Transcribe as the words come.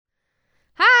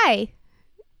Hi.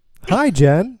 Hi,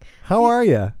 Jen. How are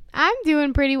you? I'm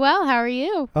doing pretty well. How are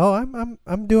you? Oh,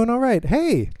 I'm doing all right.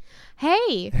 Hey.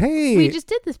 Hey. We just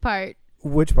did this part.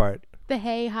 Which part? The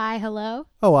hey, hi, hello.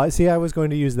 Oh, I see. I was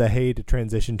going to use the hey to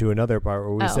transition to another part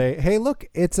where we say, "Hey, look,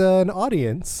 it's an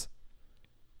audience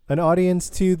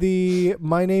to the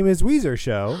My Name Is Weezer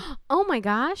show." Oh my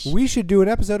gosh. We should do an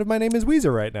episode of My Name Is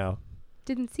Weezer right now.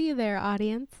 Didn't see you there,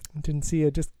 audience. Didn't see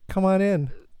you. Just come on in.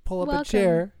 Pull up Welcome. a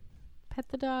chair. Pet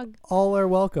the dog. All are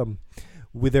welcome.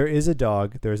 There is a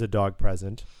dog. There's a dog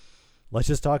present. Let's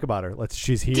just talk about her.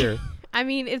 She's here. I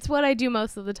mean, it's what I do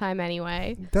most of the time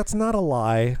anyway. That's not a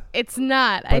lie. It's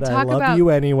not. But I love you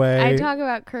anyway. I talk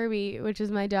about Kirby, which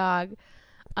is my dog,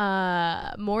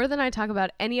 more than I talk about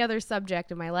any other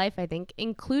subject in my life, I think,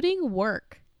 including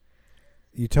work.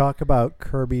 You talk about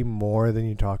Kirby more than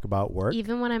you talk about work?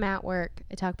 Even when I'm at work,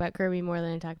 I talk about Kirby more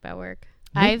than I talk about work.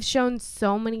 I've shown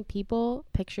so many people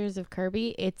pictures of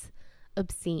Kirby. It's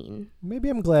obscene. Maybe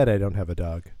I'm glad I don't have a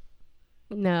dog.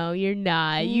 No, you're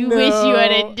not. You wish you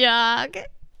had a dog.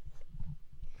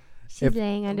 She's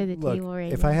laying under the table right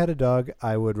now. If I had a dog,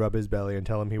 I would rub his belly and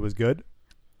tell him he was good.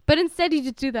 But instead, you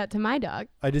just do that to my dog.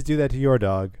 I just do that to your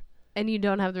dog. And you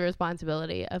don't have the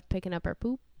responsibility of picking up her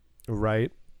poop.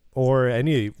 Right. Or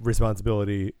any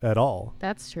responsibility at all.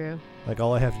 That's true. Like,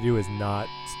 all I have to do is not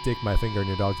stick my finger in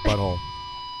your dog's butthole.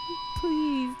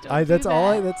 Please don't do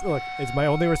that. Look, it's my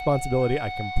only responsibility. I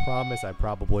can promise I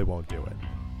probably won't do it.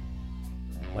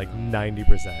 Like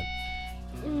 90%.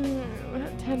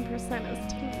 10%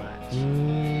 is too much.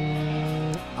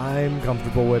 I'm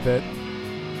comfortable with it.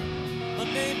 My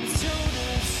name is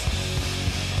Jonas.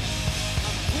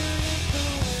 I'm here in the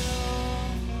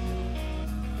will.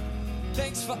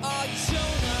 Thanks for all you shown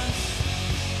us.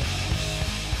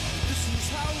 This is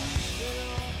how we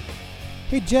feel.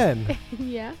 Hey, Jen.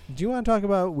 Yeah. Do you want to talk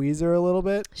about Weezer a little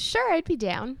bit? Sure, I'd be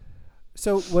down.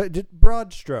 So,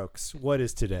 broad strokes, what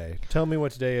is today? Tell me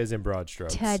what today is in broad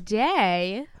strokes.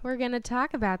 Today, we're going to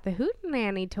talk about the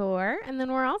Hootenanny Tour, and then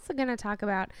we're also going to talk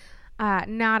about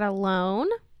Not Alone,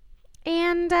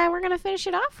 and we're going to finish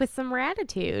it off with some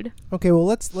Raditude. Okay, well,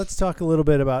 let's talk a little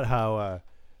bit about how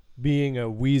being a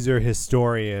Weezer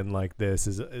historian like this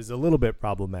is a little bit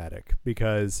problematic,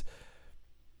 because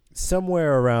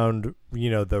somewhere around,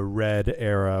 the Red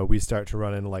era, we start to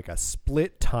run into like a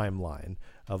split timeline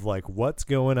of like what's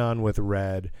going on with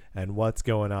Red and what's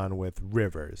going on with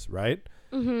Rivers, right?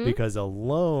 Mm-hmm. Because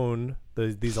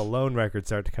these Alone records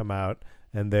start to come out,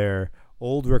 and they're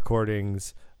old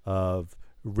recordings of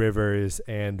Rivers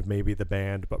and maybe the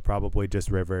band, but probably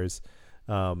just Rivers.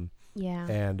 Yeah.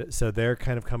 And so they're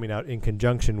kind of coming out in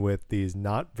conjunction with these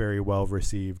not very well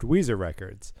received Weezer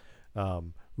records,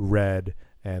 Red,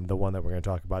 and the one that we're going to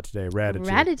talk about today,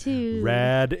 Raditude.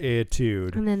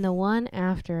 Raditude. And then the one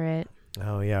after it.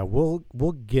 Oh yeah, we'll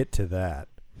get to that.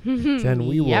 Jen,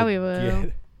 we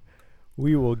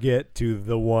will get to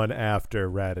the one after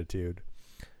Raditude.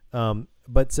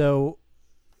 But so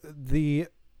the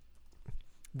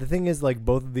thing is, like,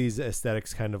 both of these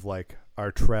aesthetics kind of like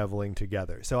are traveling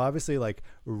together. So obviously, like,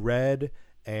 Red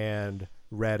and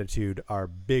Raditude are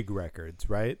big records,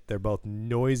 right? They're both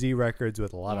noisy records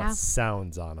with a lot of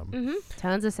sounds on them. Mm-hmm.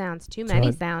 Tons of sounds. Too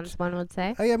many sounds, one would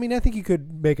say. I mean, I think you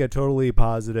could make a totally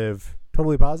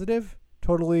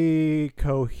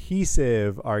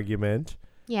cohesive argument.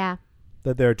 Yeah.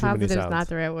 That there are too many sounds. Positive is not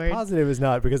the right word. Positive is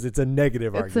not, because it's a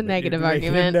negative argument. It's a negative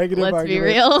argument. Let's be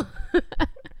real.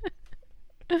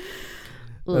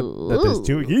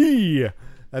 that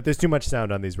there's too much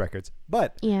sound on these records.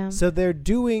 But yeah. So they're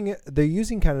using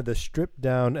kind of the stripped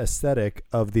down aesthetic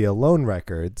of the Alone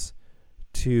records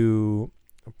to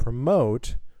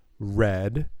promote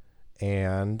Red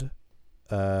and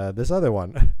this other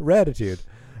one, Raditude.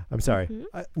 I'm sorry.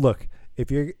 Mm-hmm. Look,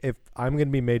 if I'm going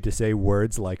to be made to say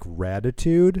words like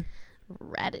Raditude,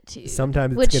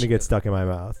 sometimes it's going to get stuck in my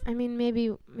mouth. I mean,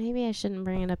 maybe I shouldn't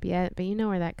bring it up yet, but you know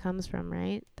where that comes from,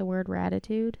 right? The word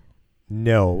Raditude.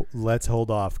 No, let's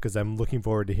hold off, because I'm looking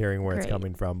forward to hearing where it's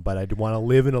coming from, but I want to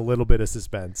live in a little bit of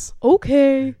suspense.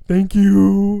 Okay. Thank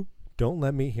you. Don't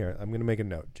let me hear. I'm going to make a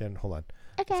note. Jen, hold on.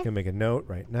 Okay. I'm going to make a note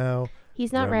right now.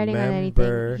 He's not writing on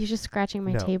anything. He's just scratching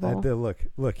my table.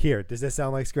 Look here. Does this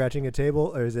sound like scratching a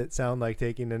table, or does it sound like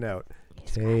taking a note?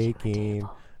 He's taking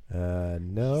a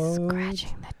note. He's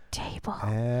scratching the table.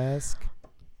 Ask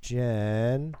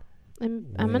Jen.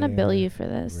 I'm gonna bill you for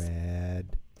this.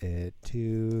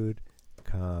 Raditude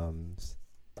comes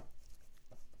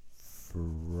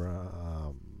from.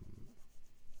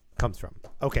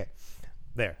 Okay.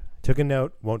 There. Took a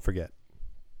note. Won't forget.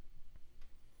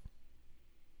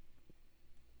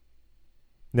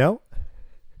 No?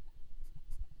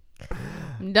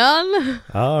 I'm done.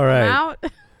 All I'm right. out.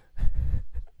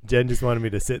 Jen just wanted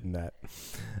me to sit in that.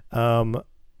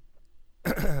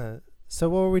 So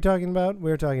what were we talking about? We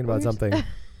were talking about something.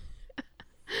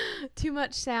 Too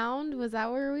much sound. Was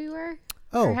that where we were?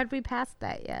 Oh, Or had we passed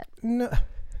that yet? no.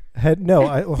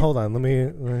 Well, hold on. Let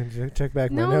me check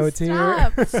back my No, notes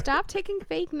stop. here. Stop taking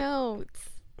fake notes.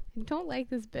 I don't like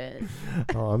this bit.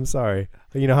 Oh, I'm sorry.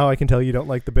 You know how I can tell you don't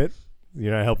like the bit?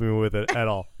 You're not helping me with it at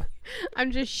all.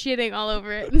 I'm just shitting all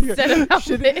over it instead of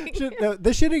helping. No,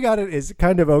 the shitting on it is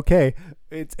kind of okay.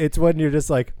 It's when you're just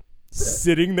like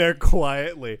sitting there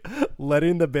quietly,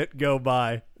 letting the bit go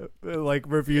by, like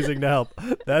refusing to help.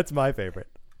 That's my favorite.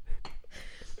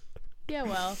 Yeah,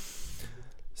 well,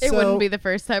 it So, wouldn't be the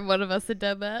first time one of us had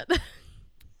done that.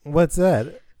 What's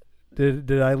that?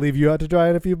 Did I leave you out to dry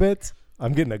in a few bits?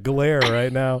 I'm getting a glare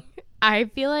right now. I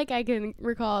feel like I can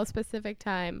recall a specific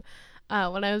time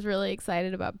when I was really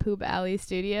excited about Poop Alley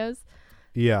Studios,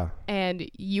 Yeah. and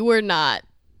you were not,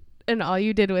 and all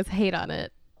you did was hate on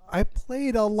it. I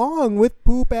played along with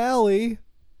Poop Alley.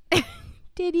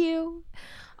 Did you?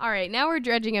 All right, now we're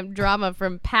dredging up drama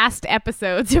from past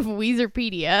episodes of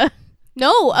Weezerpedia.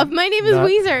 No, of My Name is Not-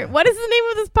 Weezer. What is the name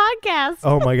of this podcast?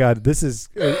 Oh my God! This is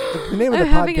the name of I'm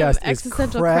the having an podcast is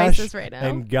existential Crash crisis right now.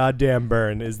 and Goddamn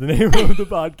Burn is the name of the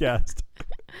podcast.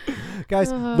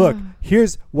 Guys, look,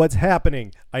 here's what's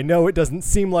happening. I know it doesn't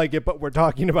seem like it, but we're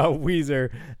talking about Weezer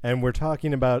and we're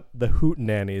talking about the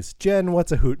Hootenannies. Jen,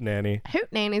 what's a Hootenanny?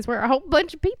 Hootenannies, where a whole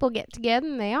bunch of people get together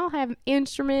and they all have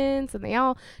instruments and they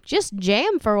all just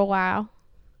jam for a while.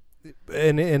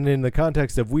 And in the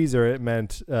context of Weezer, it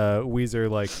meant Weezer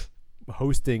like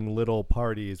hosting little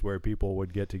parties where people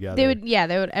would get together. They would,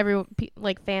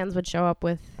 like fans would show up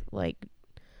with like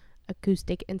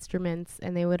acoustic instruments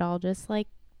and they would all just like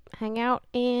hang out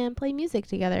and play music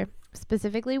together,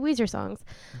 specifically Weezer songs.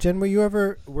 Jen, were you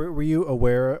ever were you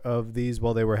aware of these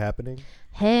while they were happening?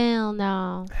 Hell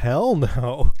no. Hell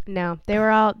no. No,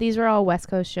 these were all West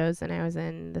Coast shows and I was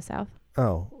in the South.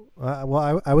 Oh,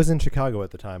 well, I was in Chicago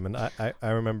at the time, and I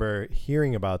remember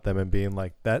hearing about them and being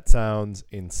like, that sounds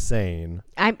insane.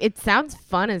 It sounds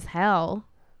fun as hell.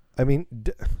 I mean,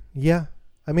 yeah.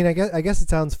 I mean, I guess it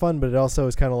sounds fun, but it also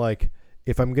is kind of like,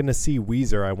 if I'm going to see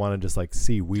Weezer, I want to just like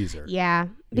see Weezer. Yeah, You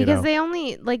because know? they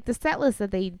only, like, the set list that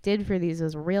they did for these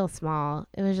was real small.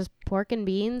 It was just Pork and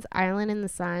Beans, Island in the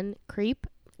Sun, Creep,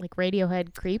 like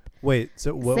Radiohead Creep. Wait,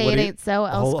 so what? Say what It do you- Ain't So,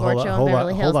 El hold Scorcho, and on,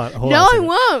 Beverly Hills. Hold on. No, a I second.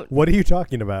 won't. What are you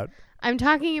talking about? I'm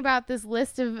talking about this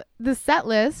list of the set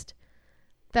list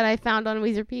that I found on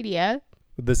Weezerpedia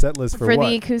The set list for for what?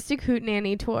 the Acoustic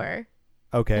Hootenanny tour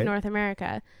Okay. in North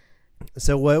America.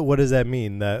 So what does that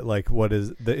mean? That like what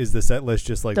is the set list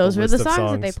just like Those the were list the of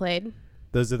songs that they played.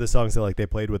 Those are the songs that like they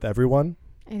played with everyone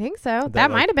I think so. That,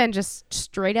 That like- might have been just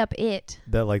straight up it.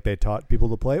 that like they taught people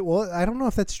to play. Well, I don't know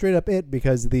if that's straight up it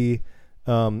because the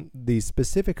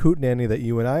specific Hootenanny that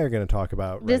you and I are going to talk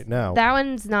about right now. That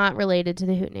one's not related to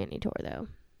the Hootenanny tour, though.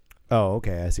 Oh,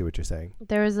 okay. I see what you're saying.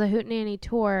 There was a Hootenanny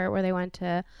tour where they went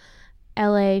to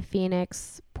LA,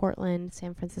 Phoenix, Portland,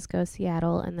 San Francisco,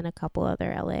 Seattle, and then a couple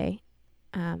other LA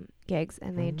gigs.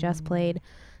 And they just played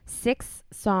 6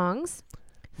 songs,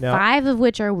 Now, 5 of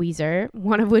which are Weezer,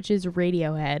 1 of which is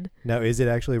Radiohead. now is it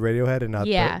actually Radiohead and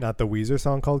Yeah. not the Weezer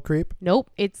song called Creep? Nope,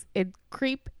 it's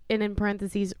Creep, and in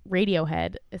parentheses,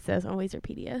 Radiohead. It says on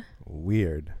Weezerpedia.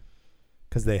 Weird.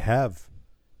 Because they have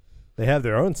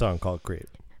their own song called Creep.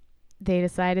 They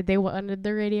decided they wanted the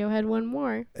Radiohead one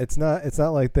more. It's not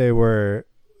like they were,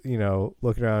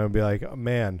 looking around and be like, oh,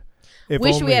 man, if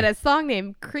Wish only, we had a song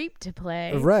named Creep to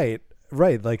play. right,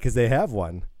 like because they have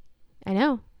one. I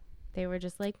know. They were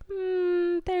just like,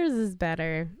 theirs is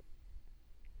better.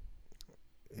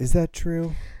 Is that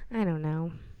true? I don't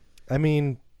know. I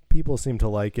mean, people seem to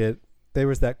like it. There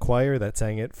was that choir that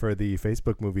sang it for the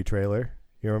Facebook movie trailer.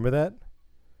 You remember that?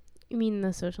 You mean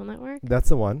The Social Network? That's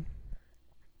the one.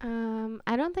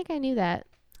 I don't think I knew that.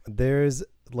 There's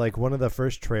like one of the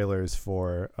first trailers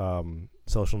for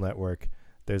Social Network.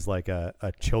 There's like a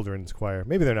children's choir.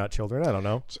 Maybe they're not children. I don't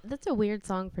know. That's a weird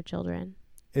song for children.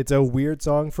 It's a weird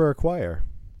song for a choir.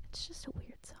 It's just a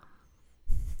weird song.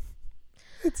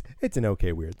 It's an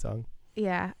okay weird song.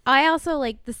 Yeah. I also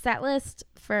like the set list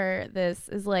for this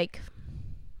is like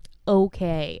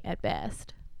okay at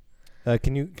best.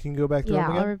 Can you go back to Yeah,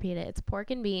 them I'll again? repeat it. It's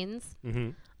Pork and Beans,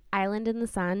 Mm-hmm. Island in the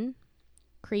Sun,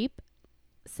 Creep,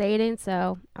 Say It Ain't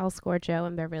So, El Scorcho,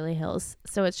 and Beverly Hills.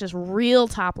 So it's just real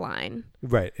top line.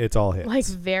 Right. It's all hits. Like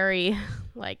very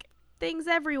like things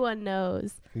everyone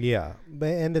knows. Yeah.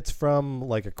 And it's from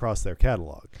like across their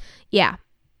catalog. Yeah.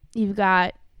 You've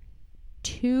got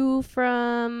two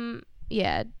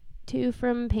 2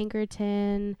 from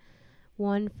Pinkerton,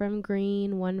 1 from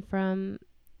Green, 1 from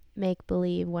Make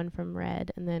Believe, 1 from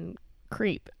Red, and then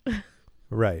Creep.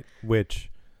 Right, which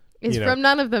Is you know, from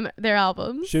none of them their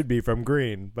albums. should be from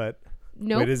Green, but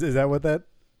Nope. wait, is that what that?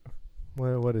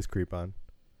 What is Creep on?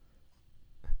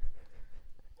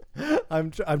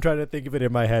 I'm trying to think of it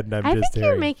in my head, and I just think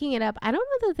hearing. you're making it up. I don't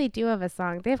know that they do have a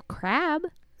song. They have Crab.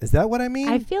 Is that what I mean?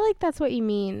 I feel like that's what you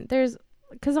mean. There's,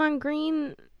 because on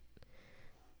Green,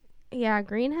 yeah,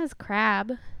 Green has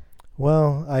Crab.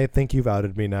 Well, I think you've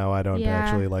outed me now. I don't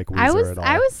actually like Weezer at all.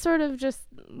 I was sort of just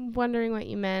wondering what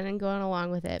you meant and going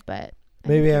along with it, but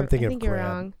Maybe I'm thinking I think of you're Crab.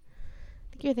 wrong. I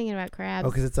think you're thinking about Crabs. Oh,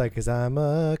 because it's like, 'cause I'm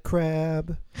a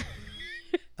crab.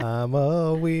 I'm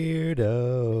a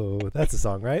weirdo. That's a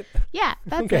song, right? Yeah,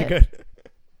 that's Okay, it. good.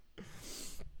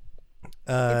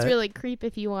 It's really Creep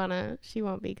if you wanna. She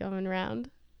won't be coming round.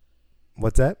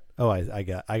 What's that? Oh, I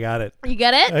got it. You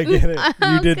get it? I get it.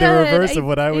 Oh, You did the good. reverse of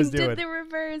what I was I doing. did the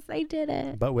reverse. I did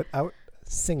it. But without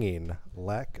singing,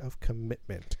 lack of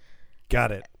commitment.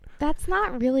 Got it. That's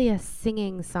not really a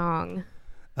singing song.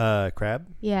 Crab?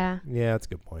 Yeah. Yeah, that's a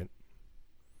good point.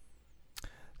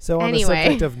 So on Anyway. the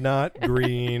subject of not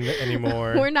green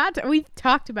anymore. We're not. We've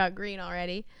talked about Green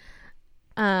already.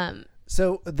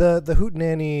 So the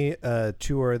Hootenanny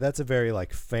tour, that's a very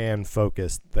like fan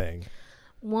focused thing.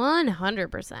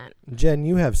 100%. Jen,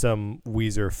 you have some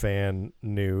Weezer fan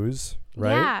news,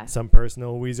 right? Yeah. Some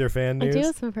personal Weezer fan news. I do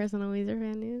have some personal Weezer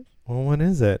fan news. Well, what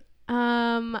is it?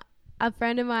 A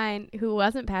friend of mine who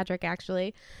wasn't Patrick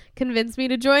actually convinced me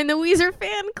to join the Weezer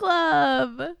fan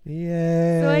club.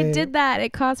 Yay. So I did that.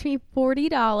 It cost me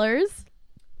 $40,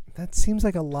 That seems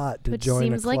like a lot to which join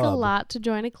seems a club. like a lot to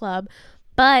join a club.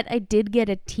 But I did get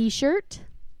a t-shirt,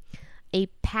 a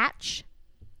patch,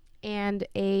 and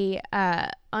a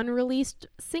unreleased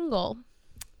single.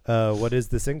 What is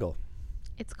the single?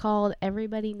 It's called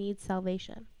Everybody Needs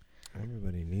Salvation.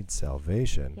 Everybody needs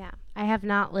salvation. Yeah. I have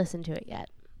not listened to it yet.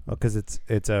 Oh, because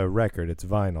it's a record. It's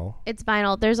vinyl. It's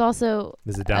vinyl. There's also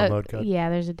There's a download code. Yeah,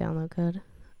 there's a download code.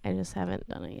 I just haven't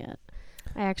done it yet.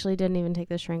 I actually didn't even take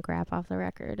the shrink wrap off the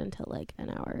record until like an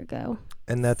hour ago.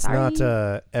 And that's Sorry.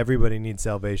 not Everybody Needs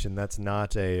Salvation. That's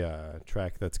not a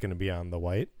track that's going to be on the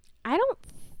white. I don't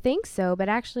think so, but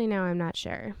actually now I'm not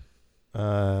sure. Do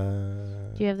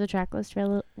you have the track list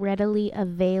readily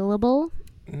available?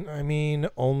 I mean,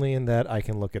 only in that I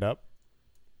can look it up.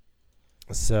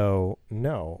 So,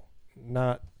 no,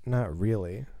 not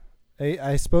really.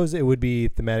 I suppose it would be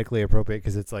thematically appropriate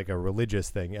because it's like a religious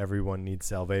thing. Everyone needs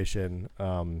salvation.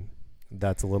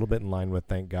 That's a little bit in line with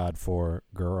Thank God for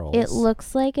Girls. It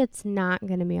looks like it's not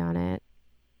going to be on it.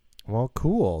 Well,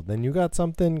 cool. Then you got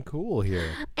something cool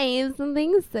here. I have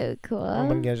something so cool.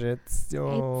 Oh my gosh, it's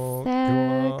so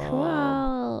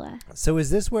cool. So is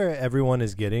this where everyone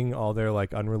is getting all their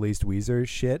like unreleased Weezer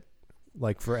shit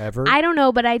like forever? I don't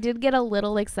know, but I did get a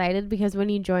little excited because when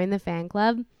you join the fan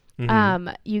club,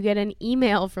 you get an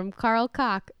email from Carl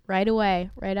Koch right away,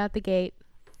 right out the gate.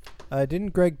 Didn't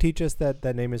Greg teach us that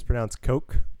name is pronounced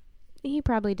Coke? He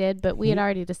probably did, but we had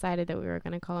already decided that we were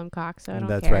going to call him Koch, so I don't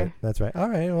That's care. right. That's right. All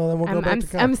right. Well, then we'll go back to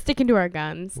Coke. I'm sticking to our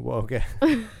guns. Well, okay.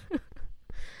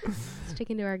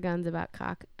 Sticking to our guns about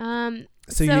Koch.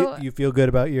 So you feel good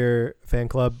about your fan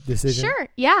club decision? Sure.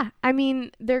 Yeah. I mean,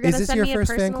 they're going Is to this send your me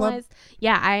first a fan club? personalized.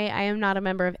 Yeah, I am not a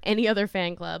member of any other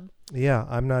fan club, Yeah,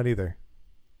 I'm not either.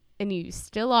 and you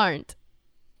still aren't.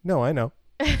 No, I know.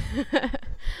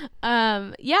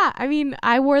 Yeah, I mean,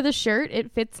 I wore the shirt.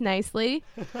 It fits nicely.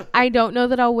 I don't know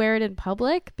that I'll wear it in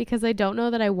public because I don't know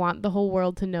that I want the whole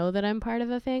world to know that I'm part of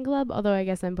a fan club, although I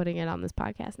guess I'm putting it on this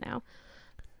podcast now.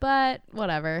 But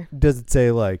whatever. Does it say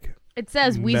like It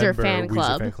says Weezer member fan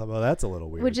club, Weezer fan club? Oh, that's a little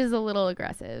weird. which is a little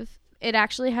aggressive. It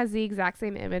actually has the exact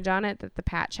same image on it that the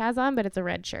patch has on, but it's a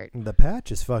red shirt. The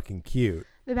patch is fucking cute.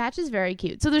 The patch is very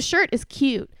cute. So the shirt is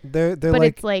cute, They're but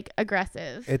like it's like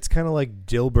aggressive. it's kind of like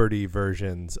Dilberty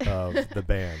versions of the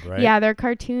band, right? Yeah, they're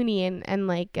cartoony and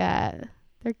like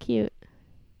they're cute.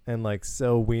 And like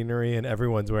so wienery, and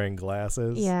everyone's wearing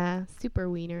glasses. Yeah, super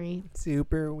wienery.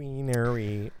 Super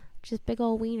wienery. Just big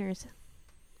old wieners.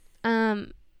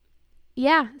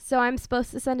 Yeah, so I'm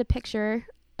supposed to send a picture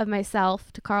of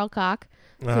myself to Carl Koch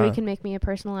so he can make me a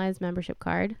personalized membership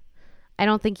card. I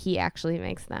don't think he actually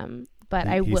makes them, but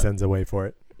I He will. sends away for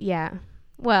it. Yeah.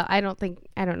 Well, I don't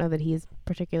know that he's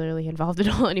particularly involved at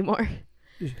all anymore.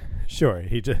 Sure,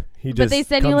 he just But they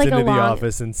send you, comes like, a into the long-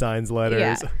 office and signs letters.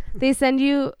 Yeah. They send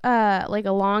you like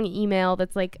a long email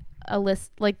that's like a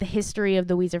list, like the history of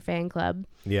the Weezer fan club.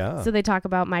 Yeah. So they talk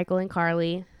about Michael and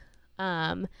Carly,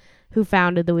 who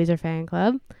founded the Weezer fan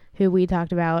club, who we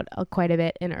talked about quite a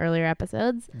bit in earlier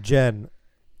episodes. Jen,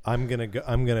 I'm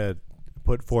gonna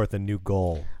put forth a new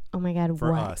goal Oh my God,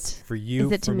 for what? us, for you,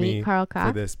 Is it for to me, meet Carl for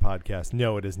Cox? this podcast.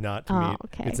 No, it is not to meet.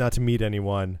 Okay. It's not to meet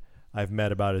anyone. I've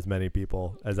met about as many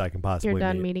people as I can possibly You're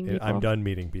done meet. meeting people? I'm done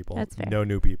meeting people. That's fair. No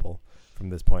new people from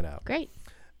this point out. Great.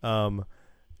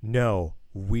 No,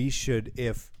 we should.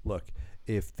 If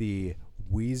the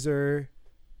Weezer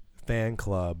fan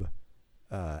club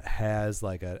has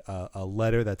like a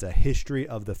letter that's a history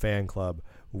of the fan club,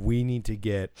 we need to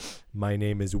get "My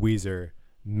name is Weezer"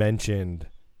 mentioned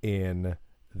in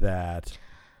that.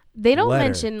 They don't letter.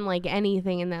 mention like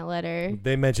anything in that letter.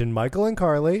 They mentioned Michael and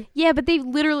Carly Yeah, but they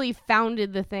literally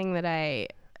founded the thing that I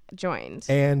joined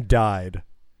and died.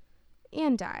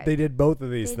 and died. They did both of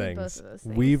these They things. did both of those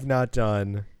things. We've not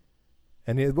done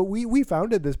any, but we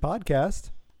founded this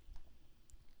podcast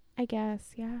I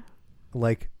guess, yeah.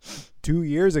 like 2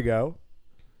 years ago.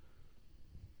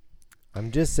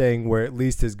 I'm just saying we're at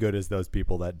least as good as those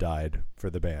people that died for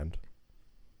the band.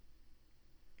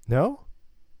 No?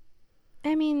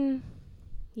 I mean,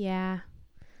 yeah.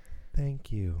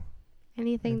 Thank you.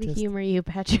 Anything I to just- humor you,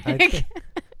 Patrick.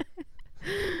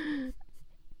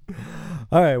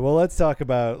 All right, well let's talk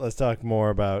more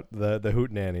about the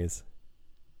Hootenannies.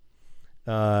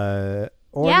 Or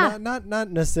Yeah. not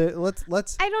necessarily.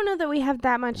 Let's I don't know that we have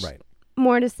that much right.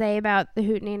 more to say about the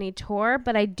Hootenanny tour,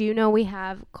 but I do know we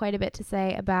have quite a bit to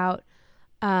say about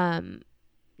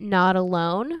Not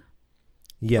Alone,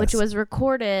 Yes. which was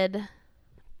recorded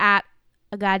at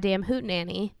a goddamn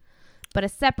Hootenanny, but a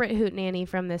separate Hootenanny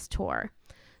from this tour.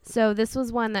 So this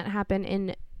was one that happened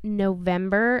in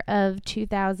November of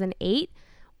 2008.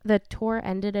 The tour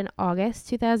ended in August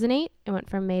 2008. It went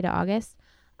from May to August.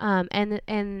 And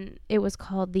it was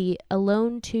called the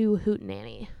Alone 2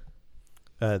 Hootenanny.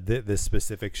 This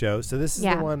specific show. So this is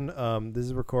Yeah. the one. This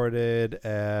is recorded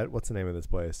at, what's the name of this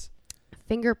place?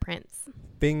 Fingerprints.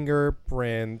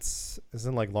 Fingerprints. Is it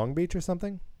in like Long Beach or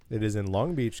something? It is in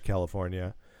Long Beach,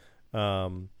 California,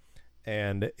 and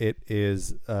it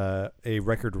is a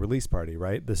record release party.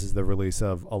 Right. This is the release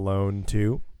of Alone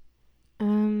 2. I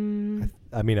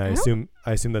mean, I assume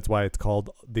that's why it's called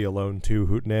the Alone 2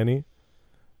 Hootenanny.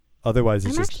 Otherwise,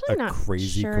 it's I'm just actually a not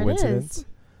crazy sure coincidence. It is.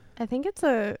 I think it's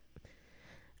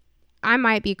I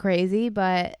might be crazy,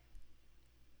 but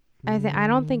I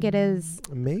don't think it is.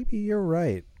 Maybe you're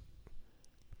right.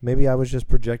 Maybe I was just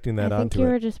projecting that I think onto you it.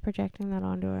 were just projecting that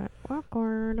onto it.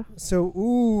 Awkward. So,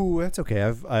 ooh, that's okay.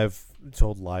 I've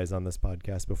told lies on this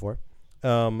podcast before.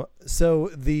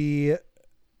 So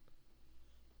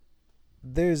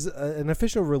there's an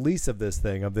official release of this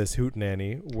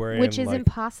Hootenanny, Which is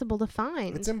impossible to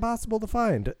find. It's impossible to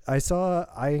find.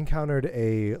 I encountered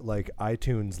a like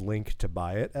iTunes link to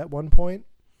buy it at one point,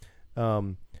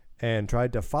 and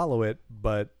tried to follow it,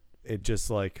 but it just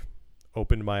like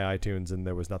opened my iTunes and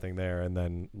there was nothing there, and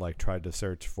then like tried to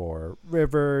search for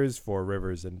Rivers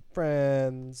and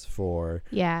Friends, for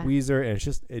Weezer,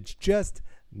 and it's just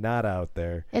not out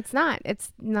there. It's not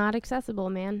accessible,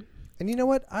 man. And you know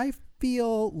what? I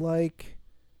feel like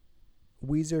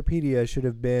Weezerpedia should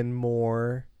have been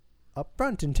more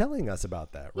upfront in telling us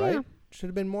about that, right? Yeah. Should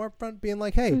have been more upfront, being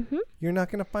like, hey, you're not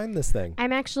going to find this thing.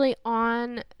 I'm actually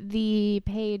on the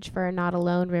page for Not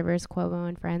Alone, Rivers, Cuomo,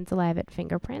 and Friends Alive at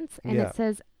Fingerprints, and it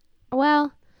says,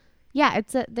 well, yeah,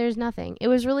 there's nothing. It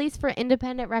was released for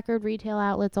independent record retail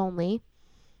outlets only,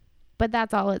 but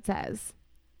that's all it says.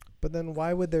 But then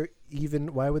why would there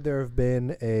have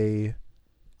been a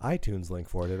iTunes link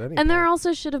for it at any point? And there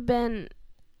also should have been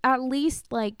at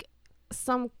least like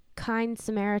some kind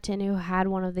Samaritan who had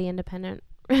one of the independent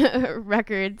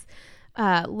records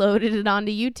loaded it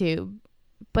onto YouTube,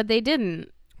 but they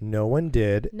didn't. No one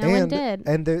did. No one did.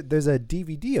 And there's a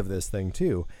DVD of this thing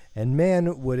too. And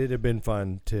man, would it have been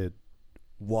fun to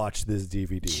watch this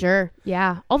DVD. Sure,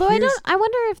 yeah. Although I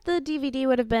wonder if the DVD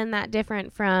would have been that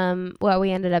different from what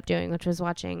we ended up doing, which was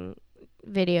watching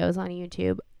videos on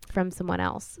YouTube from someone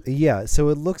else. Yeah, so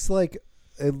it looks like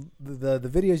the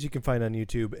videos you can find on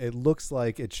YouTube, it looks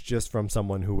like it's just from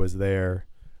someone who was there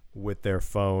with their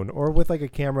phone or with like a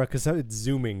camera, because it's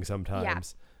zooming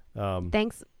sometimes. Yeah.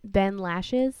 Thanks, Ben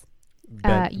Lashes.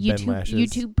 Ben Lashes.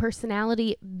 YouTube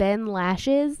personality Ben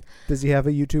Lashes. Does he have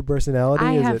a YouTube personality?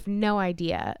 I have no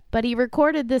idea, but he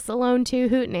recorded this Alone 2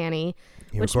 Hootenanny,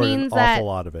 which means that awful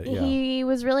lot of it, yeah. He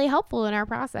was really helpful in our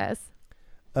process.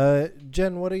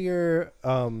 Jen, what are your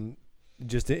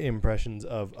just impressions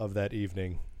of that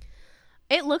evening?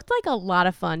 It looked like a lot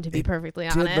of fun, to be perfectly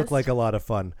honest. It did look like a lot of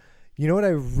fun. You know what I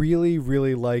really,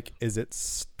 really like is it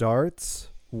starts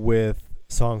with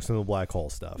Songs from the Black Hole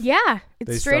stuff. Yeah,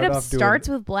 it straight up starts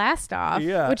with Blast Off,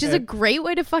 which is a great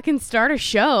way to fucking start a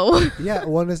show. Yeah,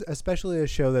 one is especially a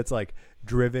show that's like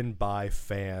driven by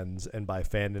fans and by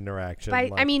fan interaction. I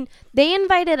like, mean, they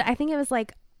invited, I think it was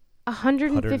like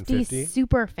 150 150?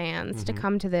 super fans to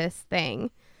come to this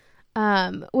thing.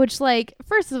 Which, like,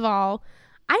 first of all,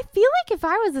 I feel like if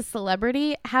I was a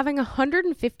celebrity, having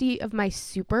 150 of my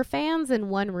super fans in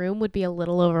one room would be a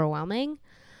little overwhelming.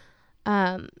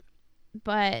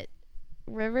 But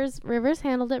Rivers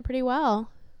handled it pretty well.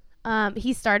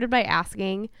 He started by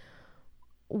asking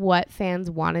what fans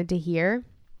wanted to hear.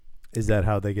 is that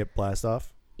how they get blast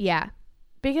off? Yeah,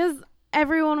 because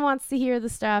everyone wants to hear the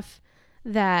stuff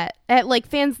that like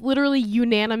fans literally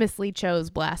unanimously chose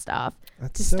Blast Off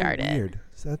That's to so start it. weird.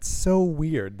 That's so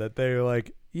weird that they're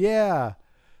like, yeah,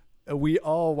 we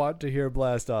all want to hear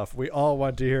Blast Off. We all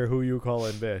want to hear Who You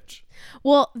Callin' Bitch.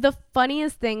 Well, the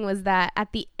funniest thing was that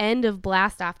at the end of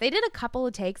Blast Off, they did a couple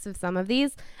of takes of some of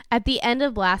these. At the end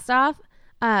of Blast Off,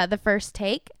 the first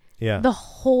take, Yeah. the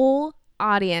whole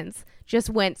audience just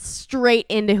went straight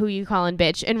into Who You Callin'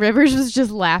 Bitch, and Rivers was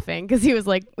just laughing because he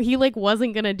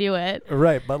wasn't gonna do it.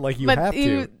 Right, but like you have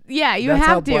to. Yeah, you That's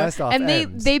how have to. Blast Off And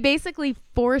ends. they basically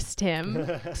forced him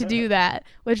to do that,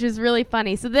 which is really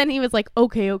funny. So then he was like,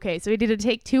 okay. So he did a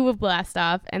take 2 of Blast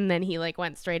Off, and then he like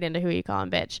went straight into Who You Callin'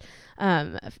 Bitch,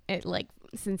 like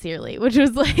sincerely, which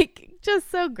was like just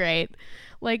so great.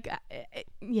 Like,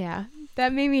 yeah,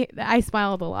 that made me. I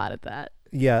smiled a lot at that.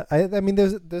 Yeah, I mean,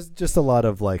 there's just a lot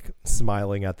of like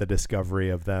smiling at the discovery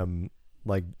of them,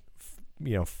 like,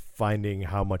 finding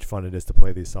how much fun it is to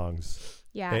play these songs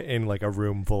Yeah. in like a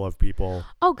room full of people.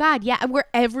 Oh God, yeah, where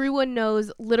everyone knows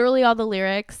literally all the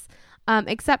lyrics,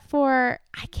 except for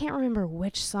I can't remember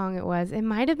which song it was. It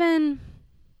might have been.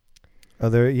 Oh,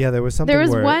 there was something There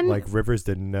was where one- like Rivers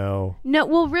didn't know. No,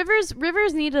 well, Rivers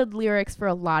needed lyrics for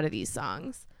a lot of these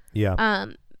songs. Yeah.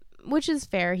 Which is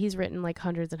fair. He's written like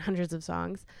hundreds and hundreds of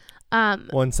songs.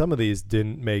 Well, and some of these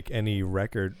didn't make any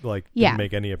record, like Yeah. didn't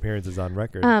make any appearances on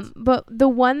records. But the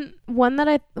one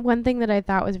thing that I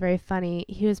thought was very funny,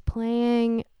 he was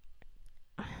playing.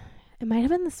 It might have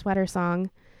been the Sweater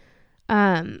Song,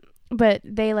 but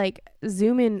they like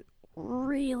zoom in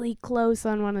really close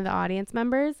on one of the audience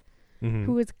members Mhm.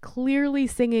 who was clearly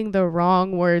singing the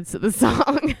wrong words to the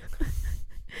song.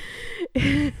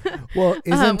 Well,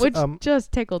 isn't which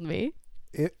just tickled me.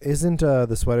 isn't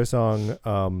the Sweater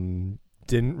Song?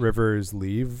 Didn't Rivers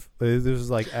leave? This was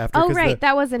like after. Oh 'cause right,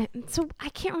 that wasn't. So I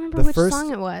can't remember the which first-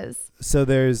 song it was. So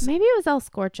there's Maybe it was El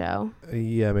Scorcho.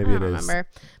 yeah, I maybe don't it is. remember.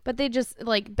 But they just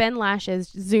like Ben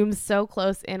Lashes zooms so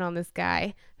close in on this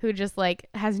guy who just like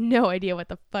has no idea what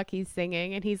the fuck he's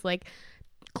singing, and he's like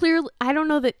clearly, I don't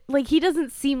know that, like, he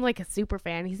doesn't seem like a super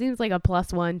fan. He seems like a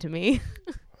 +1 to me.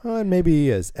 And maybe he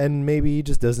is, and maybe he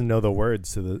just doesn't know the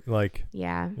words to the like.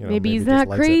 Yeah, You know, maybe maybe he's he just not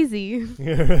likes it. crazy.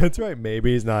 That's right.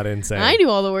 Maybe he's not insane. I knew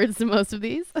all the words to most of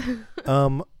these.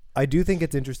 I do think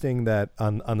it's interesting that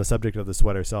on the subject of the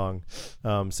Sweater Song,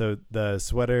 so the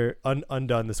Sweater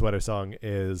Undone, the Sweater Song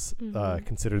is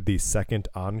considered the second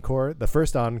encore. The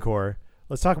first encore.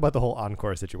 Let's talk about the whole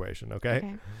encore situation,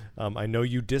 okay? I know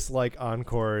you dislike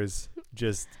encores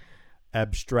just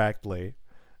abstractly,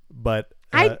 but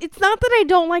It's not that I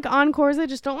don't like encores. I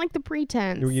just don't like the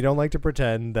pretense. you don't like to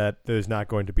pretend that there's not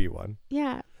going to be one.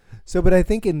 Yeah. So, but I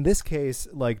think in this case,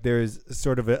 like, there's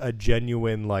sort of a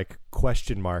genuine, like,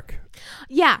 question mark.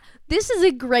 Yeah, this is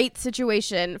a great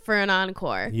situation for an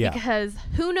encore. Yeah. Because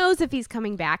who knows if he's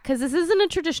coming back, because this isn't a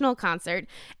traditional concert,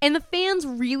 and the fans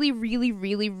really, really,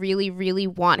 really, really, really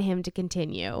want him to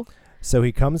continue. So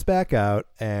he comes back out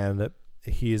and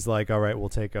he's like, all right, we'll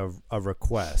take a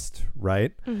request,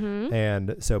 right? Mm-hmm.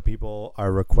 And so people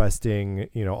are requesting,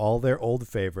 all their old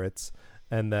favorites,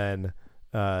 and then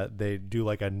they do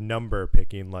like a number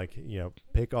picking, like,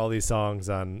 pick all these songs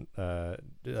on,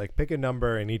 like, pick a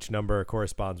number, and each number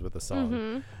corresponds with a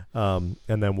song. Mm-hmm.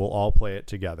 And then we'll all play it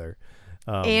together.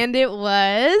 And it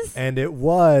was. And it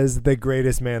was The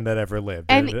Greatest Man That Ever Lived.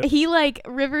 And he, like,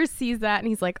 Rivers sees that and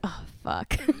he's like, oh,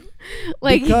 fuck.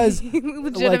 Like, because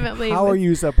legitimately. like, how are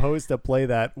you supposed to play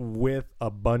that with a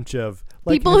bunch of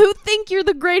like, people who think you're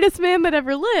the greatest man that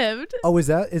ever lived? Oh, is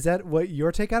that what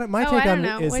your take on it? My take I on don't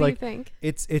know. it is What like, do you think?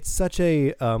 it's such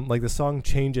a like, the song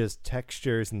changes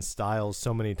textures and styles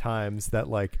so many times that,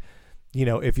 like,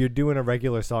 if you're doing a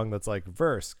regular song that's like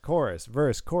verse, chorus,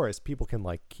 people can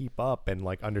like keep up and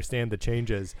like understand the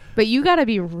changes. But you got to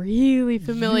be really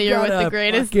familiar with the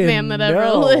greatest man that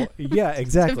ever lived. Yeah,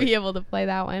 exactly. To be able to play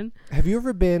that one. Have you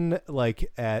ever been like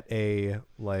at a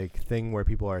like thing where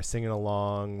people are singing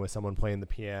along with someone playing the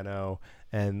piano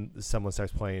and someone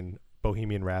starts playing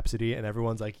Bohemian Rhapsody and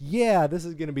everyone's like, yeah, this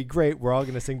is going to be great. We're all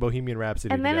going to sing Bohemian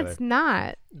Rhapsody And then together. it's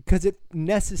not. Because it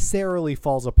necessarily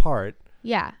falls apart.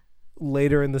 Yeah.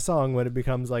 later in the song when it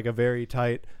becomes like a very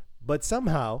tight, but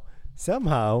somehow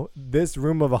this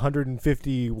room of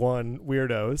 151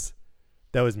 weirdos,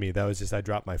 that was me. That was just, I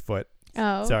dropped my foot.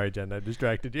 Oh. Sorry, Jen, I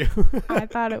distracted you. I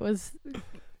thought it was.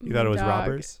 You thought it was dog.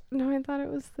 robbers? No, I thought it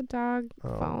was the dog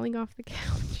falling off the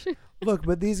couch. Look,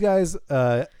 but these guys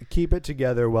keep it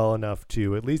together well enough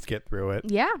to at least get through it.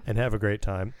 Yeah. And have a great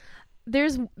time.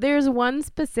 There's one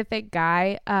specific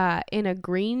guy in a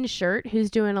green shirt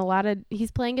who's doing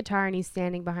he's playing guitar and he's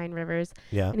standing behind Rivers.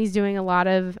 Yeah. And he's doing a lot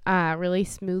of really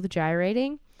smooth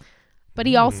gyrating. But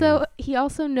he also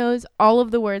knows all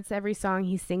of the words to every song.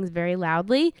 He sings very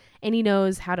loudly, and he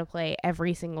knows how to play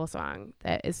every single song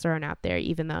that is thrown out there,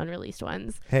 even the unreleased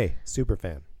ones. Hey, super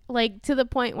fan. Like, to the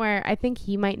point where I think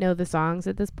he might know the songs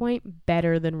at this point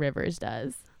better than Rivers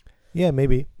does. Yeah,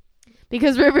 maybe.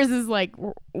 Because Rivers is like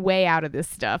way out of this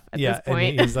stuff at this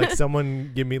point. And he's like,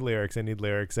 someone give me lyrics. I need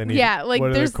lyrics. I need, like,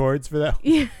 what are the chords for that?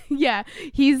 Yeah.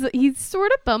 He's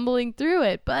sort of bumbling through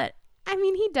it, but I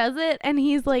mean, he does it, and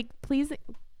he's like, please.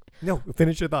 No,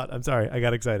 finish your thought. I'm sorry. I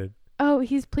got excited. Oh,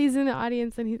 he's pleasing the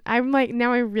audience, and I'm like,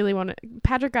 now I really want to.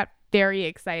 Patrick got very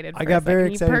excited. I got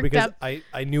very excited because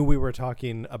I knew we were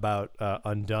talking about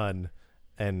Undone,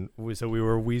 and so we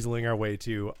were weaseling our way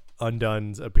to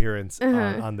Undone's appearance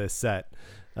on this set.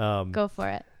 Go for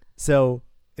it. So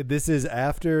this is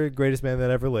after Greatest Man That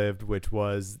Ever Lived, which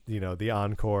was, the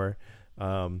encore.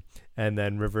 And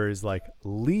then Rivers like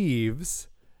leaves,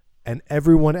 and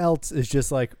everyone else is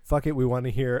just like, fuck it, we want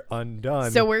to hear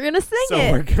Undone. So we're going to sing it.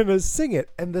 So we're going to sing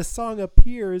it. And the song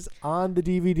appears on the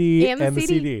DVD and the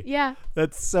CD. Yeah.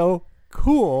 That's so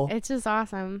cool. It's just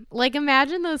awesome. Like,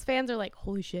 imagine those fans are like,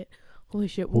 holy shit,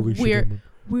 we're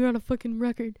on a fucking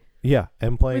record. Yeah,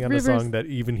 and playing on Rivers. a song that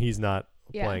even he's not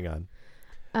playing on.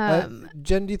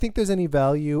 Jen, do you think there's any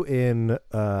value in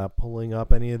pulling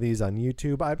up any of these on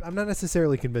YouTube? I'm not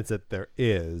necessarily convinced that there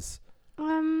is.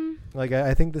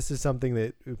 I think this is something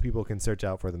that people can search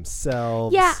out for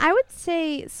themselves. Yeah, I would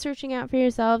say searching out for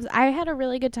yourselves. I had a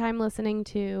really good time listening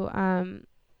to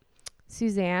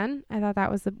Suzanne. I thought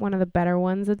that was one of the better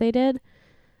ones that they did.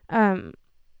 But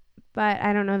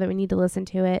I don't know that we need to listen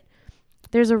to it.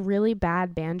 There's a really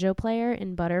bad banjo player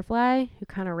in Butterfly who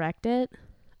kind of wrecked it.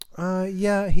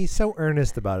 Yeah, he's so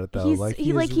earnest about it though. He's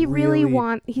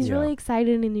really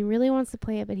excited and he really wants to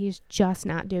play it, but he's just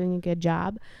not doing a good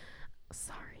job.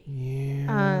 Sorry.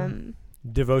 Yeah.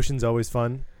 Devotion's always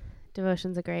fun.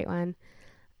 Devotion's a great one.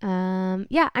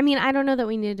 Yeah, I mean, I don't know that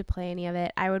we needed to play any of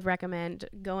it. I would recommend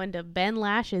going to Ben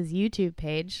Lash's YouTube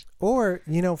page. Or,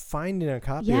 finding a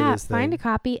copy of this thing. Yeah, find a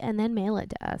copy and then mail it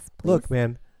to us, please. Look,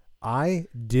 man, I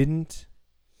did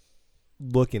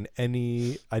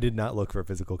not look for a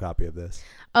physical copy of this.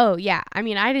 Oh, yeah. I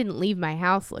mean, I didn't leave my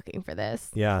house looking for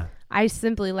this. Yeah. I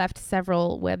simply left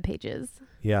several web pages.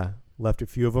 Yeah. Left a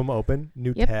few of them open.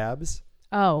 New tabs.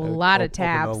 Oh, a lot of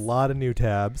tabs. A lot of new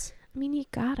tabs. I mean, you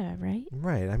gotta, right?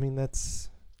 Right. I mean, that's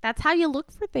how you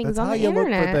look for things on the internet. That's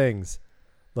how you look for things.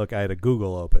 Look, I had a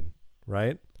Google open,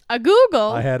 right? A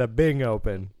Google? I had a Bing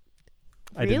open.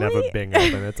 Really? I didn't have a Bing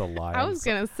open. It's a lie. I was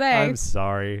going to say. I'm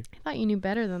sorry. I thought you knew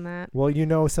better than that.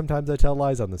 Well, sometimes I tell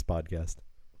lies on this podcast.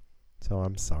 So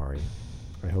I'm sorry.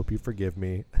 I hope you forgive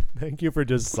me. Thank you for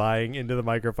just sighing into the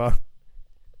microphone.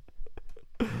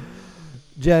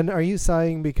 Jen, are you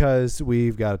sighing because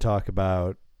we've got to talk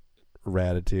about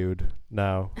Raditude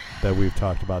now that we've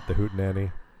talked about the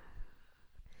Hootenanny?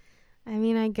 I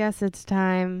mean, I guess it's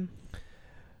time.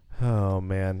 Oh,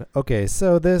 man. Okay,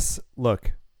 so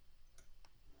look,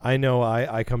 I know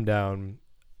I come down.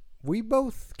 We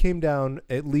both came down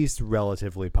at least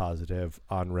relatively positive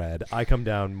on Red. I come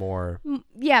down more.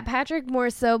 Yeah, Patrick more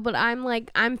so, but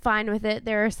I'm fine with it.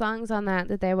 There are songs on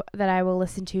that I will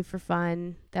listen to for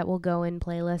fun that will go in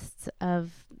playlists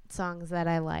of songs that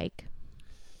I like.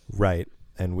 Right.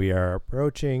 And we are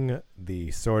approaching the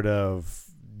sort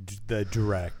of the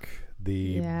dreck,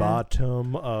 the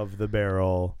bottom of the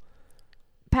barrel.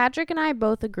 Patrick and I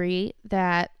both agree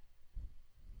that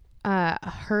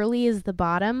Hurley is the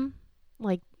bottom,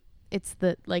 like it's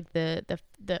the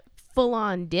full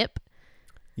on dip.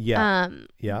 Yeah.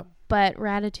 Yeah. But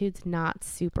Raditude's not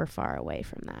super far away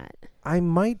from that. I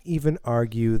might even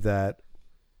argue that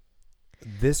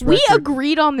this we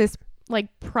agreed on this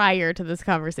prior to this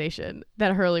conversation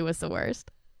that Hurley was the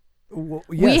worst. Well,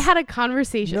 yes. We had a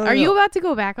conversation. Are you about to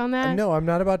go back on that? No, I'm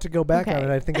not about to go back on it.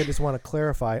 I think I just want to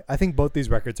clarify. I think both these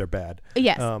records are bad.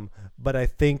 Yes. But I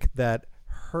think that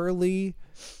Hurley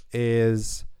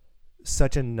is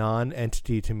such a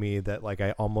non-entity to me that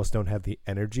I almost don't have the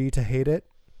energy to hate it.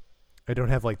 I don't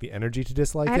have like the energy to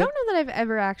dislike I it. don't know that I've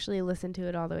ever actually listened to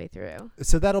it all the way through.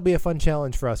 So that'll be a fun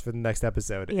challenge for us for the next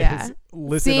episode. Yeah. Is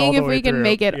listen all Seeing the if way we can through.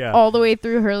 make it Yeah. all the way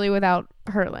through Hurley without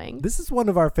hurling. This is one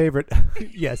of our favorite.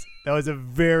 Yes, that was a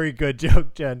very good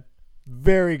joke, Jen.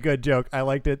 Very good joke. I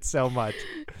liked it so much.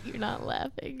 You're not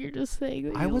laughing. You're just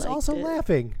saying that I was liked also it.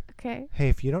 laughing. Okay. Hey,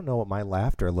 if you don't know what my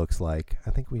laughter looks like, I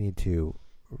think we need to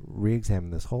re-examine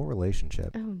this whole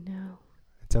relationship. Oh, no.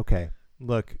 It's okay.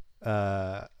 Look,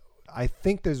 I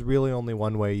think there's really only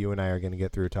one way you and I are going to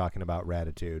get through talking about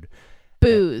Raditude.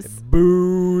 Booze.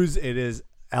 Booze. It is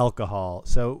alcohol.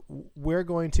 So we're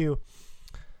going to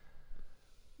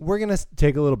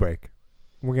take a little break.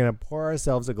 We're going to pour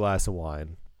ourselves a glass of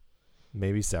wine,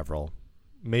 maybe several,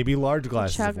 maybe large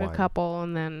glasses Chug of wine. a couple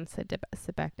and then sit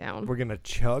back down. We're going to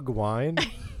chug wine.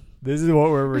 This is what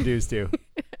we're reduced to.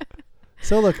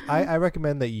 So look, I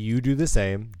recommend that you do the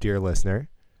same, dear listener,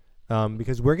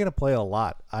 because we're going to play a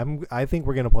lot. I think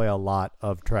we're going to play a lot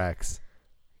of tracks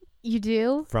You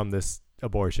do? from this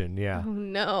abortion. Yeah. Oh,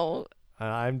 no.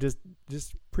 I'm just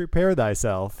prepare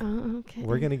thyself. Oh, okay.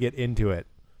 We're going to get into it.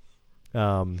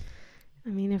 I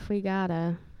mean, if we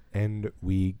gotta. And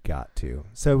we got to.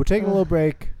 So we're taking a little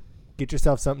break. Get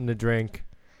yourself something to drink.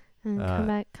 And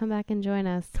come back and join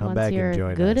us come once back and you're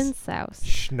join good us. and soused.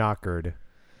 Schnockered.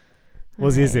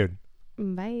 We'll see you soon.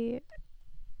 Bye.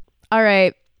 All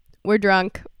right. We're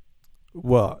drunk.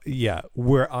 Well, yeah,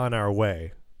 we're on our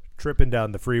way. Tripping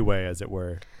down the freeway, as it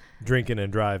were. Drinking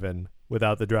and driving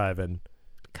without the driving.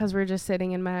 Because we're just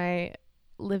sitting in my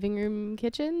living room,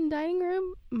 kitchen, dining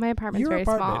room. My apartment's Your very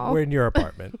apartment. small. We're in your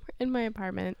apartment. We're in my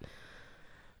apartment.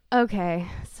 Okay.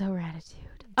 So Raditude.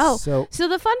 Oh, So, so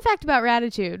the fun fact about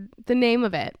Raditude, the name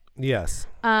of it, yes.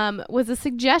 was a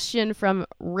suggestion from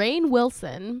Rainn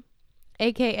Wilson,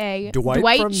 a.k.a.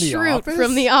 Dwight from The Schrute Office?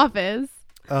 from The Office.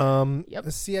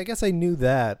 Yep. See, I guess I knew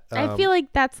that. I feel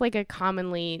like that's like a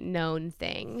commonly known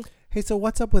thing. Hey, so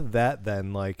what's up with that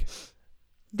then? Like,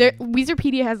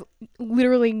 Weezerpedia has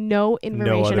literally no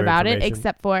information other about it information.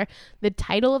 except for the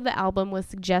title of the album was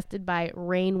suggested by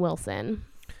Rainn Wilson.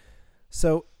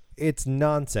 so it's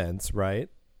nonsense, right?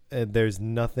 There's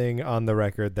nothing on the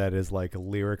record that is like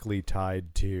lyrically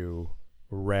tied to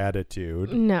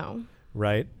Raditude, No.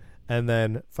 right? And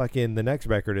then fucking the next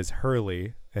record is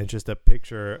Hurley, and it's just a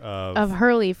picture Of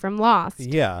Hurley from Lost.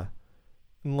 yeah,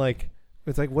 and like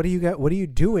it's like what are you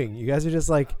doing? You guys are just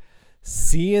like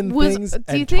seeing things do you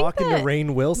and think talking to that-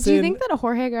 Rainn Wilson. Do you think that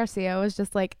Jorge Garcia was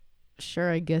just like, sure,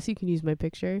 I guess you can use my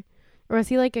picture? Or was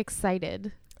he like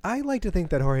excited? I like to think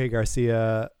that Jorge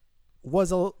Garcia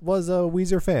was a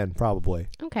Weezer fan, probably.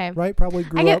 Okay. Right? Probably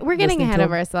grew up. We're getting listening ahead to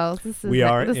of him. ourselves. This is We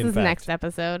are, This in is fact. next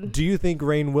episode. Do you think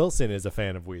Rainn Wilson is a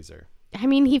fan of Weezer? I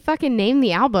mean, he fucking named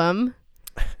the album.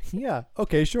 Yeah.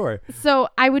 Okay. Sure. So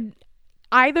I would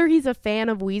either he's a fan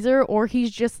of Weezer or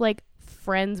he's just like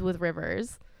friends with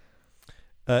Rivers.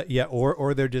 Yeah.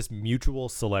 Or they're just mutual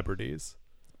celebrities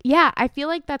Yeah, I feel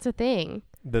like that's a thing.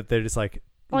 that they're just like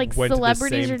Like went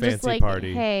celebrities to the are same just fancy like,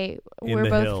 party hey, in we're the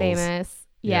both hills. famous.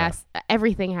 Yeah. Yes,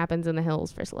 everything happens in the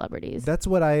hills for celebrities. That's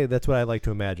what I like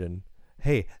to imagine.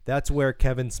 Hey, that's where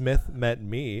Kevin Smith met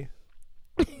me.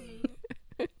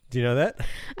 Do you know that?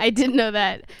 I didn't know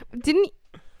that.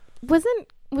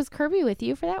 Was Kirby with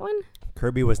you for that one?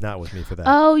 Kirby was not with me for that.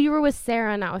 Oh, you were with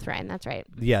Sarah, not with Ryan. That's right.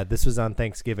 Yeah, this was on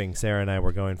Thanksgiving. Sarah and I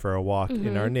were going for a walk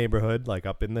in our Mhm. neighborhood, like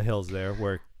up in the hills there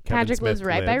where Kevin Patrick Smith lives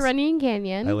right by lives. Runyon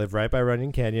Canyon. I live right by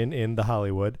Runyon Canyon in the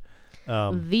Hollywood.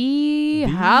 The The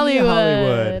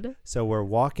Hollywood. So we're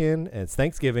walking, and it's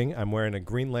Thanksgiving. I'm wearing a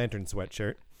Green Lantern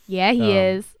sweatshirt. Yeah, he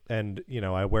is. And,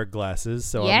 I wear glasses.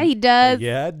 So Yeah, he does.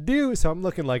 Yeah, I do. So I'm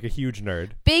looking like a huge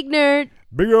nerd. Big nerd.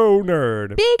 Big old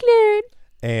nerd. Big nerd.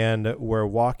 And we're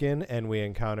walking, and we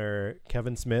encounter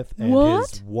Kevin Smith and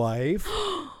What? his wife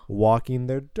walking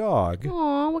their dog.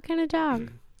 Aw, what kind of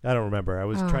dog? I don't remember. I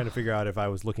was Oh. trying to figure out if I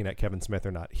was looking at Kevin Smith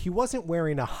or not. He wasn't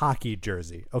wearing a hockey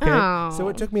jersey, okay? So Oh.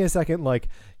 it took me a second, like,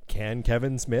 can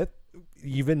Kevin Smith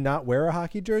even not wear a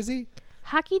hockey jersey?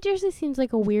 Hockey jersey seems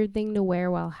like a weird thing to wear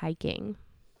while hiking.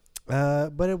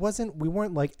 But it wasn't, we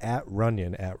weren't like at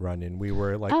Runyon. We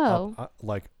were like, up,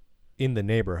 like in the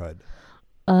neighborhood.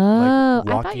 Oh, Like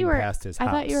I thought walking you were. past his I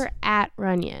thought you house. were at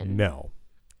Runyon. No.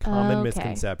 Common Okay.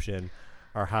 misconception.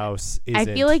 Our house isn't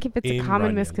I feel like if it's a in common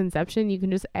Runyon. misconception, you can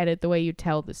just edit the way you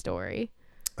tell the story.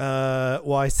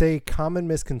 Well, I say common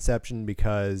misconception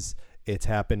because it's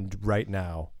happened right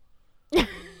now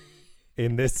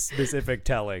in this specific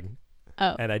telling.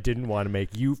 Oh. And I didn't want to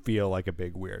make you feel like a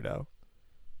big weirdo.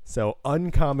 So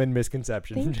uncommon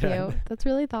misconception. Thank Jen. you. That's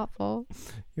really thoughtful.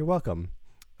 You're welcome.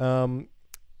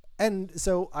 And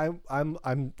so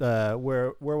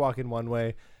we're walking one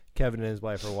way. Kevin and his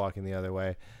wife are walking the other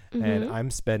way, Mm-hmm. and I'm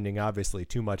spending obviously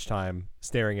too much time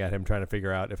staring at him trying to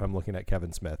figure out if I'm looking at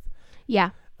Kevin Smith. Yeah.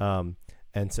 And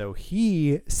so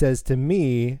he says to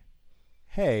me,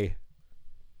 "Hey."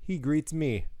 He greets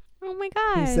me. Oh my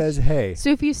gosh. He says, "Hey." So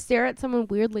if you stare at someone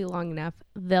weirdly long enough,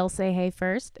 they'll say hey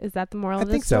first? Is that the moral I of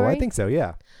the think story? so. I think so.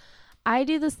 Yeah. I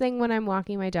do this thing when I'm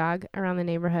walking my dog around the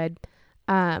neighborhood,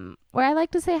 where I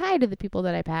like to say hi to the people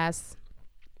that I pass.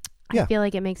 Yeah. I feel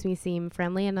like it makes me seem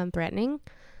friendly and unthreatening.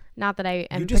 Not that I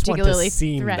am You just particularly want to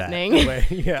seem threatening. that way.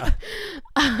 Yeah.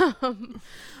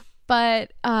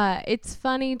 But it's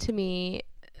funny to me,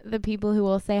 the people who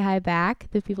will say hi back,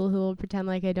 the people who will pretend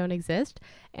like I don't exist,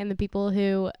 and the people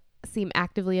who seem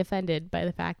actively offended by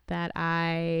the fact that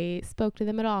I spoke to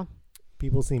them at all.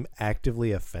 People seem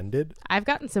actively offended. I've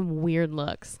gotten some weird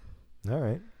looks. All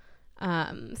right.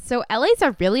 So LA's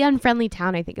a really unfriendly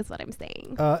town, I think is what I'm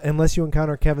saying. Unless you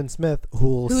encounter Kevin Smith,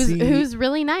 who's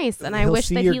really nice, and I he'll wish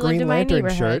see that your he lived Green in my Lantern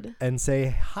neighborhood. shirt and say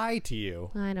hi to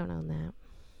you. I don't own that.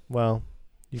 Well,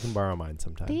 you can borrow mine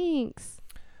sometime. Thanks.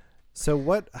 So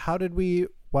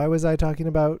why was I talking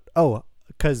about? Oh,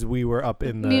 because we were up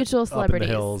in the Mutual up in celebrities.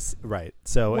 the hills, right?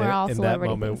 So Where all in that celebrity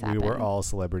moment, things we were happen. all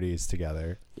celebrities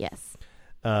together. Yes.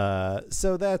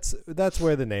 So that's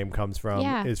where the name comes from.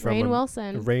 Yeah. Is from Rainn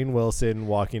Wilson. Rainn Wilson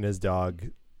walking his dog,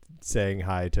 saying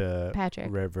hi to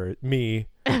Patrick. me.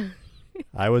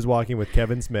 I was walking with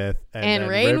Kevin Smith And then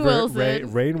Rainn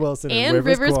Wilson. Rainn Wilson And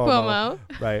Rivers Cuomo.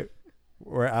 Right.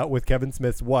 We're out with Kevin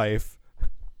Smith's wife.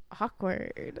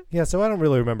 Awkward. Yeah, so I don't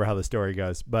really remember how the story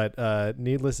goes, but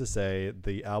needless to say,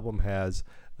 the album has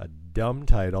a dumb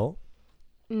title.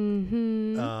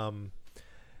 Mm-hmm.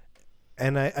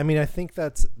 And I think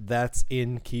that's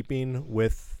in keeping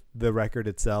with the record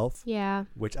itself, Yeah.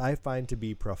 which I find to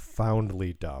be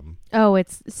profoundly dumb. Oh,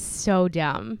 it's so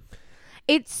dumb.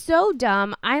 It's so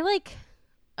dumb.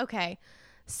 Okay.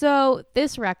 So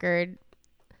this record,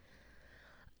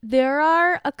 there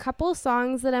are a couple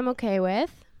songs that I'm okay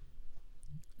with.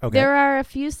 Okay. There are a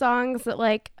few songs that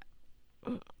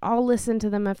I'll listen to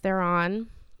them if they're on.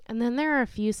 And then there are a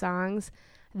few songs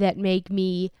that make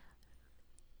me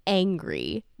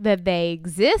angry that they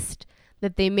exist,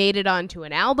 that they made it onto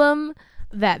an album,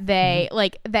 that they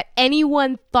that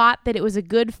anyone thought that it was a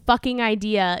good fucking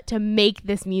idea to make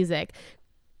this music.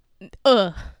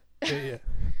 Ugh. Yeah.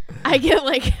 I get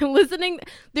listening.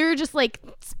 There are just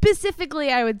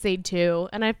specifically, I would say 2,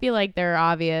 and I feel like they're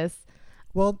obvious.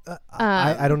 Well,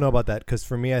 I don't know about that, because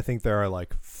for me, I think there are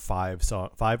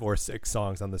 5 or 6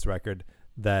 songs on this record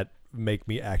that make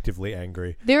me actively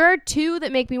angry. There are 2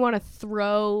 that make me want to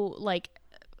throw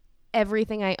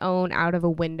everything I own out of a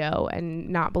window and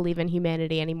not believe in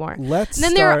humanity anymore. And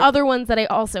then there are other ones that I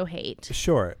also hate.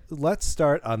 Sure. Let's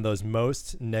start on those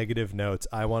most negative notes.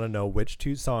 I want to know which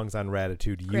 2 songs on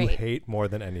Raditude you Great. hate more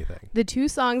than anything. The 2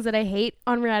 songs that I hate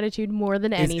on Raditude more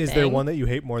than anything. Is there one that you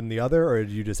hate more than the other, or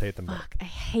do you just hate them both? Fuck, I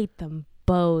hate them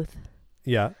both.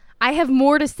 Yeah. I have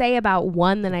more to say about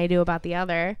one than I do about the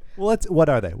other. Well, what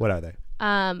are they?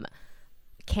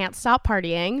 Can't Stop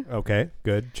Partying. Okay,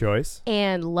 good choice.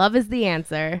 And Love Is the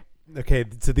Answer. Okay,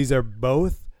 so these are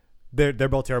both they're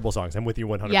both terrible songs. I'm with you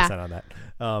 100% on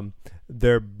that.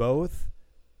 They're both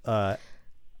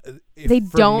they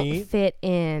don't fit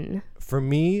in. For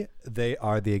me, they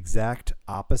are the exact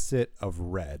opposite of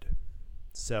Red.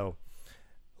 So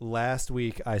last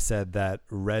week I said that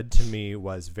Red to me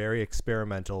was very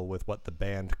experimental with what the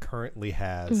band currently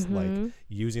has,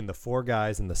 using the 4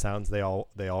 guys and the sounds they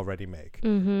already make.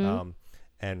 And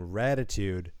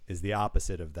Raditude is the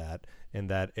opposite of that, in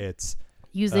that it's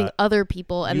using other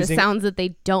people and the sounds that they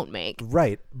don't make.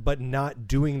 Right, but not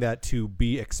doing that to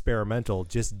be experimental,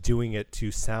 just doing it to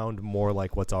sound more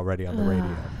like what's already on the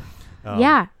radio.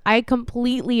 Yeah, I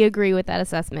completely agree with that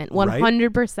assessment.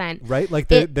 100%. Right?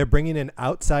 They're bringing in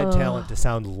outside talent to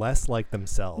sound less like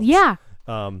themselves. Yeah.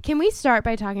 Can we start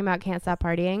by talking about Can't Stop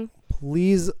Partying?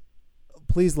 Please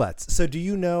let's. So do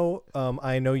you know,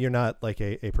 I know you're not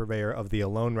a purveyor of the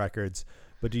Alone records,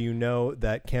 but do you know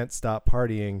that Can't Stop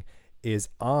Partying is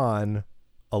on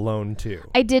Alone too?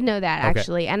 I did know that,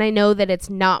 actually. And I know that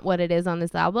it's not what it is on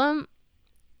this album.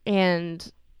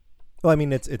 And... Well, I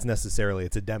mean, it's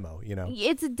a demo, you know.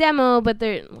 It's a demo, but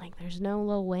there's no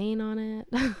Lil Wayne on it.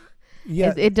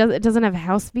 Yeah, it doesn't have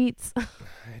house beats.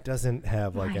 It doesn't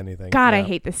have anything. God, yeah. I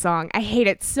hate this song. I hate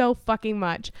it so fucking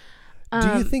much. Do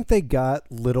you think they got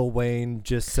Lil Wayne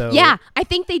just so? Yeah, I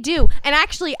think they do. And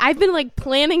actually, I've been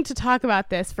planning to talk about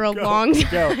this for a long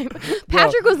time.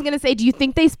 Patrick was going to say, do you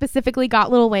think they specifically got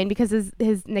Lil Wayne because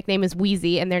his nickname is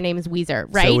Wheezy and their name is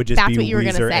Weezer, right? So it would just That's be what you were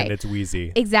going to Weezer say. and it's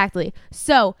Wheezy. Exactly.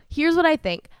 So here's what I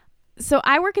think. So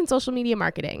I work in social media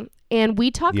marketing, and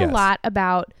we talk Yes. a lot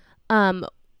about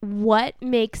what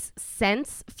makes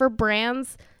sense for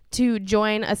brands to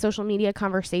join a social media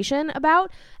conversation about,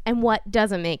 and what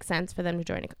doesn't make sense for them to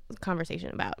join a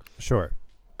conversation about. Sure.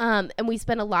 And we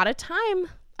spend a lot of time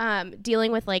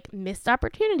dealing with like missed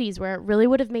opportunities where it really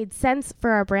would have made sense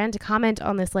for our brand to comment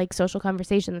on this like social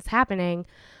conversation that's happening.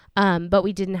 But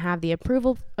we didn't have the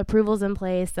approvals in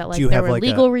place, that like Do you there have were like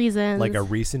legal reasons. Like a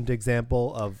recent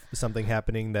example of something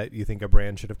happening that you think a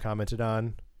brand should have commented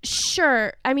on?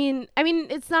 Sure. I mean,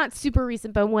 it's not super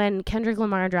recent, but when Kendrick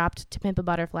Lamar dropped To Pimp a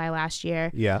Butterfly last year,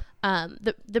 Yeah.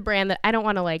 the brand that I don't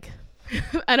want to like,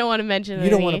 I don't want to mention. You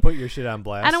don't want to put your shit on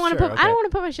blast. I don't want to Sure, put. okay. I don't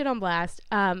want to put my shit on blast.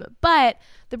 But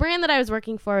the brand that I was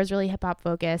working for was really hip hop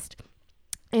focused,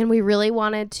 and we really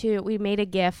wanted to. We made a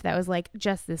GIF that was like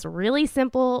just this really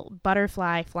simple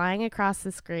butterfly flying across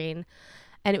the screen.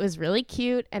 And it was really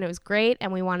cute and it was great.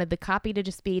 And we wanted the copy to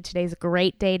just be, today's a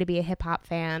great day to be a hip hop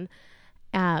fan.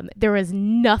 There was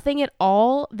nothing at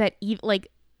all that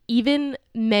even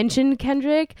mentioned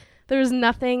Kendrick. There was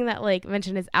nothing that like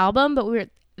mentioned his album, but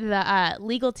the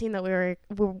legal team that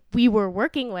we were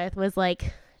working with was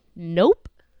like, nope.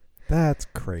 That's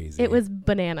crazy. It was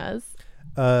bananas.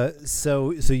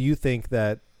 So you think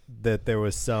that there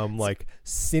was some like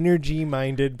synergy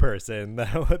minded person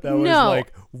that was No.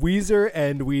 like Weezer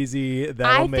and Wheezy,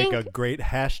 that'll I make a think- great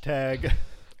hashtag.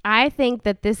 I think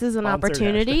that this is an Sponsored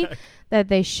opportunity hashtag. that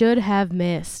they should have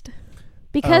missed,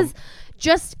 because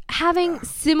just having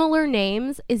similar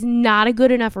names is not a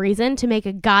good enough reason to make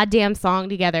a goddamn song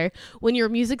together when your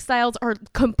music styles are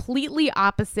completely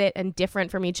opposite and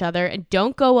different from each other and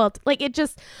don't go well. Like it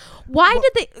just, why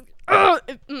did they?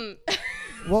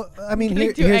 Well, I mean, I'm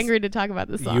getting too here's- angry to talk about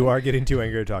this song. You are getting too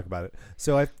angry to talk about it.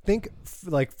 So I think,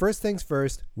 like, first things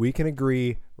first, we can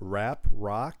agree rap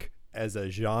rock as a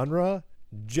genre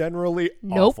generally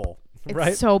Nope. awful, It's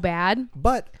right? so bad.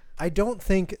 But I don't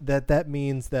think that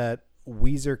means that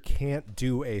Weezer can't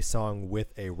do a song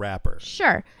with a rapper.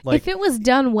 Sure. Like- if it was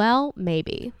done well,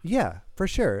 maybe. Yeah, for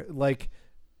sure. Like,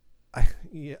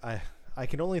 I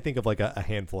can only think of like a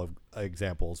handful of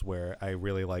examples where I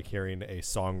really like hearing a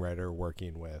songwriter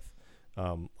working with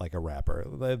like a rapper.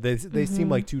 They seem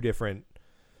like two different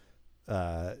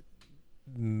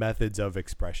methods of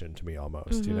expression to me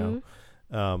almost, you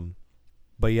know?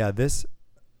 But yeah, this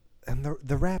and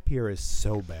the rap here is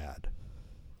so bad.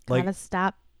 Like, Gotta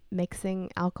stop mixing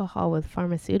alcohol with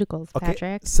pharmaceuticals, okay,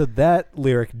 Patrick. so that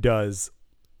lyric does.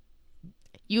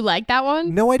 You like that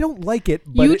one? No, I don't like it.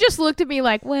 But You it, just looked at me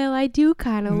like, well, I do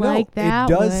kind of no, like that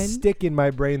it does one. stick in my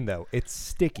brain though. It's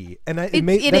sticky, and It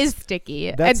that's- is sticky.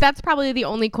 that's- That's probably the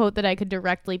only quote that I could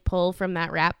directly pull from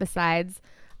that rap besides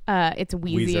it's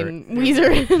Wheezy Weezer. and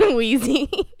Weezer and Wheezy.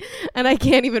 And I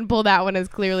can't even pull that one as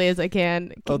clearly as I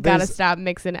can. Oh, Gotta there's- stop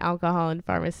mixing alcohol and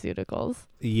pharmaceuticals.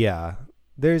 Yeah.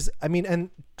 There's, I mean, and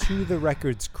to the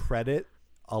record's credit,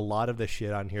 a lot of the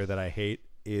shit on here that I hate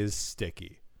is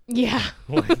sticky. Yeah.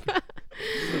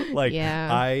 Like,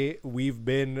 Yeah. we've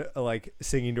been like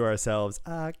singing to ourselves,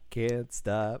 I can't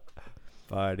stop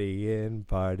partying.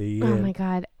 Oh my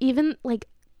God. Even like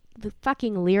the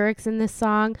fucking lyrics in this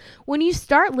song. When you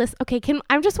start okay,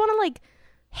 I just want to like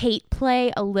hate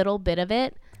play a little bit of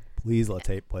it Please let's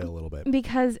hate play a little bit.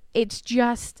 because it's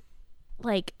just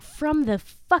like from the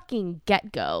fucking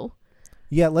get-go.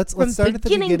 Yeah, let's From start at the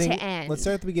beginning to beginning. end. Let's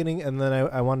start at the beginning, and then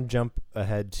I want to jump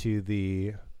ahead to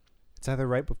the. It's either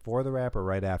right before the rap or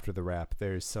right after the rap.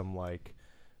 There's some like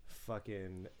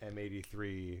fucking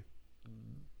M83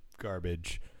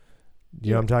 garbage.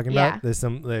 You know what I'm talking Yeah. about? There's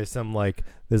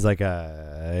like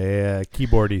a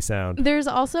keyboardy sound. There's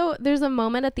a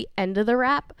moment at the end of the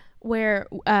rap where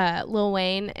Lil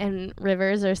Wayne and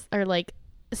Rivers are like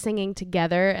singing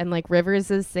together, and like Rivers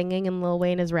is singing and Lil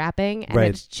Wayne is rapping, and Right.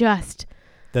 it's just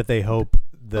That they hope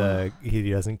he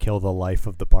doesn't kill the life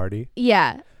of the party.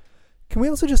 yeah. Can we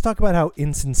also just talk about how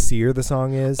insincere the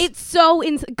song is? It's so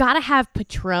gotta have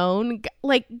Patron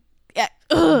like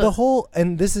The whole,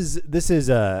 and this is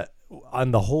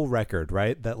on the whole record,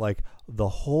 right? That like the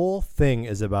whole thing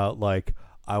is about like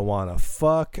I want to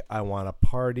fuck, I want to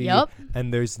party, Yep.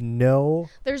 and there's no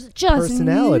there's just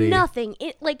personality. nothing.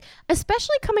 It like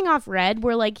especially coming off Red,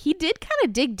 where like he did kind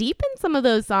of dig deep in some of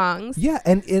those songs. yeah,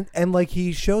 and like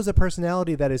he shows a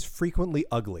personality that is frequently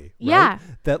ugly. Right? Yeah.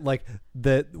 That like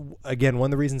that again. One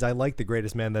of the reasons I like The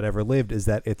Greatest Man That Ever Lived is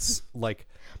that it's like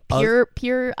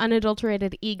Pure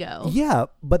unadulterated ego. yeah,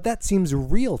 but that seems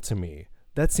real to me.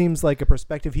 That seems like a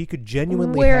perspective he could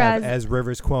genuinely Whereas- have as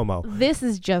Rivers Cuomo. This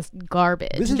is just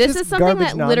garbage. This is This just is something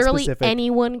garbage, that literally non-specific.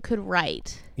 anyone could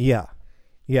write. Yeah.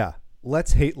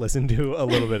 Listen to a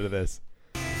little bit of this.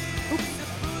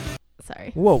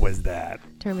 Sorry. What was that?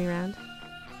 Turn me around.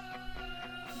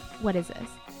 What is this?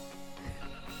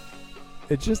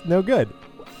 It's just no good.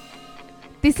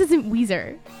 This isn't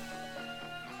Weezer.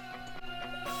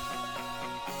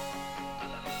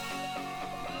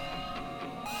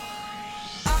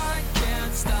 I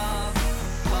can't stop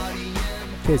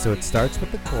partying. Okay, so it starts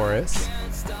with the chorus.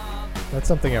 That's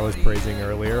something I was praising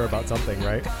earlier about something,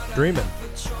 right? Dreaming.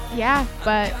 Yeah,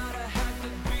 but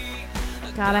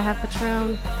gotta have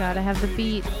Patron, gotta have the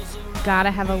beat,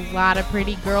 gotta have a lot of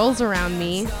pretty girls around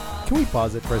me. Can we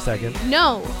pause it for a second?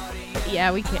 No.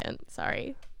 Yeah, we can.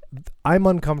 Sorry. I'm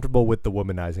uncomfortable with the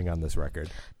womanizing on this record.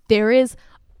 There is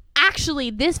actually,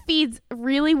 this feeds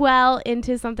really well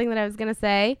into something that I was going to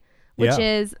say, which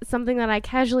is something that I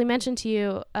casually mentioned to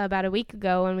you about a week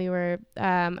ago when we were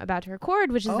about to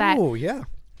record, which is that yeah.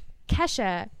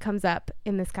 Kesha comes up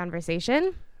in this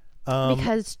conversation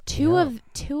because two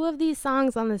of these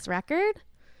songs on this record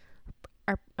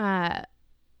are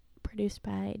produced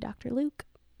by Dr. Luke.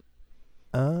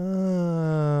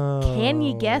 Oh. Can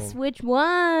you guess which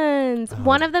ones?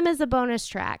 One of them is a bonus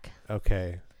track.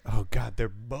 Okay. Oh, God, they're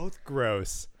both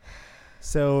gross.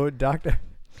 So, Dr.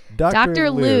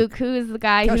 Luke, who is the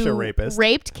guy Kesha who rapist.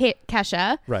 raped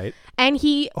Kesha. Right. And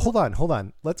he... Hold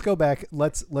on. Let's go back.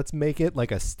 Let's make it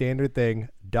like a standard thing.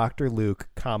 Dr. Luke,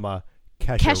 Kesha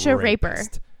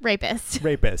rapist.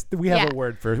 Rapist. We have a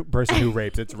word for person who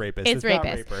rapes. It's rapist. It's not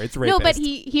rapist. raper. It's rapist. No, but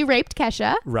he raped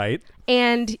Kesha. Right.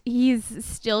 And he's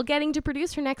still getting to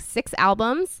produce her next 6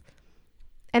 albums.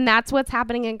 And that's what's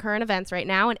happening in current events right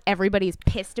now. And everybody's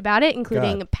pissed about it,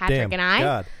 including God Patrick damn, and I.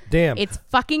 God damn. It's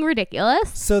fucking ridiculous.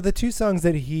 So the 2 songs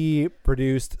that he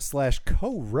produced /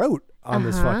 co-wrote on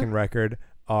this fucking record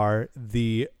are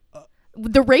the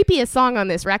rapiest song on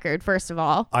this record, first of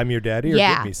all. I'm Your Daddy or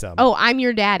Give Me Some? Oh, I'm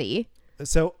Your Daddy.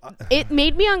 So it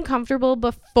made me uncomfortable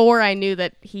before I knew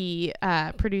that he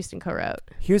produced and co-wrote.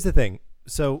 Here's the thing.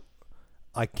 So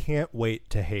I can't wait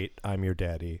to hate I'm Your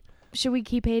Daddy. Should we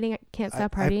keep hating Can't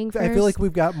Stop Partying first? I feel like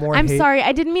we've got more I'm hate sorry.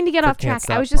 I didn't mean to get for off track. Can't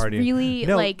Stop I was just Partying. really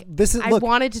No, like, I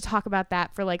wanted to talk about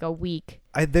that for like a week.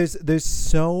 There's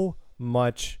so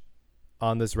much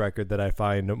on this record that I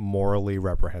find morally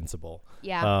reprehensible.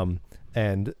 Yeah.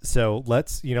 And so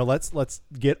let's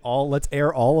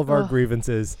air all of our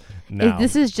grievances now.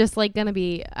 This is just like going to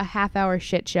be a half-hour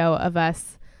shit show of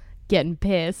us getting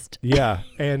pissed. Yeah,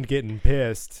 and getting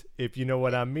pissed, if you know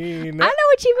what I mean. I know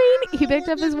what you mean. He picked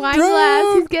up his wine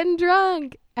glass. He's getting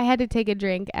drunk. I had to take a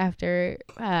drink after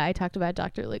I talked about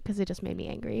Dr. Luke because it just made me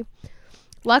angry.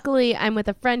 Luckily, I'm with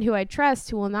a friend who I trust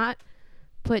who will not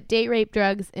put date rape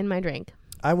drugs in my drink.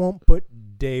 I won't put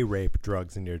day rape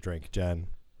drugs in your drink, Jen.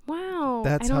 Wow.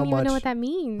 That's I don't how even much know what that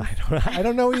means. I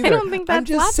don't know either. I don't think that's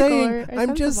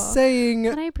I'm just saying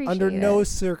But I appreciate under no it.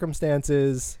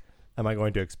 circumstances am I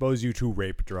going to expose you to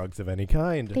rape drugs of any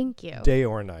kind. Thank you. Day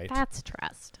or night. That's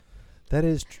trust.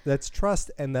 That's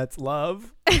trust and that's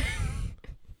love.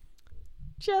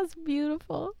 Just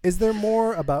beautiful. Is there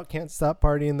more about Can't Stop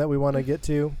Partying that we want to get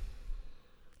to?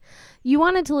 You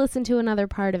wanted to listen to another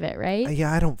part of it, right?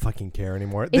 Yeah, I don't fucking care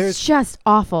anymore. It's just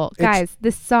awful. Guys,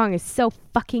 this song is so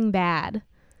fucking bad.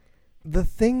 The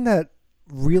thing that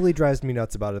really drives me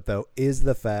nuts about it, though, is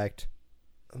the fact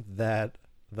that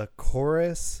the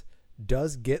chorus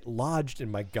does get lodged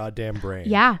in my goddamn brain.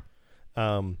 Yeah.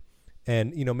 And,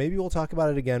 maybe we'll talk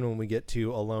about it again when we get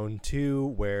to Alone 2,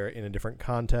 where in a different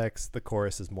context, the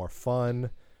chorus is more fun.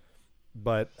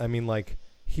 But, I mean, like,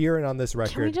 here and on this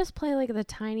record... Can we just play, like, the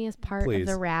tiniest part Please. of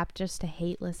the rap just to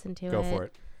hate listen to it? Go for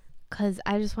it. Because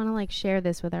I just want to, like, share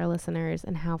this with our listeners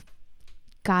and how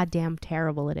goddamn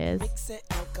terrible it is.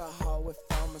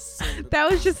 That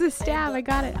was just a stab. I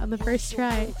got it on the first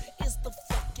try.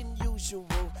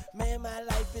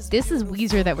 This is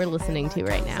Weezer that we're listening to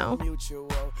right now.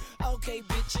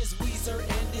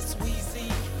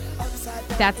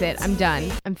 That's it. I'm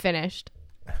done. I'm finished.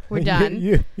 We're done.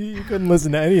 you couldn't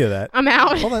listen to any of that. I'm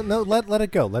out. Hold on. No, let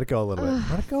it go. Let it go a little bit.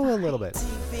 Let it go a little bit.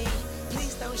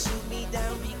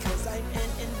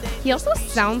 He also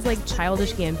sounds like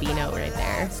Childish Gambino right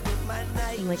there.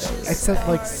 Like, except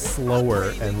like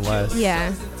slower and less.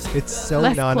 Yeah. It's so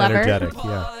Less non-energetic.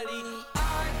 Yeah.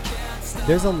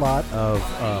 There's a lot of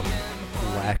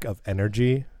lack of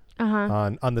energy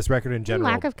on this record in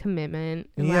general. Lack of commitment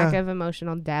and Yeah. lack of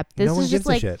emotional depth. This No one is just gives a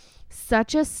like shit.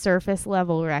 such a surface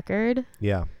level record.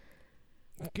 Yeah.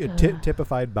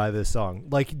 Typified by this song.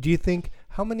 Like, do you think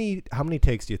how many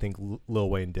takes do you think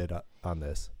Lil Wayne did on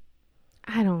this?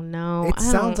 I don't know. It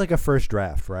sounds like a first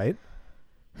draft, right?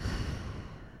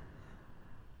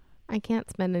 I can't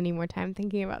spend any more time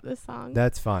thinking about this song.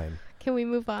 That's fine. Can we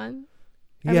move on?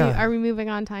 Are we moving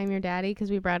on to I'm Your Daddy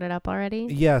because we brought it up already?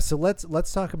 Yeah, so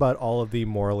let's talk about all of the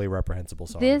morally reprehensible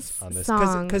songs on this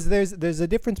song, because there's a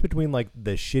difference between like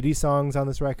the shitty songs on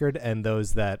this record and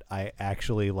those that I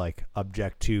actually like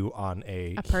object to on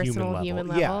a personal human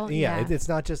level. Yeah. It's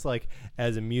not just like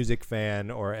as a music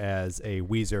fan or as a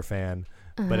Weezer fan,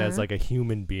 but as like a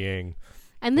human being.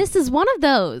 And this is one of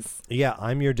those. Yeah,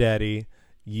 I'm Your Daddy.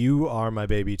 You Are My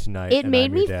Baby Tonight. It made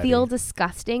I'm me Your Daddy. feel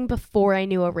disgusting before I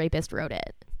knew a rapist wrote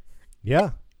it.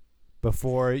 Yeah.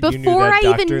 Before you knew Before that I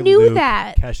Dr. even knew Luke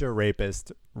that. Kesha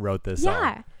Rapist wrote this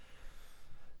song.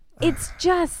 Yeah. It's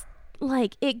just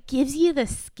like it gives you the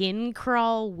skin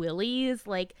crawl willies,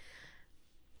 like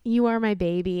you are my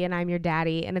baby and I'm your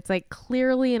daddy, and it's like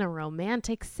clearly in a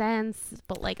romantic sense,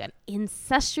 but like an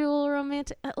incestual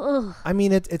romantic. Ugh. I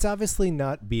mean, it's obviously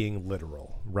not being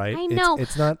literal, right? I know.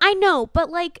 It's not. I know, but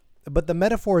like, But the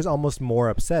metaphor is almost more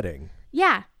upsetting,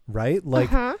 yeah. right? Like,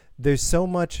 there's so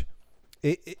much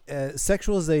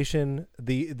sexualization.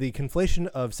 The conflation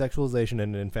of sexualization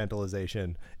and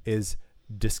infantilization is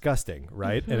disgusting,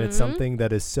 right? And it's something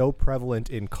that is so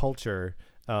prevalent in culture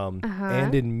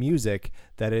and in music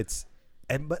that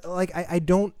but like I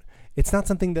don't. It's not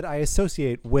something that I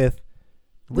associate with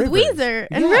Rivers. Weezer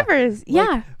and Rivers. Like,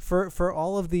 Yeah. For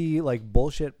all of the like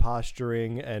bullshit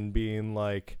posturing and being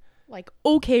like,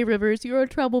 okay, Rivers, you're a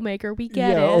troublemaker. We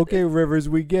get it. Okay, Rivers,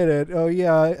 we get it. Oh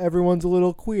yeah, everyone's a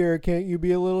little queer. Can't you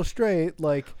be a little straight?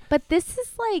 Like, but this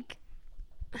is like,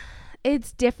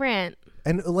 it's different.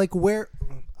 and like where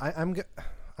I'm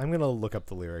gonna look up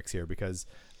the lyrics here because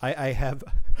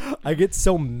I get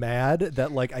so mad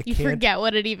that like I You can't forget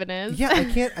what it even is. Yeah,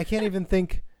 I can't even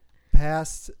think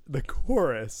past the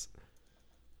chorus.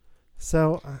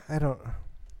 So I don't.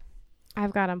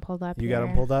 I've got them pulled up. You here. got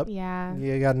them pulled up? Yeah.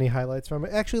 You got any highlights from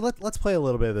it? Actually, let's play a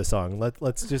little bit of the song.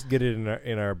 Let's just get it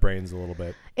in our brains a little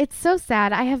bit. It's so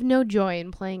sad. I have no joy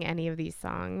in playing any of these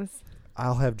songs.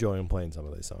 I'll have joy in playing some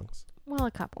of these songs. Well,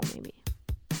 a couple maybe.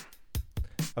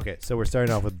 Okay, so we're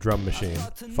starting off with Drum Machine.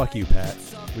 Fuck you, Pat.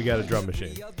 We got a drum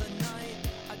machine.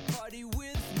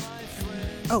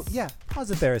 Oh yeah,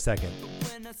 pause it there a second.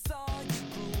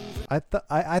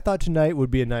 I thought tonight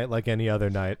would be a night like any other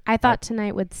night. I thought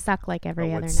tonight would suck like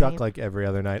every other night. Suck like every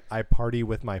other night. I party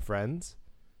with my friends,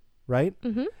 right?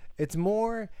 Mm-hmm. It's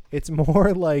more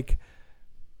like,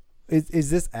 is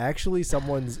this actually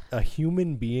a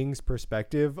human being's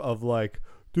perspective of like,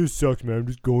 this sucks, man. I'm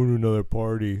just going to another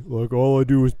party. Like all I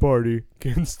do is party.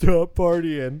 Can't stop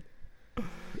partying.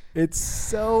 It's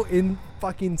so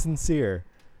fucking sincere.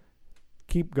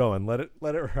 Keep going. Let it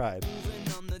ride.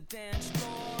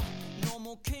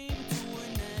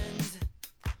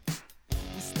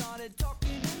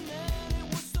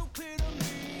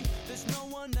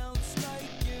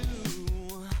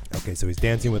 Okay, so he's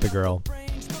dancing with a girl.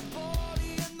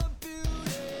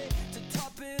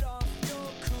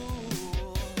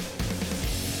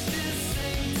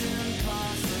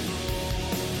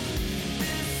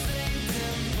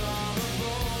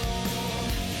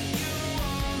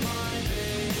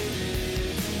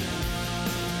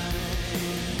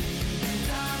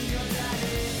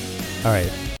 All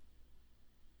right.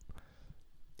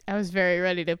 I was very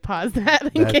ready to pause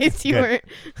that in That's case you good. weren't.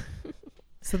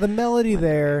 So the melody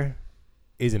there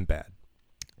isn't bad.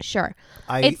 Sure.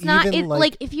 I It's not even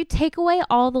like if you take away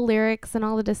all the lyrics and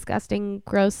all the disgusting,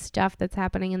 gross stuff that's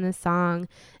happening in this song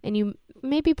and you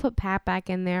maybe put Pat back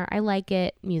in there, I like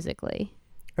it musically.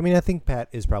 I mean, I think Pat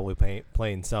is probably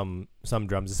playing some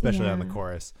drums, especially on the Yeah.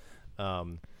 chorus.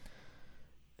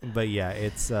 But yeah,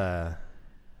 it's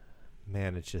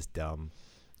man, it's just dumb.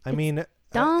 I mean,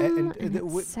 Dumb and and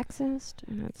it's sexist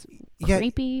and it's yeah,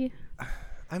 creepy.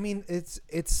 I mean, it's.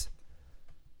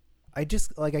 I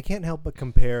just like I can't help but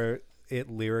compare it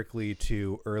lyrically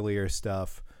to earlier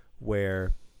stuff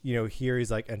where here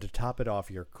he's like, and to top it off,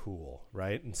 you're cool,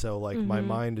 right? And so like my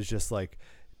mind is just like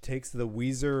takes the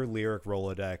Weezer lyric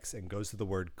Rolodex and goes to the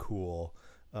word cool,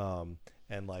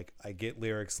 and like I get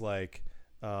lyrics like,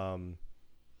 I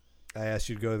asked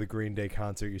you to go to the Green Day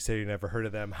concert. You said you never heard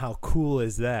of them. How cool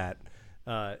is that?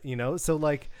 So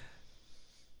like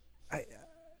I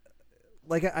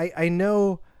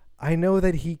know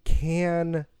that he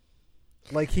can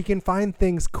find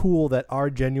things cool that are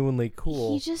genuinely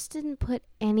cool. He just didn't put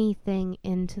anything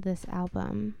into this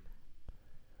album.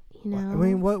 I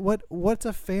mean, what's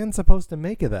a fan supposed to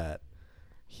make of that?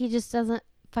 He just doesn't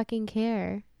fucking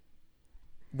care.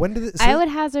 When did it? I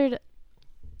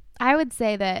would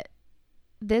say that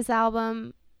this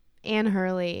album and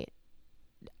Hurley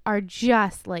are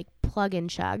just like plug and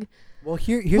chug. Well,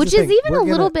 here's which the is thing. even a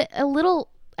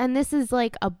little, and this is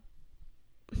like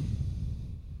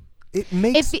It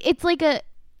makes it's like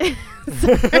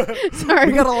Sorry.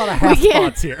 We got a lot of half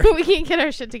thoughts here. We can't get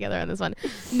our shit together on this one.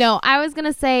 No, I was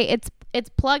gonna say it's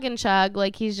plug and chug.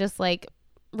 Like he's just like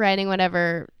writing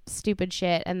whatever stupid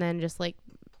shit and then just like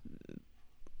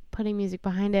putting music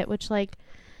behind it, which like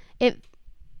it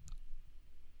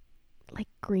like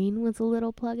Green was a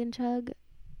little plug and chug.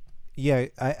 Yeah,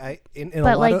 I in a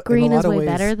But lot like of, Green in a lot is of way ways,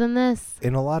 better than this.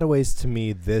 In a lot of ways, to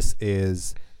me, this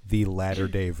is the latter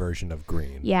day version of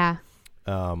Green. Yeah.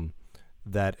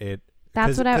 That it.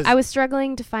 That's what I was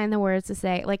struggling to find the words to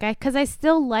say. Like because I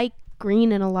still like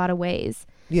Green in a lot of ways.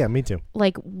 Yeah, me too.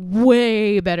 Like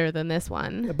way better than this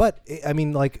one. But I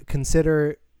mean, like,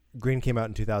 consider Green came out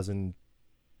in 2000.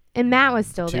 And Matt was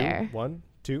still there.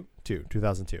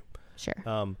 2002.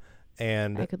 Sure.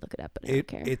 And I could look it up, but I don't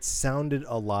care. it sounded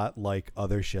a lot like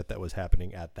other shit that was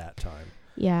happening at that time.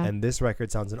 Yeah. And this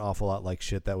record sounds an awful lot like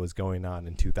shit that was going on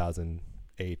in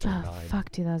 2008 or 9.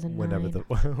 Fuck 2009.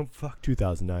 Whenever fuck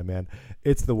 2009, man.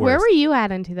 It's the worst. Where were you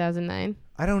at in 2009?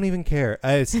 I don't even care.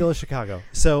 It's still Chicago.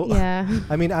 So Yeah.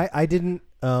 I mean, I didn't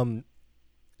I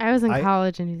was in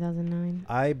college in 2009.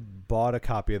 I bought a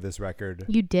copy of this record.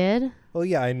 You did? Well,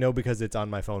 yeah, I know because it's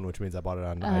on my phone, which means I bought it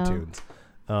on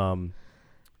iTunes.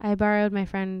 I borrowed my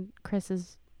friend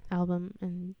Chris's album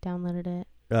and downloaded it.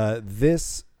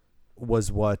 This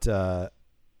was what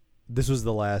this was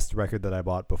the last record that I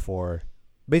bought before.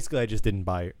 Basically, I just didn't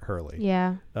buy Hurley.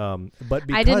 Yeah. But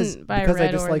because I didn't buy because Red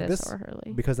I just or like this this or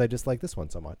Hurley. because I just like this one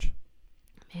so much.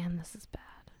 Man, this is bad.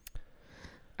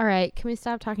 All right, can we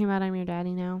stop talking about I'm Your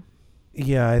Daddy now?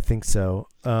 Yeah, I think so.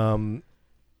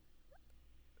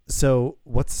 So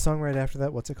what's the song right after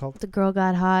that? What's it called? The Girl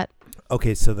Got Hot.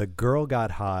 Okay, so The Girl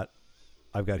Got Hot.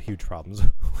 I've got huge problems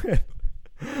with.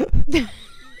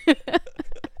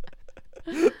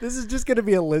 This is just going to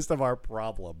be a list of our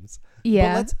problems.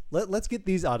 Yeah. But let's get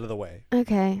these out of the way.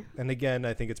 Okay. And again,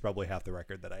 I think it's probably half the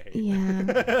record that I hate.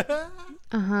 Yeah.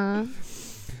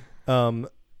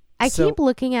 I so- keep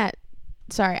looking at.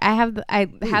 Sorry, I have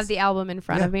the album in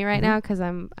front of me right Mhm. now because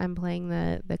I'm playing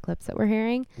the clips that we're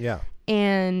hearing. Yeah.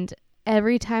 And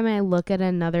every time I look at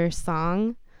another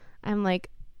song, I'm like,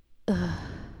 ugh,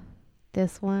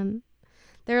 this one.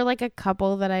 There are like a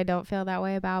couple that I don't feel that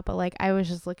way about, but like I was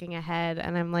just looking ahead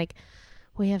and I'm like,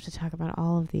 we have to talk about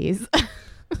all of these.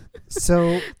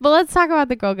 So, But let's talk about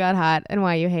The Girl Got Hot and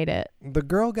why you hate it. The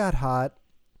Girl Got Hot.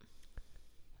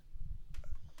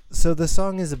 So the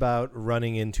song is about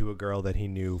running into a girl that he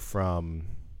knew from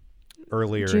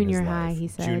earlier Junior in his high, life. he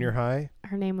said. Junior high?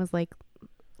 Her name was like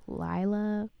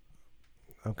Lila,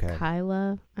 Okay.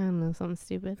 Kyla. I don't know, something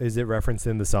stupid. Is it referenced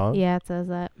in the song? Yeah, it says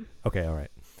that. Okay, all right.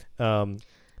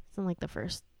 It's in like the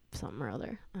first something or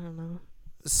other. I don't know.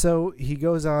 So he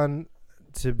goes on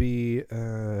to be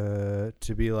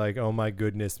like, oh my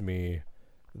goodness me,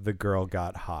 the girl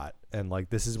got hot. And like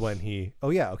this is when he so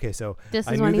This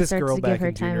I is knew when he this starts girl to back give her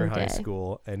in time junior of high day.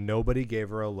 school and nobody gave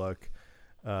her a look.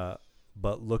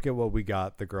 But look at what we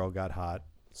got. The girl got hot,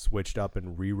 switched up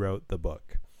and rewrote the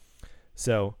book.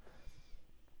 So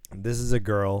this is a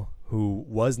girl who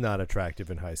was not attractive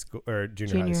in high school or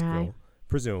junior high school,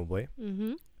 presumably.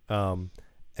 Mm-hmm.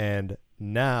 And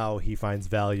now he finds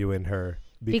value in her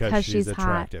because she's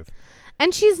attractive. Hot.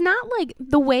 And she's not like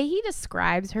the way he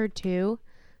describes her too.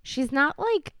 She's not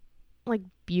like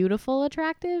beautiful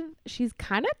attractive. She's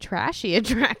kind of trashy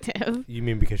attractive. You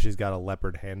mean because she's got a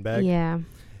leopard handbag? Yeah.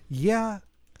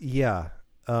 Yeah.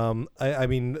 I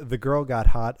mean, The Girl Got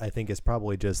Hot, I think, is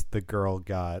probably just The Girl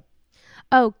Got...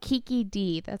 Oh, Kiki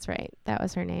D. That's right. That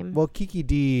was her name. Well, Kiki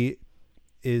D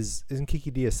isn't Kiki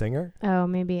D a singer? Oh,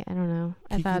 maybe. I don't know.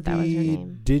 I thought that was her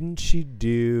name. Didn't she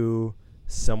do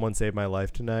Someone Saved My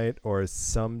Life Tonight or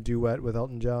some duet with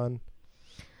Elton John?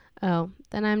 Oh,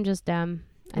 then I'm just dumb.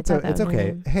 It's that was her okay.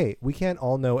 name. Hey, we can't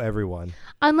all know everyone.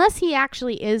 Unless he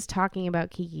actually is talking about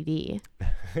Kiki D.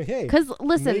 Hey, Because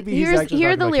listen, maybe he's here actually are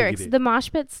talking the about lyrics. Kiki D. The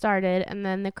mosh pit started, and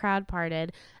then the crowd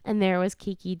parted, and there was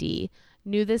Kiki D.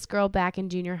 Knew this girl back in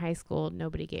junior high school.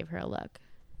 Nobody gave her a look.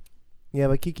 Yeah,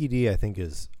 but Kiki D, I think,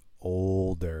 is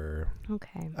older.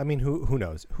 Okay. I mean, who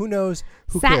knows? Who knows?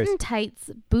 Who Satin cares? tights,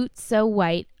 boots so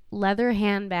white, leather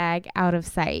handbag out of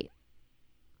sight.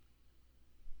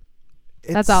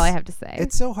 That's all I have to say.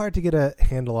 It's so hard to get a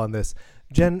handle on this.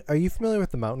 Jen, are you familiar with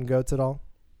the Mountain Goats at all?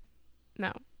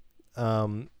 No.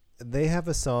 They have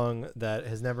a song that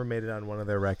has never made it on one of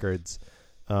their records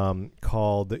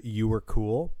called You Were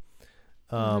Cool.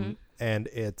 And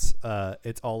it's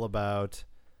all about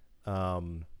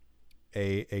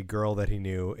a girl that he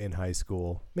knew in high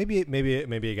school. Maybe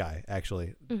a guy,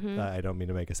 actually. I don't mean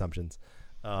to make assumptions.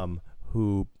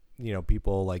 Who, you know,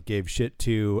 people like gave shit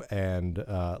to and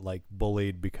like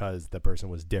bullied because the person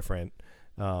was different.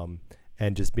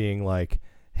 And just being like,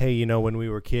 hey, you know, when we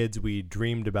were kids, we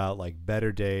dreamed about like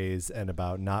better days and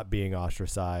about not being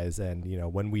ostracized. And, you know,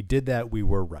 when we did that, we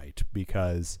were right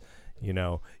because, you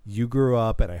know, you grew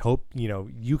up and I hope, you know,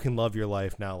 you can love your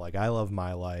life now like I love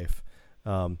my life.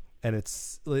 And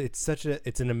it's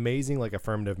an amazing like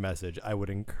affirmative message. I would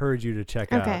encourage you to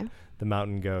check out the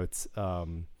Mountain Goats.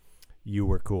 You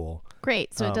Were Cool.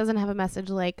 Great. So it doesn't have a message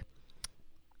like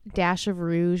dash of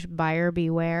rouge, buyer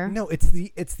beware. No, it's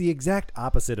the exact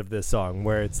opposite of this song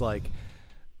where it's like,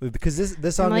 because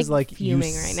this song is like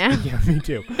fuming right now. Yeah, me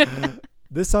too.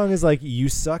 This song is like you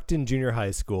sucked in junior high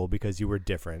school because you were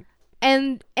different.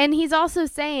 And he's also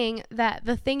saying that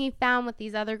the thing he found with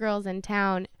these other girls in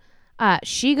town,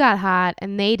 she got hot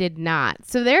and they did not.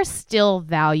 So they're still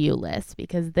valueless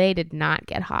because they did not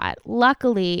get hot.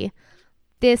 Luckily,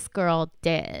 this girl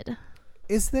did.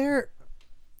 Is there,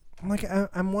 like,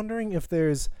 I'm wondering if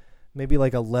there's maybe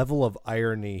like a level of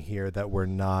irony here that we're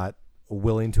not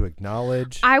willing to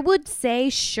acknowledge. I would say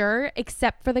sure,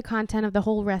 except for the content of the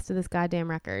whole rest of this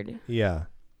goddamn record. Yeah.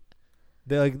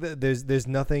 There's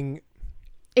nothing.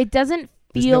 It doesn't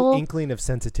There's feel no inkling of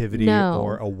sensitivity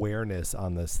or awareness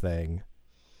on this thing.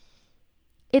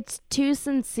 It's too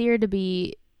sincere to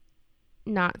be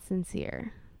not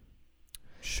sincere.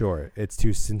 Sure, it's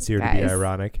too sincere to be Guys,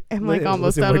 ironic. I'm like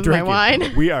almost Listen, out we're of my drinking.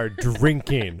 wine. We are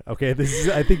drinking. Okay, this is,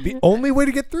 I think, the only way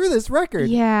to get through this record.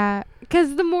 Yeah,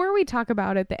 because the more we talk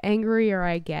about it, the angrier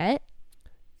I get.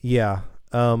 Yeah.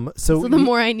 So the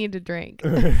more I need to drink.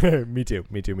 Me too.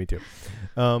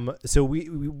 So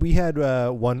we had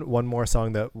one more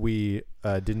song that we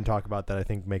didn't talk about that I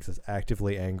think makes us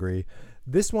actively angry.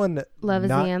 This one, Love Is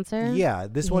the Answer? Yeah,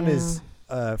 this one is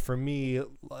for me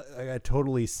a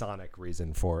totally sonic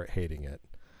reason for hating it.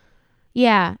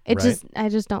 Yeah, Right? I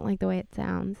just don't like the way it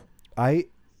sounds.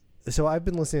 So I've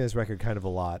been listening to this record kind of a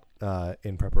lot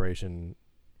in preparation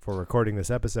for recording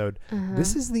this episode.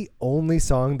 This is the only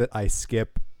song that I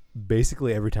skip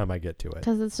basically every time I get to it.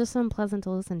 Because it's just unpleasant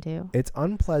to listen to. It's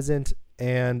unpleasant,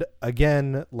 and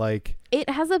again, like, it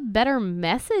has a better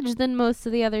message than most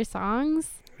of the other songs.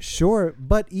 sure,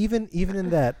 but even in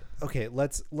that, okay,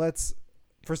 let's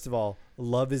first of all,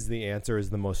 Love Is the Answer is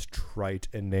the most trite,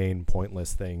 inane,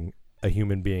 pointless thing a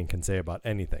human being can say about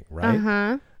anything,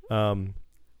 right?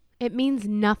 It means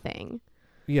nothing.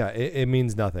 Yeah, it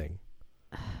means nothing.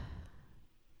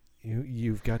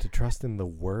 You've got to trust in the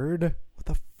word? What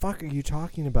the fuck are you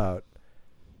talking about?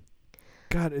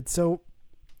 God, it's so...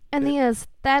 And the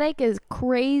aesthetic is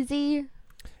crazy.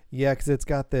 Yeah, because it's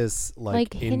got this,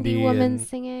 like Hindi Indian... woman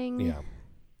singing. Yeah.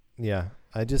 Yeah.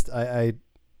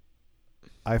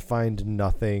 I find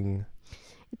nothing...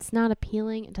 It's not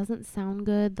appealing. It doesn't sound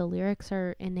good. The lyrics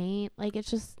are innate. Like, it's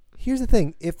just... Here's the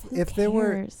thing. If there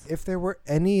cares? were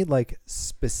any like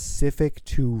specific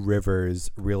to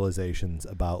Rivers realizations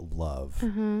about love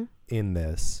in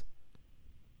this,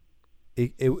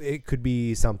 it could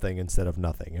be something instead of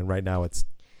nothing. And right now it's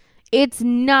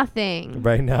nothing.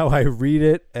 Right now I read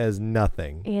it as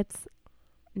nothing. It's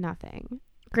nothing.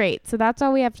 Great. So that's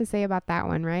all we have to say about that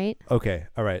one, right? Okay.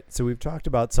 All right. So we've talked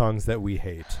about songs that we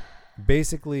hate.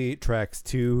 Basically, tracks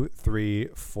 2, 3,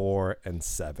 4, and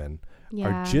 7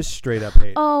 are just straight up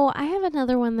hate. Oh, I have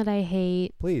another one that I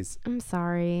hate. Please. I'm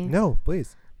sorry. No,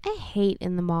 please. I hate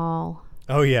In the Mall.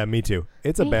 Oh yeah, me too.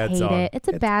 It's a bad song. It's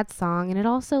a bad song, and it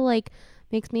also like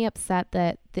makes me upset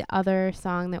that the other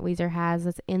song that Weezer has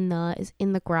is in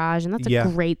the Garage, and that's a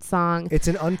great song. It's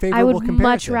an unfavorable I would comparison.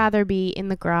 much rather be in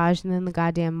the Garage than in the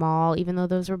goddamn mall, even though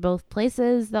those were both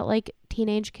places that like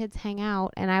teenage kids hang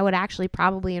out, and I would actually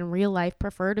probably in real life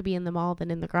prefer to be in the mall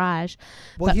than in the Garage.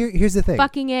 Well, here's the thing.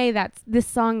 Fucking A, this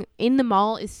song In the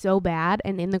Mall is so bad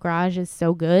and In the Garage is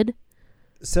so good.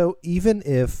 So even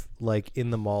if like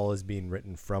In the Mall is being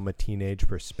written from a teenage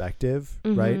perspective,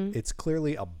 right? It's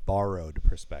clearly a borrowed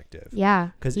perspective. Yeah.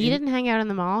 Because he didn't hang out in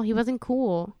the mall. He wasn't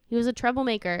cool. He was a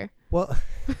troublemaker. Well,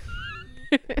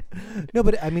 no,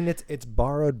 but I mean, it's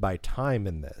borrowed by time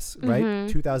in this, right?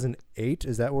 2008,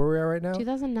 is that where we are right now?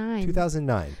 2009.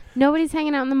 2009. Nobody's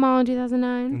hanging out in the mall in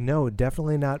 2009. No,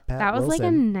 definitely not Pat That was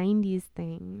Wilson. like a 90s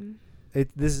thing.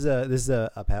 This is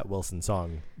a Pat Wilson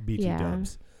song, BT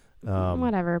Dubs.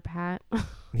 Whatever, Pat.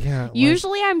 Yeah.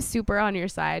 Usually I'm super on your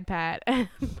side, Pat.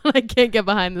 But I can't get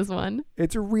behind this one.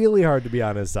 It's really hard to be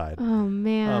on his side. Oh,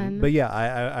 man. But yeah,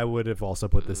 I would have also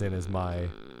put this in as my...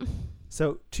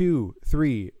 So 2,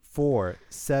 3, 4,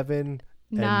 7,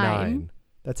 and 9.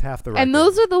 That's half the record. And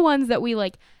those are the ones that we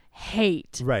like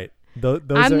hate. Right. Those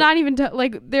I'm are, not even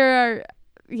like there are.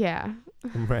 Yeah.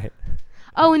 Right.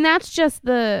 Oh, and that's just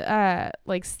the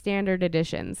like standard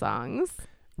edition songs.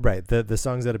 Right. The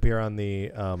songs that appear on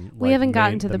the We like haven't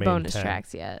gotten main- to the main bonus 10.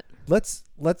 tracks yet.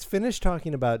 Let's finish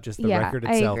talking about just the Yeah, record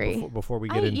I itself agree. before we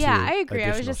get into I agree. I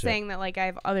was additional just shit. saying that like I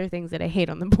have other things that I hate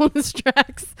on the bonus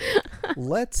tracks.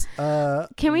 Let's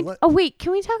Can we? let- Oh wait,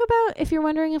 can we talk about if you're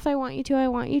wondering if I want you to? I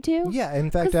want you to. Yeah, in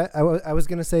fact, I was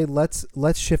gonna say let's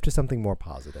shift to something more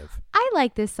positive, I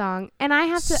like this song, and I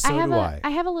have to. So do I.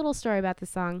 I have a little story about this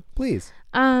song. please.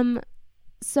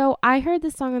 So I heard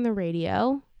this song on the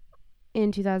radio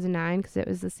in 2009 because it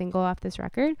was the single off this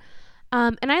record.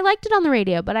 And I liked it on the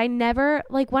radio, but I never,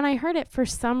 like, when I heard it for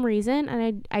some reason,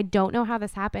 and I don't know how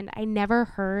this happened, I never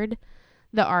heard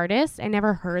the artist. I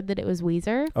never heard that it was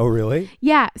Weezer. Oh, really?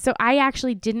 Yeah, so I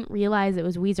actually didn't realize it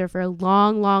was Weezer for a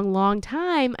long, long, long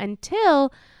time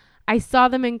until I saw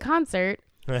them in concert,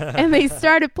 and they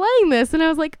started playing this, and I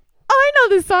was like, oh, I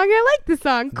know this song. I like this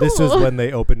song. Cool. This was when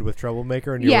they opened with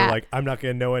Troublemaker, and you Yeah. were like, I'm not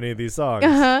gonna know any of these songs.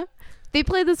 Uh-huh. They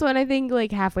played this one, I think,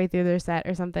 like halfway through their set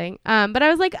or something. But I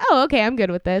was like, oh, okay, I'm good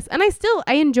with this. And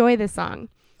I enjoy this song.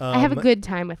 I have a good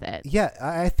time with it. Yeah,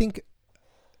 I think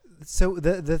so.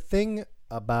 The thing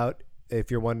about, if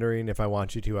you're wondering if I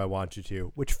want you to, I want you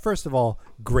to, which first of all,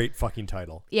 great fucking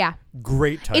title. Yeah.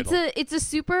 Great title. It's a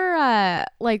super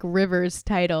like Rivers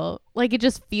title. Like it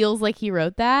just feels like he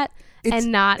wrote that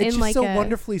and not it's in just like so a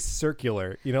wonderfully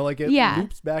circular. You know, like it Yeah.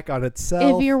 loops back on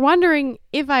itself. If you're wondering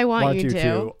if I want, Want you you to,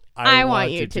 to, I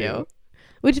want you to.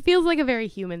 Which feels like a very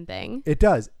human thing. It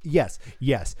does. Yes.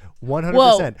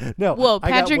 100%. No. Whoa, I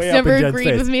got Patrick's way up never in Jen's agreed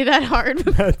face. with me that hard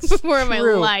That's before in my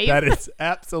true. life. That is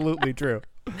absolutely true.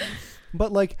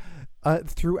 But like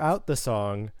throughout the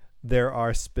song, there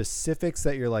are specifics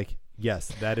that you're like, yes,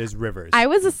 that is Rivers. I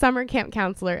was a summer camp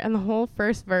counselor, and the whole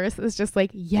first verse is just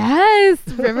like, yes,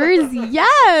 Rivers,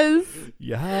 yes.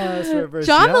 Yes, Rivers.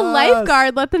 John the yes.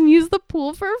 lifeguard let them use the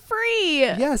pool for free.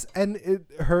 Yes, and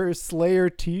her Slayer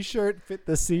T-shirt fit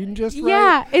the scene just right.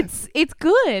 Yeah, it's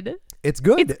good. It's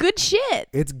good. It's good shit.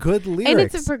 It's good lyrics. And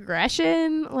it's a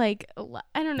progression. Like,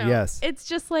 I don't know. Yes. It's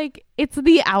just like, it's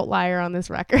the outlier on this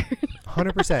record.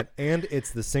 100%. And it's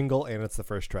the single and it's the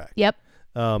first track. Yep.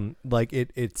 Like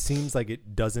it seems like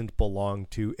it doesn't belong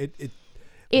to it. It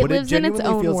what lives it in its genuinely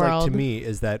own feels world. like to me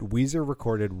is that Weezer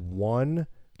recorded one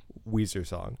Weezer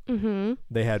song. Mm-hmm.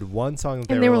 They had one song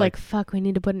that And they were like, fuck, we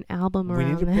need to put an album we around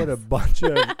need to this. put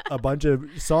a bunch of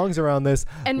songs around this.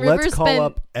 And Let's Rivers call spent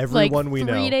up everyone like we 3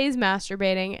 know. days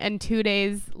masturbating and 2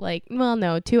 days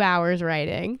 2 hours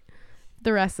writing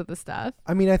the rest of the stuff.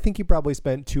 I mean, I think he probably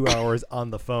spent 2 hours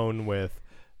on the phone with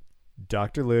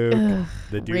Dr. Luke, Ugh,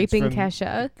 the dudes raping from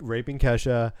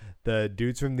Kesha. the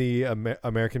dudes from the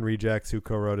American Rejects who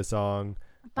co-wrote a song.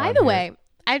 By on the here. way,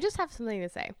 I just have something to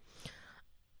say.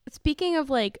 Speaking of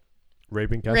like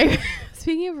Raping Kesha.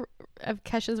 speaking of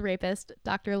Kesha's rapist,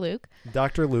 Dr. Luke.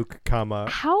 Dr. Luke, comma,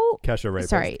 How Kesha rapist.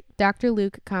 Sorry, Dr.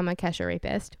 Luke, Kesha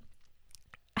rapist.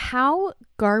 How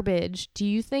garbage do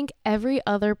you think every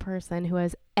other person who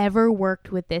has ever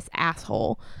worked with this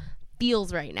asshole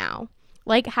feels right now?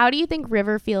 Like, how do you think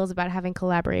River feels about having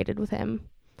collaborated with him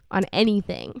on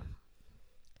anything?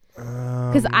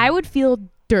 Because I would feel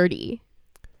dirty.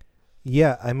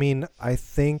 Yeah, I mean, I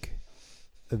think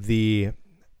the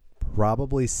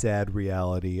probably sad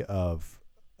reality of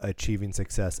achieving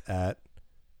success at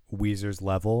Weezer's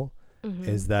level Mm-hmm.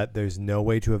 is that there's no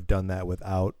way to have done that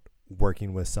without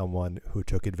working with someone who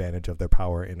took advantage of their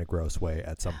power in a gross way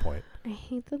at some point. I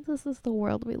hate that this is the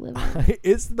world we live in.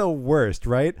 It's the worst,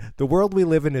 right? The world we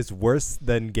live in is worse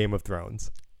than Game of Thrones.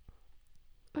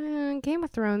 Game of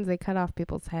Thrones, they cut off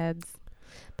people's heads.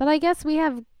 But I guess we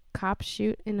have cops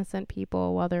shoot innocent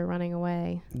people while they're running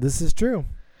away. This is true.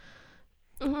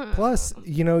 Plus,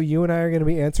 you know, you and I are going to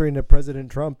be answering to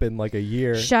President Trump in like a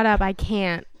year. Shut up, I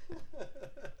can't.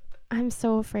 I'm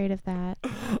so afraid of that.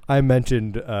 I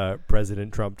mentioned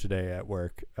President Trump today at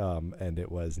work, and it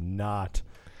was not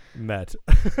met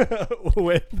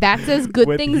with. That says good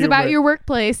with things humor. about your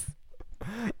workplace.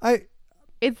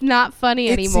 It's not funny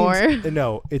anymore.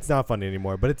 No, it's not funny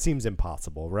anymore, but it seems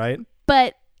impossible, right?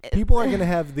 But People are going to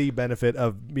have the benefit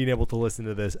of being able to listen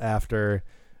to this after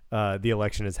the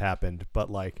election has happened. But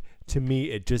like, to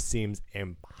me, it just seems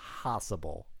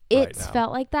impossible. it's right now.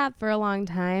 felt like that for a long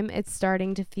time. It's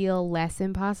starting to feel less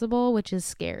impossible, which is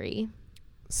scary.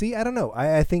 See, I don't know.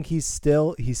 I think he's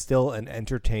still an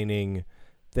entertaining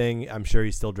thing. I'm sure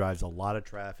he still drives a lot of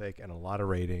traffic and a lot of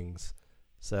ratings.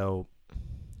 So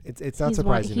it's not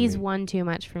surprising. He's to me. won too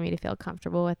much for me to feel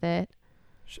comfortable with it.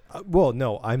 Well,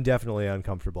 no, I'm definitely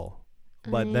uncomfortable.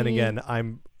 But then again,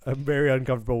 I'm I'm very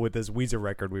uncomfortable with this Weezer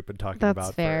record we've been talking That's about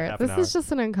for fair. half an This hour. is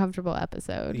just an uncomfortable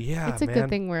episode. Yeah, it's a man. good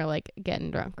thing we're like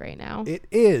getting drunk right now. It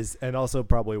is, and also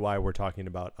probably why we're talking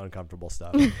about uncomfortable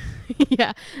stuff.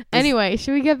 Yeah. Anyway,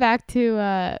 should we get back to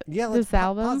Yeah, let's this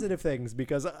album? positive things,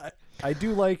 because I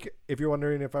do like, if you're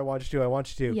wondering if I want you to, I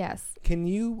want you to. Yes. Can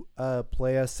you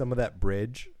play us some of that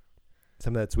bridge?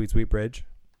 Some of that sweet, sweet bridge?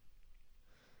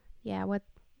 Yeah, what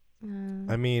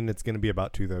I mean, it's going to be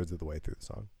about 2/3 of the way through the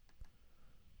song.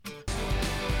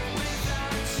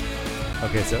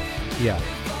 Okay, so, yeah.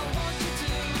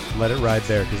 Let it ride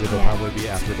there, because it'll Yeah. probably be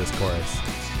after this chorus.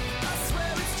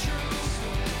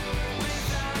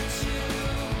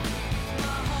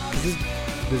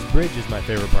 This bridge is my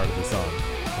favorite part of the song.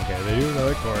 Okay, they do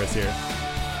another chorus here,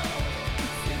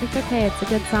 It's okay. It's a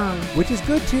good song. which is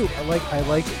good too. I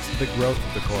like the growth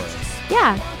of the chorus,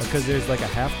 Yeah. because there's like a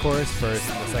half chorus first,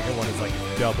 and the second one is like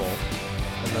double,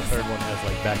 and the third one has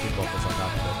like backing vocals on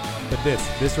top of it. But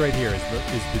this right here is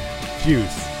the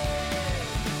juice.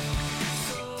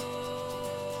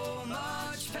 So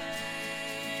much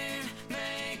pain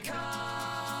may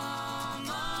come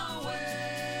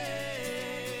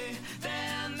away.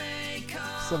 There may come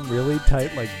Some really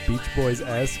tight, like Beach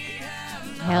Boys-esque.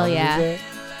 Hell yeah. harmonies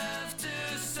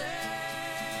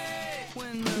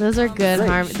Those are good Great.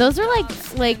 harmonies. Those are like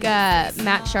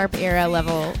Matt Sharp era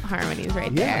level harmonies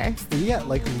right there. there. Yeah,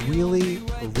 like really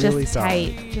Just solid.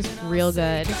 tight. Just real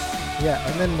good. Yeah,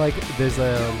 and then like there's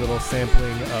a little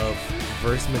sampling of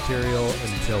verse material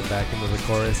until back into the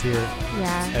chorus here.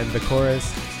 Yeah. And the chorus,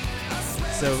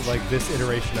 so like this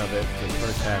iteration of it, the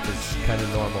first half is kind of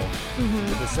normal. Mhm.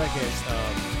 But the second is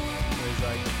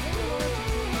like,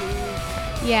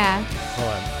 Yeah. hold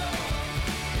on.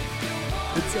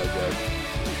 It's so good.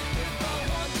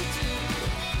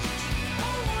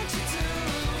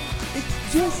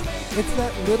 It's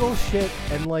that little shit,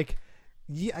 and like,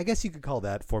 yeah, I guess you could call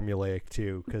that formulaic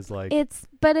too, because like,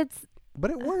 But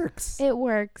it works.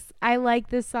 works. I like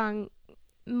this song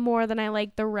more than I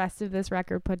like the rest of this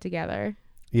record put together.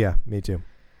 Yeah, me too.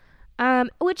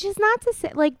 Which is not to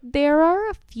say, like, there are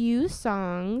a few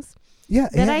songs Yeah,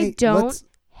 that I don't let's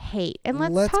hate, and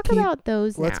let's let's talk keep- about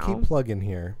those let's now. keep plugging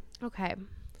here. Okay.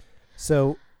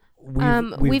 So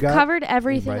we've got, covered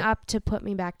everything right. up to Put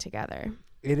Me Back Together.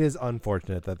 It is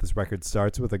unfortunate that this record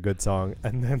starts with a good song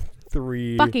and then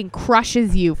three Fucking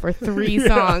crushes you for 3 Yeah.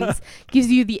 songs, gives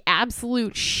you the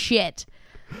absolute shit.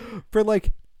 for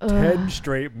like Ugh. 10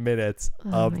 straight minutes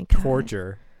Oh of my God.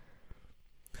 torture.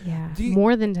 Yeah, Do you-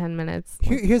 more than 10 minutes.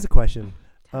 Here's a question.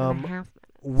 10 and a half minutes.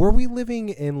 Were we living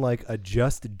in like a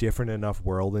just different enough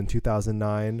world in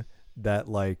 2009 that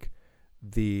like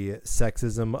the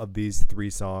sexism of these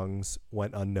 3 songs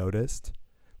went unnoticed?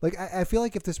 Like I feel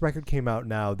like if this record came out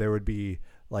now, there would be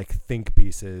like think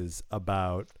pieces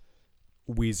about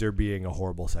Weezer being a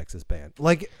horrible sexist band.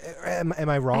 Like, am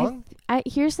I wrong?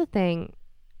 Here's the thing.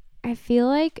 I feel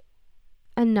like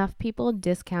enough people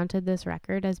discounted this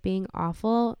record as being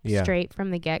awful Yeah. straight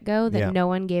from the get-go that Yeah. no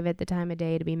one gave it the time of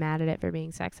day to be mad at it for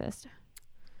being sexist.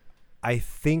 I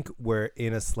think we're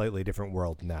in a slightly different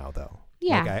world now, though.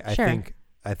 Yeah, Like, I sure.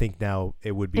 think now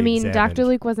it would be. I mean, examined. Dr.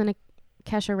 Luke wasn't a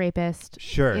Kesha rapist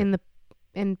Sure. in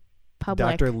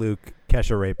public. Dr. Luke,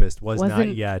 Kesha rapist, was not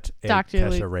Wasn't yet a Dr.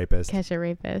 Kesha Luke rapist. Kesha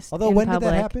rapist. Although in when public. did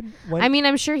that happen? When? I mean,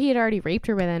 I'm sure he had already raped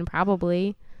her by then,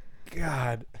 probably.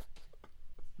 God,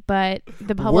 But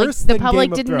the public, Worse than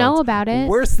Game of didn't know Thrones. about it.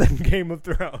 Worse than Game of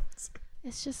Thrones.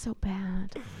 It's just so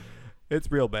bad. It's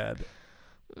real bad.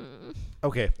 Mm.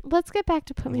 Okay, Let's get back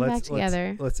to Put Me Back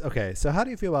Together. Let's. Okay, so how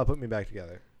do you feel about Put Me Back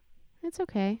Together? It's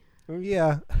okay.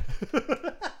 Yeah.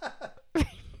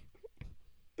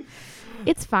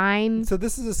 It's fine. So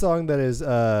this is a song that is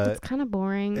It's kind of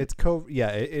boring. it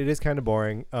is kind of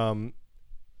boring.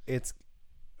 It's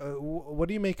what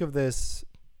do you make of this?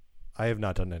 I have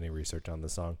not done any research on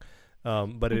this song, but I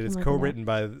it can is look it co-written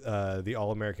by the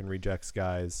All American Rejects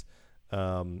guys,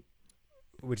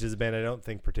 which is a band I don't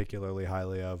think particularly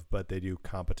highly of, but they do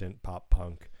competent pop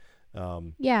punk.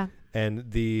 yeah.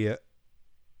 And the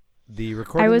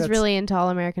recording. I was that's- really into All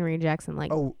American Rejects in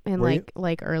were you?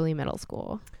 like early middle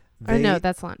school. Or no,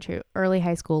 that's not true. Early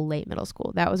high school, late middle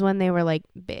school. That was when they were like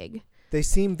big. They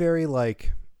seem very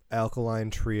like Alkaline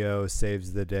Trio,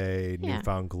 Saves the Day, Yeah.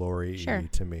 Newfound Glory Sure.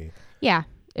 to me. Yeah.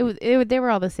 They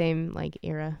were all the same like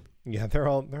era. Yeah, they're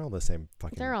all the same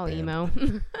fucking. They're all band. emo.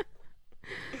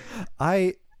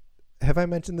 Have I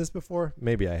mentioned this before?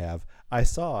 Maybe I have. I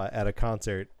saw at a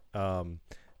concert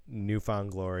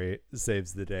Newfound Glory,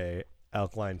 Saves the Day,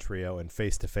 Alkaline Trio, and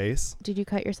Face to Face. Did you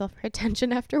cut yourself for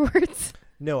attention afterwards?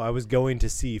 No, I was going to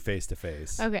see Face to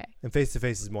Face. Okay. And Face to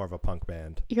Face is more of a punk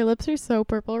band. Your lips are so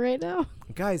purple right now.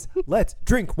 Guys, let's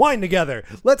drink wine together.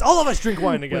 Let's all of us drink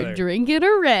wine together. We're drinking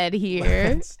a red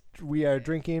here. We are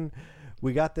drinking.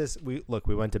 We got this. We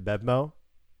went to Bevmo.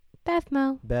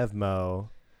 Bevmo.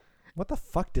 What the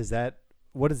fuck does that?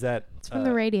 What is that? It's from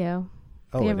the radio.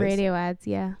 Oh, They have it is? radio ads,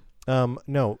 yeah.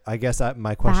 No, I guess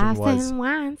my question was, and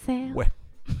wine sale. Where-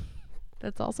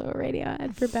 That's also a radio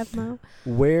ad for Bevmo.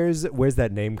 where's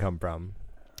that name come from?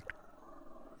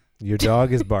 Your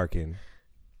dog is barking.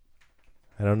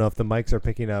 I don't know if the mics are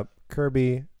picking up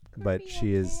Kirby, but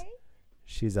she's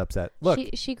upset. Look.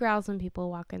 She growls when people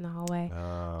walk in the hallway.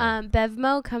 Oh.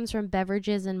 Bevmo comes from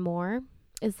Beverages and More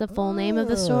is the full name of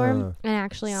the store. Ah. And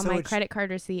actually on So my it's- credit card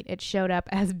receipt, it showed up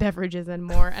as Beverages and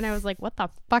More. And I was like, what the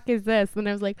fuck is this? And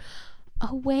I was like,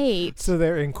 oh, wait. So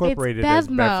they're incorporated as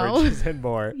Bevmo. Beverages and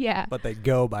More, Yeah, but they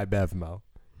go by Bevmo.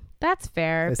 that's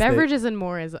fair. Yes, Beverages and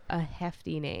More is a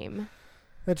hefty name.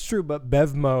 That's true, but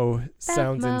Bevmo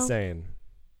sounds Bevmo. insane.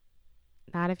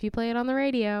 Not if you play it on the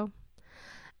radio.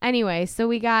 Anyway, so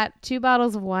we got 2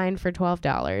 bottles of wine for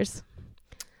 $12.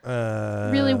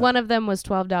 Really, one of them was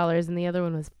 $12 and the other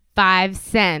one was 5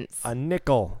 cents. a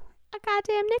nickel. A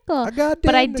goddamn nickel. A goddamn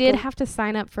But I nickel. did have to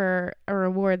sign up for a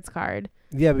rewards card.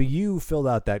 Yeah, but you filled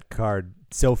out that card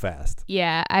so fast.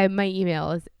 Yeah, my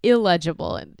email is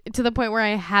illegible and to the point where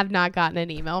I have not gotten an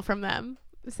email from them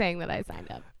saying that I signed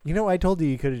up. You know, I told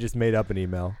you could have just made up an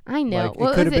email. I know. Like, it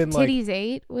What could was have it? been like- Titties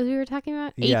 8? What we were talking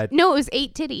about? 8? Yeah. No, it was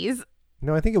 8 titties.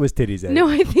 No, I think it was Titties 8. No,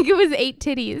 I think it was 8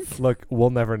 titties. Look, we'll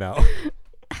never know.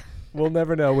 We'll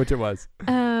never know which it was.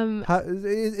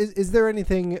 Is there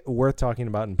anything worth talking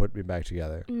about and put me back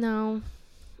together? No,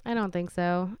 I don't think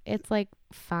so. It's like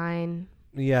fine.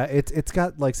 Yeah, it's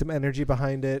got like some energy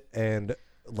behind it and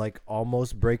like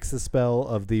almost breaks the spell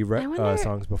of the I wonder-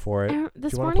 songs before it.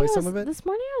 This Do you wanna morning play some of it? This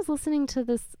morning I was listening to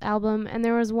this album and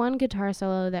there was one guitar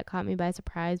solo that caught me by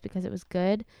surprise because it was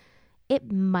good. It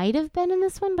might have been in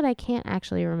this one, but I can't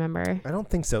actually remember. I don't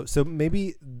think so. So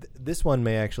maybe this one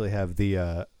may actually have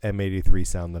the M83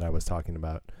 sound that I was talking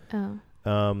about. Oh,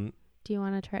 do you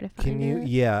want to try to find Can you? it?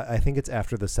 Yeah, I think it's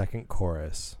after the second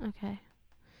chorus. Okay.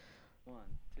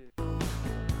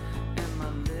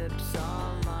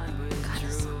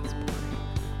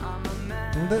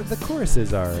 The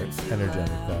choruses are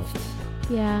energetic though.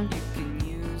 Yeah.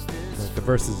 Like the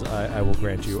verses, I will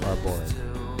grant you, are boring.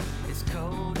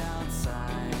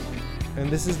 And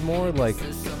this is more like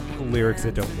lyrics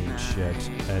that don't mean shit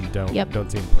and don't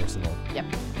seem personal. Yep.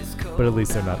 But at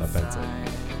least they're not offensive.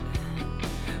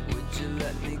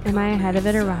 Am I ahead of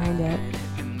it or behind it?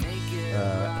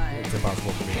 It's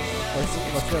impossible for me to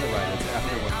know. Let's let it ride. It's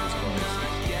after one of these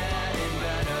choruses.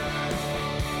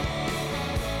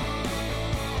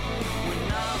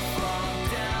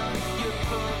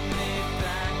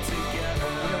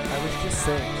 I was just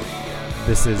saying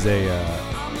this is a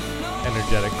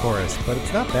energetic chorus, but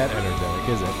it's not that energetic,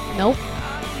 is it? Nope.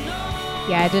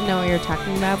 Yeah, I didn't know what you were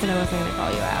talking about, but I wasn't going to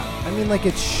call you out. I mean, like,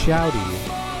 it's shouty.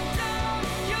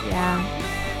 Yeah,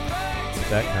 If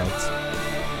that counts.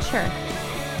 sure.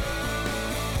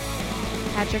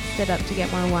 Patrick stood up to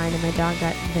get more wine, and my dog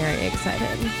got very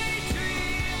excited.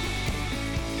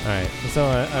 All right, so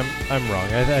I'm wrong.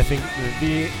 I think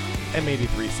the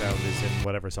M83 sound is in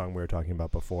whatever song we were talking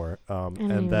about before, I don't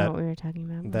even and know what we were talking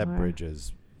about that before. bridge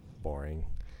is boring.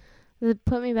 The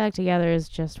Put Me Back Together is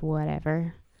just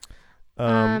whatever.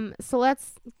 So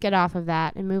let's get off of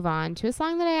that and move on to a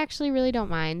song that I actually really don't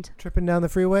mind. Tripping down the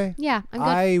freeway. Yeah, I'm good.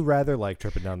 I rather like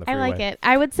Tripping Down the I Freeway. like it.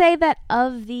 I would say that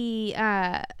of the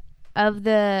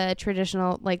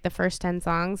traditional, like the first 10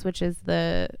 songs, which is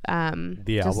the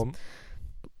just album.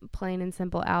 plain and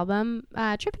simple album,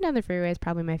 Tripping Down the Freeway is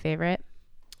probably my favorite.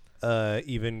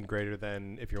 Even greater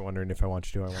than If You're Wondering If I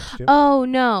Want You To, I Want You To. Oh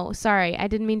no, sorry, I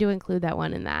didn't mean to include that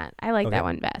one in that. I like Okay. that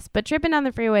one best, but Tripping Down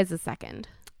the Freeway is the second.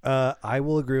 I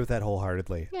will agree with that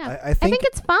wholeheartedly. Yeah, I think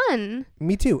it's fun.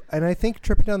 me too, and I think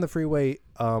Tripping Down the Freeway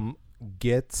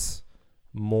gets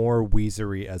more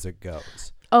Weezery as it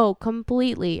goes. Oh,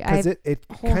 completely. I Because it kind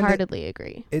of wholeheartedly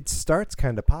agree. it starts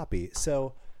kind of poppy.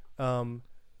 So, the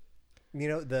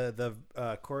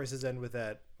choruses end with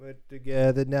that. We're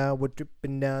together now. We're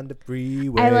tripping down the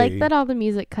freeway. I like that all the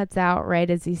music cuts out right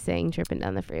as he's saying Tripping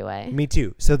Down the Freeway. Me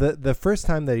too. So the first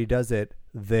time that he does it,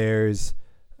 there's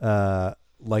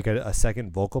like a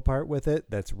second vocal part with it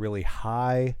that's really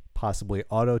high, possibly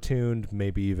auto-tuned,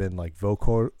 maybe even like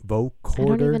vocoder. I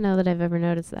don't even know that I've ever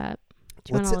noticed that.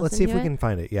 Do you want to Let's see if we can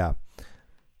find it. Yeah.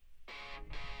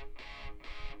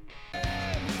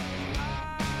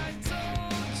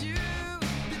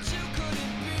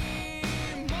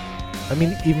 I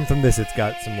mean, even from this, it's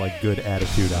got some like good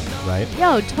attitude on it, right?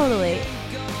 Yo, totally.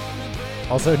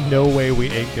 Also, No Way We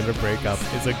Ain't Gonna Break Up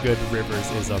is a good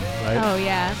Rivers-ism, right? Oh,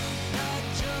 yeah.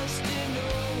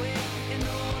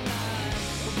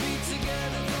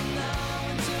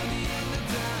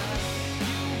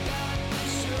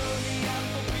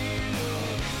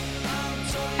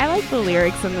 I like the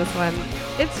lyrics in this one.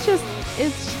 It's just,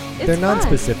 it's They're fun.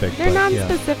 non-specific. They're but, yeah.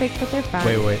 non-specific, but they're fun.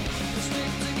 Wait.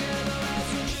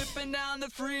 Tripping down the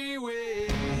freeway.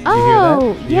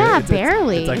 Oh, You hear yeah, it? It's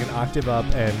barely. like an octave up,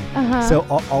 and Uh-huh. so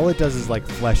all it does is like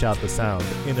flesh out the sound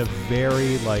in a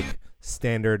very like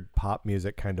standard pop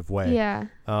music kind of way. Yeah.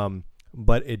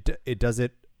 But it does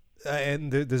it,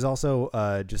 and there's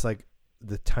also just like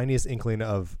the tiniest inkling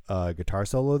of guitar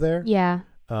solo there. Yeah.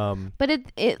 But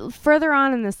it further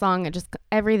on in the song, it just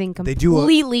everything They do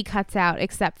completely cuts out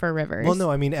except for Rivers. Well, no,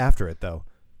 I mean after it though.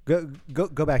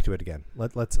 Go back to it again.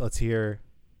 Let's hear.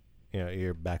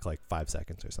 You're back like 5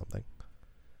 seconds or something,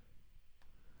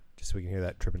 just so we can hear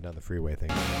that tripping down the freeway thing.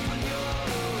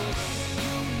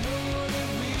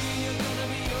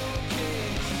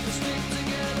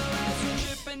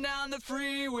 Tripping down the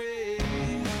freeway.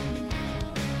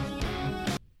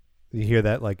 You hear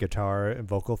that like guitar and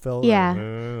vocal fill? Yeah. Like,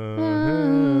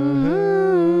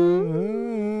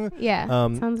 Yeah.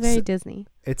 Um, Sounds very so- Disney.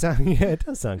 it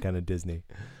does sound kind of Disney.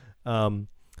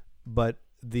 But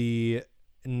the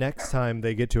next time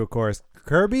they get to a chorus,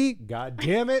 Kirby, god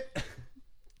damn it.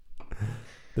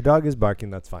 The dog is barking,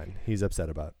 that's fine. She's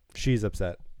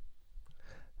upset.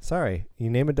 Sorry, you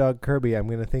name a dog Kirby, I'm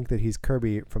going to think that he's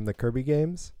Kirby from the Kirby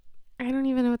games. I don't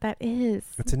even know what that is.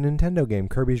 It's a Nintendo game,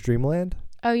 Kirby's Dream Land.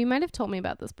 Oh, you might have told me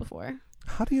about this before.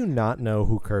 How do you not know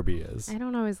who Kirby is? I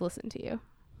don't always listen to you.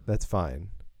 That's fine.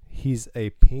 He's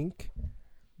a pink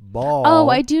ball. Oh,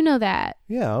 I do know that.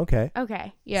 Yeah, okay.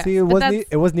 Okay. Yeah. See, it But wasn't that's-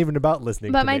 it wasn't even about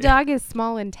listening But to my me. dog is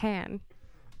small and tan.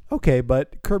 Okay,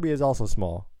 but Kirby is also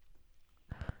small.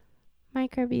 My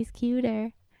Kirby's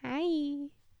cuter. Hi.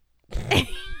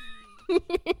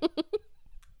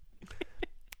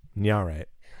 Yeah, all right.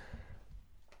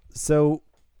 So,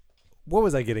 what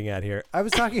was I getting at here? I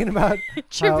was talking about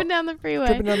Tripping down the freeway.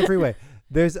 tripping down the freeway.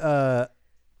 There's so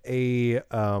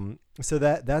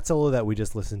that solo that we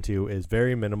just listened to is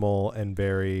very minimal and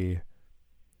very,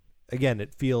 again,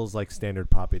 it feels like standard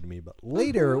poppy to me. But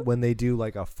later, when they do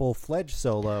like a full-fledged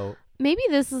solo, Maybe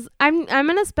this is I'm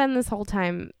gonna spend this whole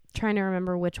time trying to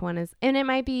remember which one is, and it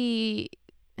might be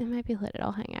Let It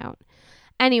All Hang Out.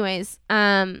 Anyways,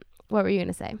 what were you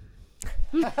gonna say?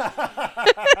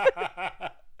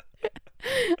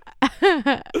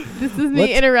 This is me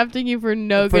Let's- interrupting you for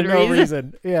no for good no reason.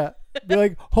 reason. Yeah, be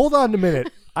like, hold on a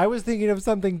minute. I was thinking of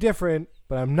something different,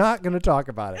 but I'm not going to talk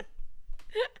about it.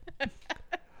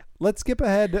 Let's skip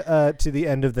ahead to the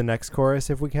end of the next chorus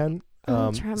if we can.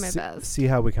 I'll try my best. See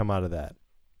how we come out of that.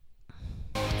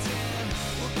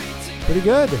 Pretty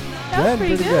good. Glenn,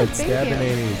 pretty pretty good. good. Thank Stabbing you.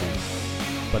 ain't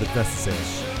easy, but it's necessary.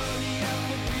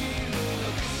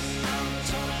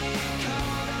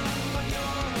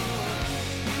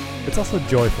 It's also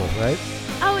joyful, right?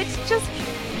 Oh, it's just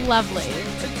lovely.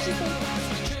 It's just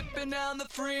like, Tripping down the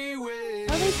freeway.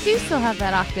 oh, they do still have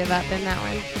that octave up in that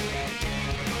one.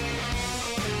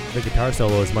 The guitar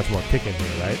solo is much more kicking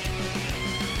here, right?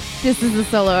 This is the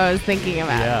solo I was thinking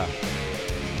about. Yeah,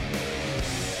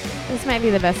 This might be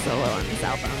the best solo on this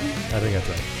album. I think that's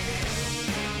right.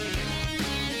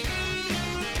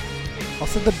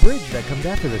 Also, the bridge that comes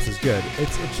after this is good.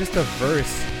 It's just a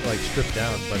verse, like, stripped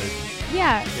down, but it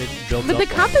Yeah. builds But up. the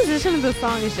well. composition of the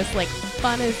song is just like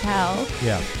fun as hell.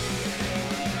 Yeah.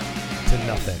 To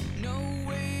nothing. No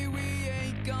way we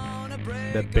ain't gonna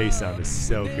break. That bass sound is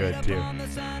so good, too. On the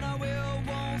side I will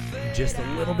won't fade. Just a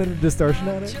little bit of distortion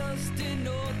on it. Just in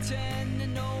 10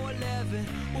 and 11.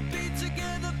 We'll be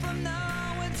together from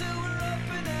now until we're up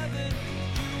in heaven.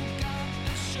 You got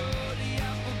the shorty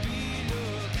Applebee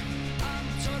look. I'm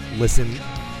totally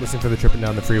Listen for the tripping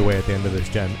down the freeway at the end of this,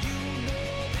 Jen.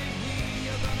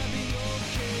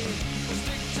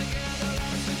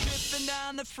 tripping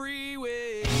down the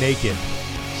freeway. Naked.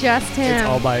 Just him. It's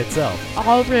all by itself.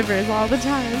 all Rivers all the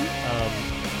time.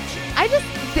 I just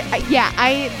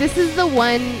this is the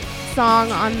one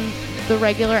song on the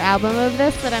regular album of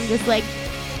this that I'm just like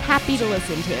happy to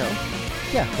listen to.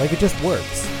 Yeah, like it just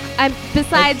works.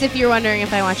 Besides, if you're wondering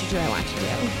if I want you to, I want you to.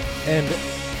 And,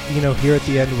 here at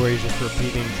the end where he's just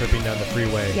repeating tripping down the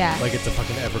freeway. Yeah. Like it's a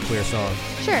fucking Everclear song.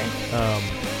 Sure.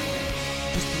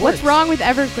 Just What's works. wrong with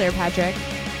Everclear, Patrick?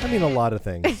 I mean, a lot of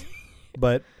things.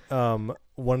 But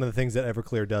one of the things that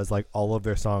Everclear does, like all of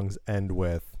their songs end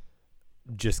with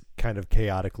just kind of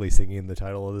chaotically singing the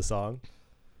title of the song.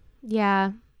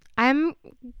 Yeah.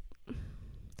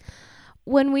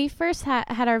 When we first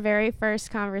had our very first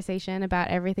conversation about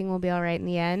Everything Will Be All Right in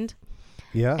the End,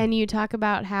 Yeah. and you talk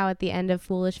about how at the end of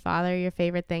Foolish Father, your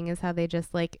favorite thing is how they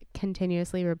just like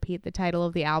continuously repeat the title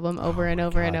of the album over and my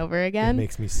over and God. over It again.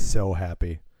 makes me so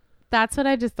happy. That's what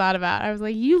I just thought about. I was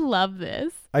like, you love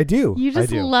this. I do. You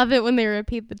just I do. love it when they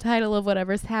repeat the title of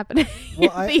whatever's happening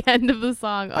Well, at the end of the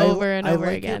song over and over I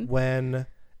like again. it when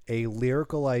a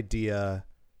lyrical idea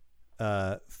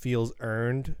feels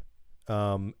earned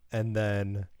and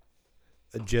then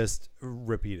just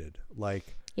repeated.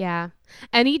 Like, Yeah.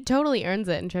 And he totally earns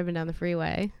it in Tripping Down the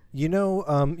Freeway. you know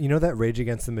that Rage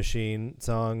Against the Machine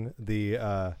song,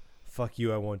 the Fuck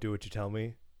You, I Won't Do What You Tell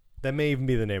Me? That may even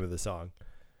be the name of the song.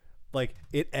 Like,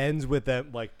 it ends with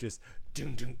them, like, just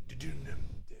dun, dun, dun, dun, dun,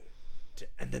 dun,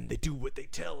 and then they do what they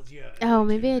tell you. Oh,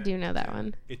 maybe I do know that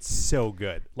one. It's so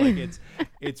good. Like,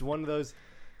 it's one of those.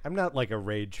 I'm not like a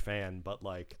Rage fan, but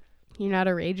like, You're not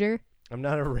a rager? I'm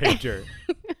not a rager.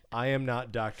 I am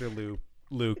not Dr.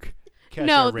 Luke. Kesha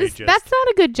No, Ragist. that's not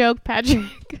a good joke,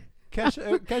 Patrick.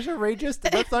 Kesha Ragist?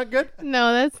 That's not good?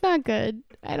 No, that's not good.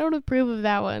 I don't approve of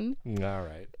that one. All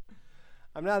right.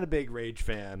 I'm not a big Rage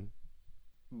fan,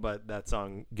 but that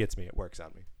song gets me. It works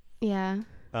on me. Yeah.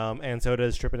 And so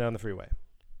does Tripping Down the Freeway.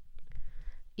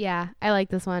 Yeah, I like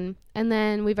this one. And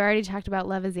then we've already talked about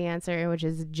Love Is the Answer, which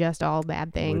is just all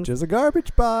bad things. Which is a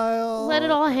garbage pile. Let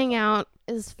It All Hang Out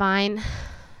is fine.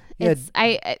 Yeah, It's do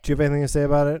you have anything to say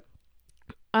about it?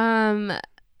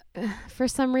 For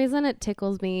some reason it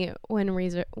tickles me when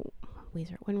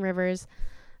Rivers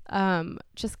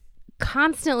just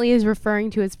constantly is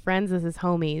referring to his friends as his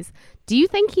homies. Do you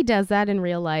think he does that in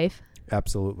real life?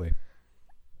 Absolutely.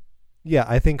 Yeah,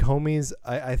 I think homies,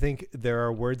 I think there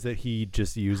are words that he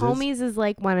just uses. Homies is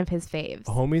like one of his faves.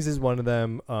 Homies is one of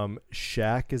them.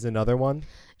 Shaq is another one.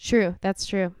 True. That's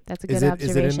true. That's a good Is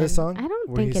observation. it in this song? I don't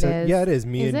Where think he it said- is. Yeah, it is.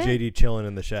 Me Is and it? JD chilling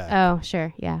in the shack. Oh,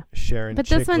 sure. Yeah. Sharing But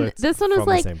this one chiclets was from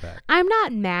like, the same pack. I'm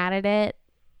not mad at it.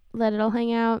 Let It All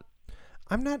Hang Out.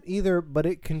 I'm not either, but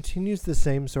it continues the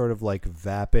same sort of like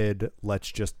vapid,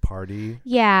 let's just party.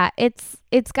 Yeah, it's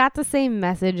got the same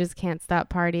message as Can't Stop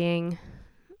Partying.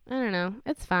 I don't know.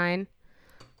 It's fine.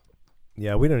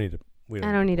 Yeah, we don't need to.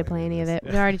 I don't need to play any of it.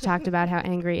 We already talked about how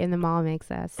angry In the Mall makes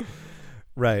us.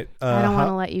 Right. I don't want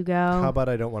to let you go. How about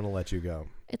I don't want to let you go?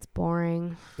 It's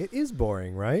boring. It is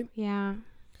boring, right? Yeah.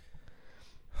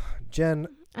 Jen,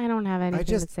 I don't have anything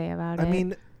just- to say about I it.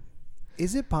 mean,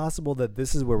 is it possible that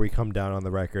this is where we come down on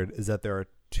the record, is that there are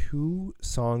 2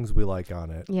 songs we like on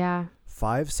it, yeah.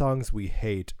 5 songs we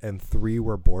hate, and 3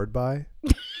 we're bored by?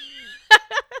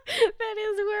 That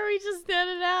is where we just did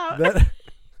it out.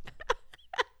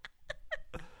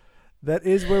 That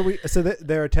is where we. So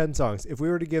there are 10 songs. If we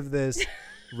were to give this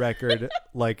record,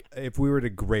 like, if we were to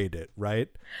grade it, right?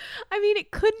 I mean, it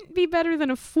couldn't be better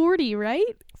than a 40,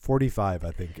 right? 45,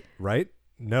 I think, right?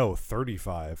 No,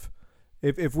 35.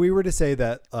 If we were to say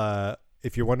that,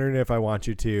 if you're wondering if I want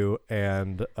you to,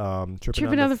 and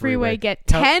Tripping Down the Freeway get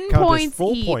count 10 as points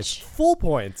full each. points, full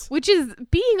points. Which is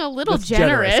being a little That's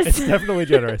generous. It's definitely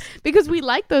generous. Because we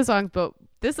like those songs, but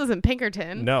this isn't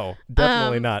Pinkerton. No,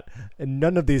 definitely not. And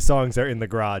none of these songs are in the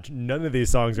garage. None of these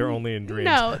songs are only in dreams.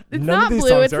 No, it's None not of these blue.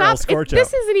 songs It's are not. El Scorcho.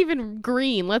 This isn't even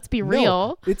green. Let's be real.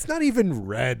 No, it's not even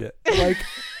red. Like,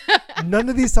 none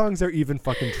of these songs are even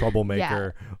fucking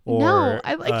Troublemaker or No,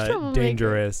 I like Troublemaker.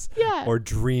 Dangerous Yeah. or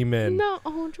Dreamin'. No,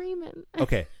 dreaming.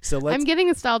 Okay, so let's. I'm getting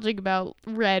nostalgic about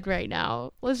Red right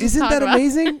now. Let's just Isn't talk that about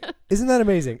amazing? Isn't that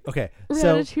amazing? Okay, so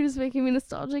Gratitude is making me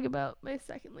nostalgic about my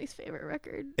second least favorite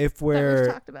record if that we've we're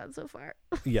talked about so far.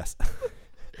 yes,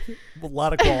 a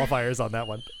lot of qualifiers on that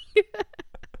one.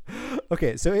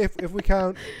 Okay, so if we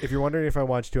count, if you're wondering if I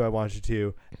want you to, I want you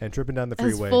to, and Tripping Down the As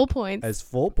Freeway full points. as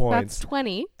full points, That's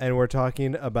 20. and we're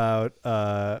talking about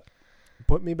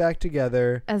Put Me Back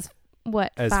Together As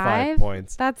what? as 5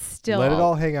 points. That's still. Let It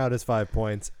All Hang Out as 5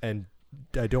 points, and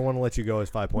I Don't Want to Let You Go as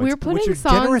 5 points. We're putting which are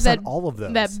songs generous that on all of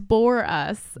those. that bore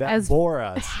us That as bore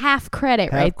us. half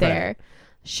credit Half right credit. there.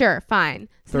 Sure, fine.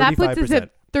 So that puts us 35%.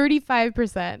 at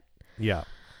 35%. Yeah.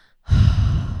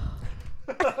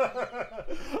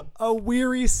 A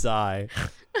weary sigh.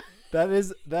 That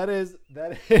is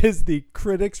the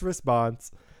critics'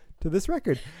 response to this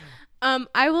record.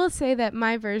 I will say that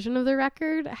my version of the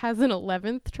record has an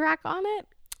 11th track on it.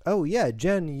 Oh yeah,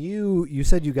 Jen, you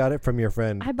said you got it from your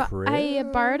friend I Chris.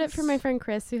 borrowed it from my friend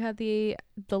Chris, who had the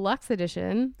deluxe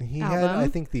edition He album. had, I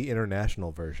think, the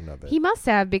international version of it. He must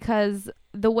have, because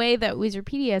the way that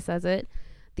Weezerpedia says it,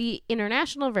 the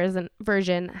international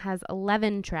version has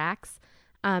 11 tracks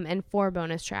and 4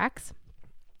 bonus tracks.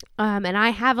 And I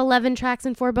have 11 tracks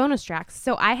and 4 bonus tracks.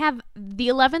 So I have the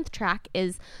 11th track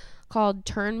is called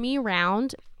Turn Me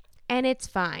Round, and it's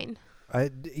fine.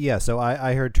 So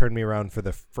I heard Turn Me Around for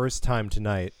the first time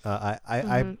tonight.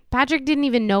 Patrick didn't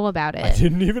even know about it. I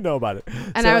didn't even know about it.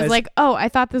 And I was like, oh, I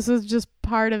thought this was just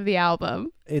part of the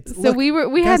album. Look,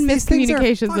 we had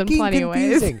miscommunications in plenty of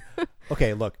ways.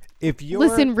 Okay, look, if you're...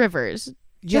 Listen, Rivers,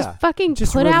 just fucking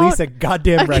just put release out a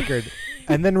goddamn record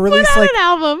and then release an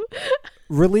album.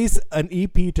 Release an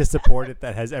EP to support it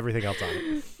that has everything else on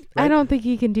it. Right? I don't think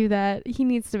he can do that. He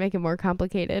needs to make it more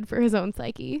complicated for his own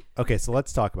psyche. Okay, so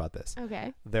let's talk about this.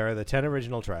 Okay. There are the 10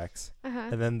 original tracks,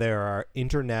 and then there are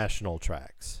international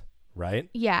tracks, right?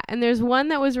 Yeah, and there's one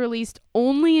that was released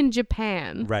only in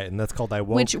Japan. Right, and that's called I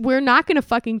Woke. Which we're not going to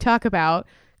fucking talk about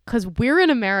because we're in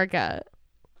America.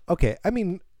 Okay, I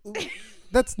mean,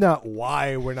 that's not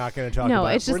why we're not going to talk about it. No,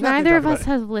 it's just neither of us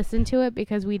has listened to it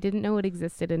because we didn't know it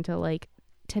existed until like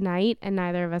tonight, and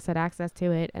neither of us had access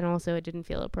to it, and also it didn't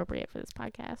feel appropriate for this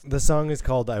podcast. The song is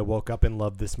called I Woke Up in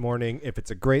Love This Morning. If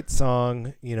it's a great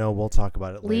song, we'll talk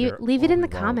about it later. Leave it in the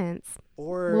comments.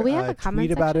 Or will we have a comment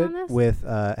tweet about it on this? with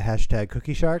hashtag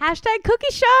Cookie Shark. Hashtag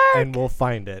Cookie Shark! And we'll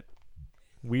find it.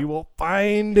 We will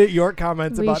find your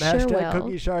comments about hashtag will.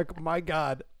 Cookie Shark. My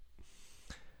God.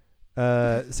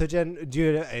 So Jen, do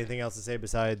you have anything else to say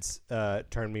besides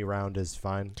Turn Me Round is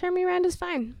fine? Turn Me Round is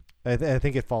fine. I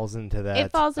think it falls into that.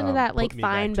 It falls into that like put me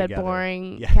fine back but together.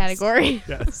 boring Yes. category.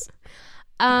 Yes.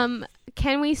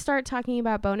 Can we start talking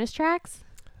about bonus tracks?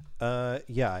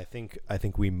 Yeah, I think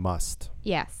we must.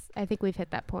 Yes, I think we've hit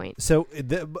that point. So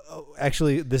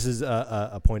actually, this is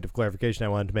a point of clarification I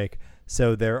wanted to make.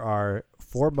 So there are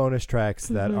 4 bonus tracks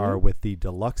that are with the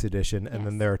deluxe edition, and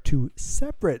then there are 2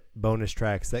 separate bonus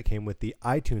tracks that came with the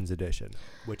iTunes edition,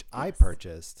 which I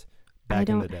purchased back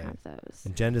in the day. I don't have those.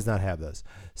 And Jen does not have those.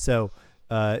 So,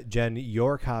 Jen,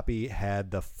 your copy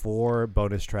had the 4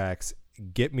 bonus tracks.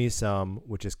 Get Me Some,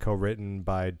 which is co-written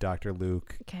by Dr.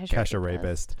 Luke, Kesha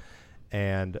Rapist,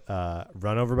 and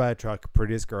Run Over by a Truck,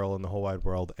 Prettiest Girl in the Whole Wide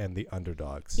World, and The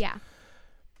Underdogs. Yeah.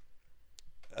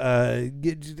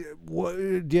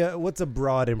 What's a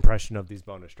broad impression of these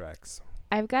bonus tracks?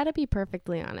 I've got to be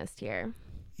perfectly honest here.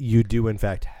 You do, in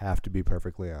fact, have to be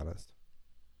perfectly honest.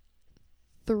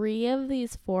 3 of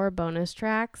these 4 bonus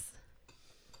tracks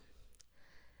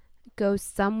go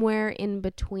somewhere in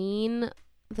between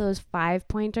those 5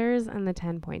 pointers and the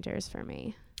 10 pointers for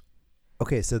me.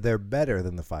 Okay, so they're better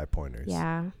than the 5 pointers.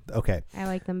 Yeah. Okay. I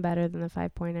like them better than the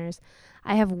 5 pointers.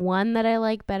 I have one that I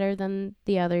like better than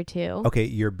the other 2. Okay,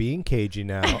 you're being cagey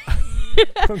now.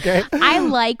 Okay. I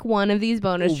like one of these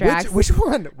bonus tracks. Which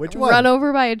one? Run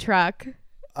Over by a Truck. Okay.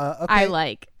 I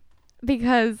like.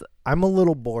 Because I'm a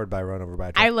little bored by Run Over by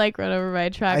a Truck. I like Run Over by a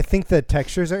Truck. I think the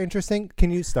textures are interesting. Can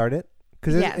you start it?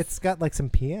 Because Yes. it's got like some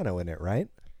piano in it, right?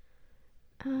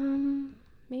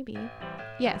 Maybe.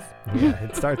 Yes. Yeah,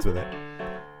 it starts with it.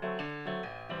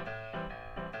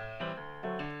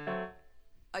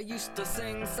 I used to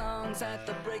sing songs at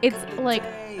the break It's of the like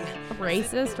day.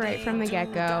 racist right from the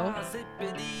get-go.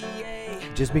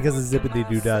 Just because it's zippity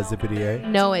doo dah zippity a.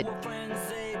 No, it.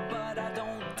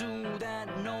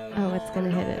 Oh, it's gonna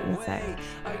hit it in a sec.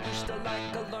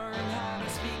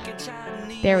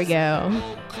 There we go.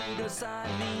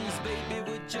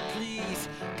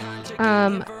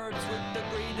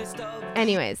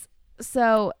 Anyways,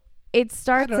 so it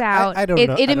starts out. I don't it,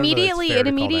 know. It I don't know immediately. it's fair It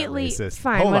to call that immediately. racist.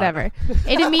 Fine, Hold on. whatever.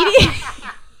 It immediately.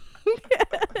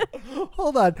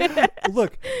 Hold on.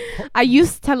 Look, I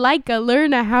used to like to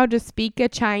learn how to speak a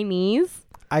Chinese.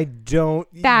 I don't.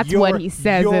 That's what he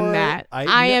says in that.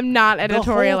 I am not the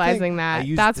whole editorializing thing, that. I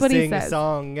used That's to what he sing a says.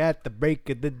 song at the break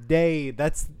of the day.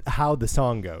 That's how the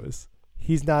song goes.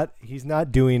 He's not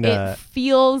doing It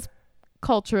feels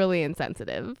culturally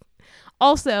insensitive.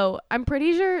 Also, I'm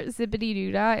pretty sure Zippity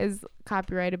Doo Dah is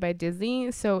copyrighted by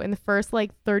Disney. So in the first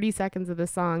like 30 seconds of the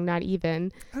song, not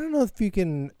even. I don't know if you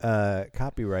can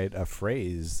copyright a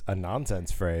phrase, a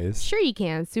nonsense phrase. Sure you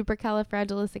can.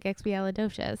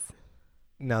 Supercalifragilisticexpialidocious.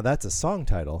 Now that's a song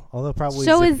title, although probably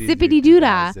So is Zippity Doo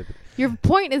Dah. Zippity. Your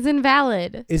point is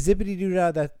invalid. Is Zippity Doo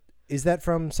Dah is that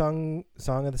from Song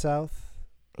of the South?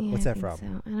 Yeah, What's I that think from?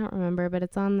 So. I don't remember, but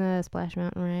it's on the Splash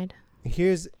Mountain ride.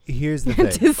 Here's the thing.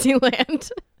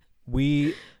 Disneyland.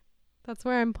 We That's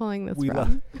where I'm pulling this We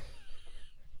from.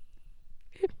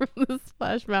 From the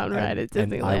Splash Mountain ride at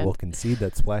and Disneyland. I will concede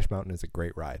that Splash Mountain is a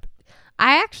great ride.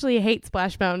 I actually hate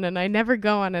Splash Mountain, and I never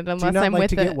go on it unless Do you not I'm like with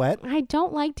to it. get wet? I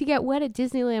don't like to get wet at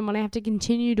Disneyland when I have to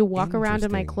continue to walk around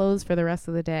in my Interesting. clothes for the rest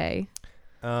of the day.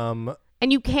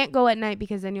 And you can't go at night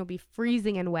because then you'll be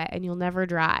freezing and wet and you'll never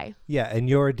dry. Yeah, and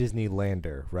you're a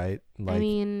Disneylander, right? I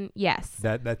mean, yes.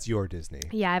 That's your Disney.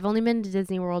 Yeah, I've only been to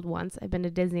Disney World once. I've been to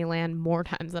Disneyland more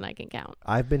times than I can count.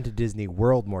 I've been to Disney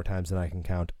World more times than I can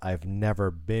count. I've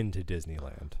never been to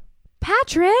Disneyland.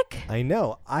 Patrick, I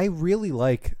know. I really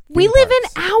like we theme live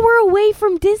parks. an hour away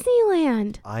from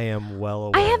Disneyland. I am well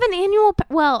aware. I have an annual.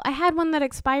 Well, I had one that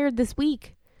expired this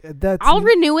week. That's I'll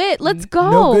renew it. Let's go.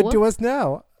 No good to us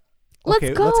now. Let's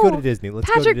Okay, go. let's go to Disney. Let's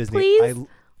Patrick, go to Disney. please.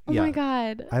 Oh yeah. my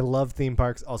God. I love theme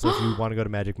parks. Also, if you want to go to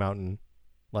Magic Mountain,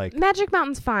 like Magic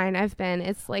Mountain's fine. I've been.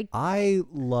 It's like, I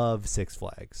love Six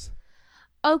Flags.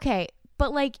 okay.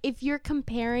 But like if you're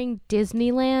comparing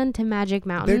Disneyland to Magic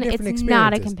They're Mountain, different it's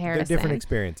not a experiences. comparison. They're different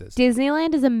experiences.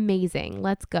 Disneyland is amazing.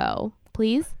 Let's go.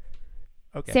 Please.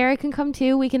 Okay. Sarah can come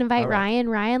too. We can invite All right. Ryan.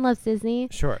 Ryan loves Disney.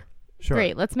 Sure.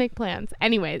 Great. Let's make plans.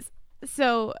 Anyways,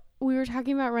 so we were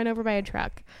talking about run over by a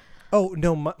truck. Oh,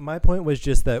 no, my point was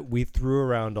just that we threw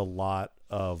around a lot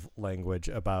of language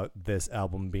about this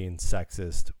album being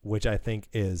sexist, which I think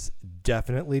is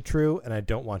definitely true, and I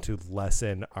don't want to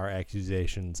lessen our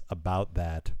accusations about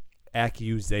that.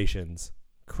 Accusations.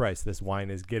 Christ, this wine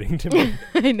is getting to me,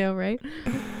 I know, right?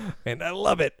 and I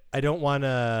love it. I don't want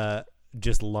to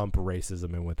just lump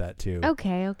racism in with that, too.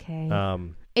 Okay.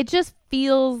 It It just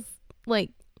feels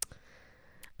like,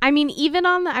 I mean, even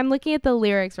on the, I'm looking at the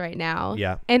lyrics right now.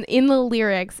 Yeah. And in the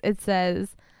lyrics, it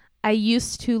says, I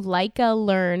used to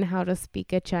learn how to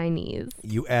speak a Chinese.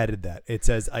 You added that. It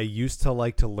says, I used to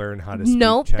like to learn how to speak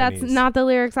Nope, Chinese. that's not the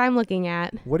lyrics I'm looking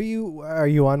at. Are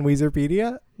you on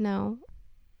Weezerpedia? No.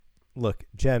 Look,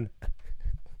 Jen,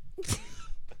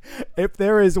 if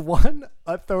there is one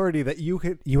authority that you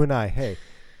and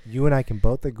I can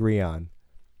both agree on,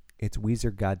 it's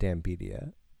Weezer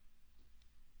Goddamnpedia.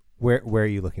 Where are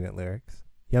you looking at lyrics?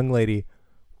 Young lady,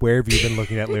 where have you been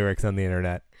looking at lyrics on the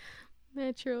internet?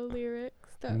 Metro lyrics.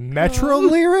 Metro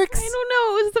lyrics? I don't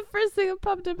know. It was the first thing that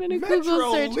popped up in a Metro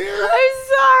Google search. lyrics?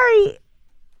 I'm sorry.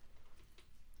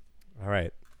 All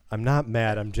right. I'm not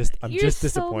mad. I'm just You're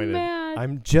disappointed. so mad.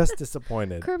 I'm just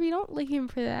disappointed. Kirby, don't lick him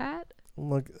for that.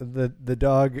 Look, the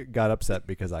dog got upset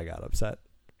because I got upset.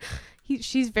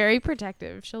 She's very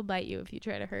protective. She'll bite you if you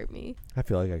try to hurt me. I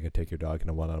feel like I could take your dog in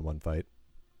a one-on-one fight.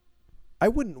 I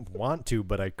wouldn't want to,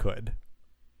 but I could.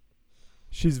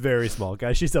 She's very small,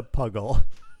 guys. She's a puggle.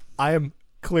 I am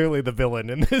clearly the villain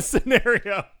in this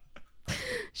scenario.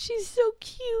 She's so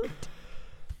cute.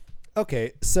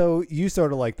 Okay, so you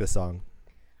sort of like this song.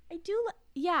 I do.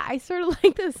 Yeah, I sort of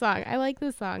like this song. I like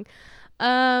this song.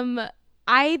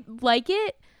 I like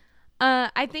it.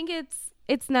 I think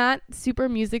it's not super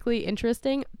musically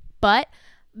interesting, but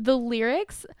the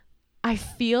lyrics, I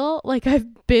feel like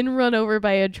I've been run over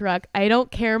by a truck. I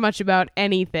don't care much about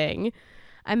anything.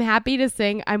 I'm happy to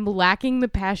sing. I'm lacking the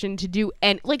passion to do,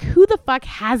 and like, who the fuck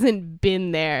hasn't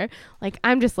been there? Like,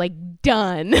 I'm just like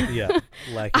done. Yeah.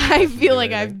 I feel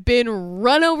like I've been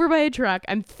run over by a truck.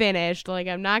 I'm finished. Like,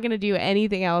 I'm not going to do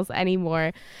anything else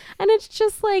anymore. And it's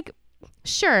just like,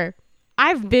 sure,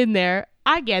 I've been there.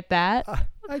 I get that.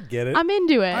 I get it. I'm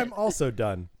into it. I'm also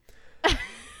done.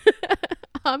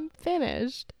 I'm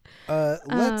finished.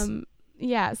 Let's.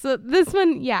 Yeah. So this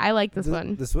one, yeah, I like this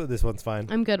one. This one's fine.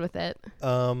 I'm good with it.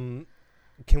 Can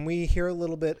we hear a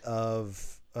little bit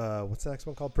of what's the next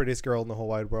one called? Prettiest Girl in the Whole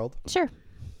Wide World. Sure.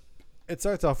 It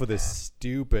starts off with this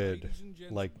stupid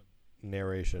like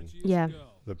narration. Yeah.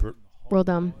 The Real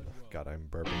dumb. God, I'm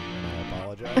burping and I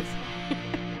apologize.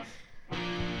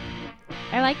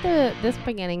 I like this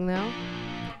beginning though.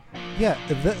 Yeah,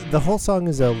 the whole song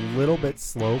is a little bit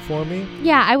slow for me.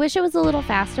 Yeah, I wish it was a little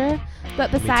faster,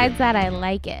 but Me besides too. that, I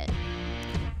like it.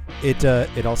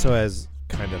 It also has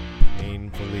kind of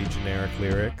painfully generic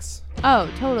lyrics. Oh,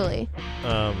 totally.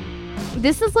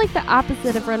 This is like the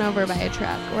opposite of Run Over by a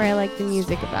Truck, where I like the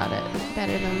music about it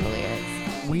better than the lyrics.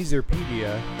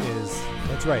 Weezerpedia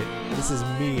that's right. This is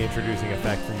me introducing a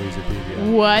fact from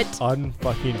Weezerpedia. What?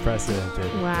 Unfucking precedented.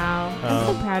 Wow.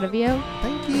 I'm so proud of you.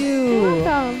 Thank You're you.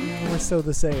 welcome. We're so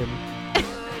the same.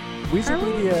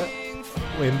 Weezerpedia,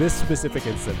 in this specific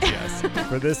instance, yes.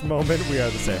 For this moment, we are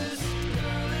the same.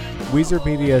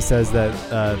 Weezerpedia says that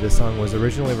this song was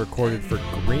originally recorded for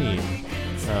Green,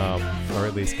 or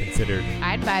at least considered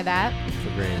I'd buy that. for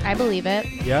Green. I believe it.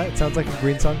 Yeah, it sounds like a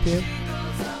Green song to you?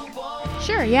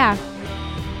 Sure, yeah.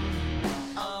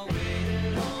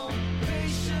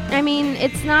 I mean,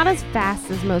 it's not as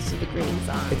fast as most of the Green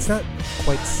songs. It's not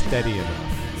quite steady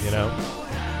enough, you know?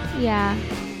 Yeah.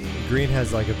 Green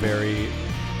has like a very,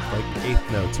 like,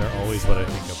 eighth notes are always what I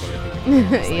think of when I think of Green.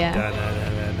 It's like, Yeah.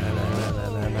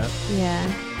 da-na-na-na-na-na-na-na-na.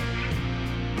 Yeah.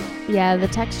 Yeah, the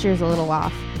texture's a little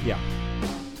off. Yeah.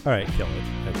 All right, kill it.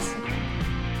 That's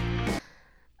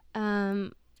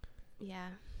Yeah.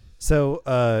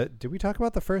 so. Did we talk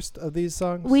about the first of these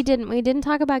songs? We didn't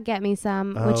talk about Get Me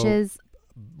Some, which Oh, is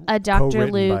a Dr.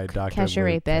 co-written by Luke, Dr. Kesha Luke,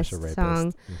 Rapist Kesha Rapist.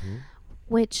 song, Mhm.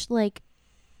 which, like,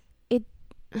 it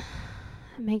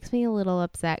makes me a little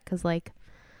upset because, like,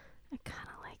 I kind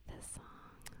of like this song.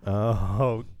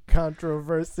 Oh,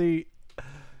 controversy.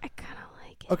 I kind of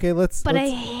like it. Okay, let's. But I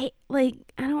let's- hate, like,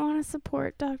 I don't want to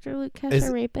support Dr. Luke, Kesha Is-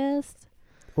 Rapist.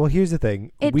 Well, here's the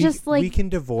thing. It we just, like- we can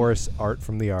divorce art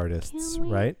from the artists, Can we?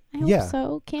 right? I hope Yeah.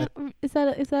 so. Is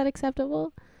that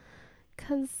acceptable?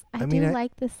 Because I mean, do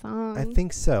like this song. I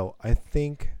think so. I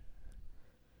think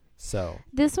so.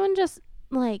 this one just,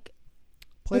 like,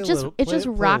 Play it a just little- it play- just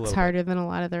play a rocks little bit. harder than a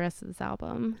lot of the rest of this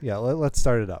album. Yeah, let's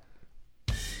start it up.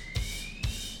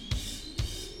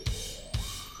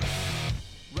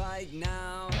 Right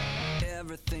now,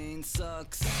 everything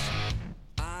sucks.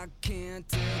 I can't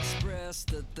express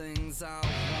the things I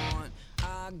want.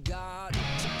 I got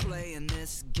to play in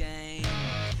this game.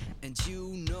 And you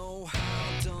know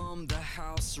how dumb the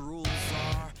house rules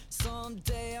are.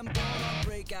 Someday I'm gonna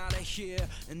break out of here,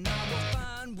 and I will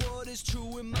find what is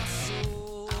true in my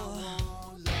soul. I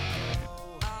won't let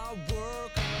go. I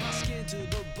work my skin to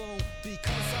the bone,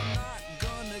 because I'm not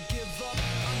gonna give up.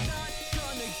 I'm not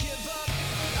gonna give up.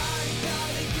 I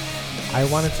gotta get I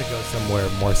wanted to go somewhere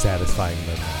more satisfying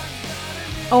than that.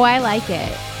 Oh, I like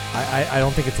it. I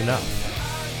don't think it's enough.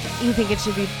 You think it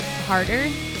should be harder?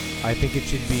 I think it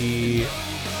should be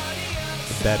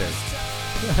better.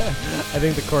 I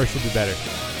think the chorus should be better.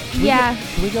 Yeah.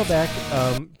 Can we go back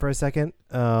for a second?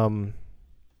 To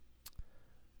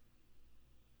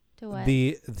what?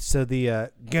 The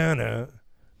gonna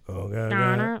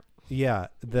yeah,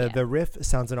 the riff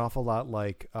sounds an awful lot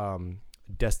like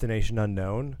Destination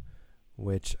Unknown,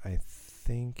 which I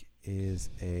think is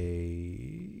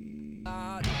a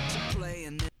to play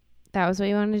in That was what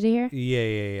you wanted to hear?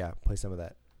 yeah. Play some of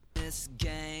that. this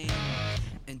game.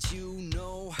 And you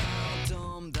know how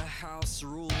dumb the house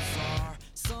rules are.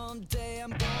 Someday I'm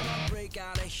gonna break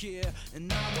out of here,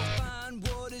 and I will find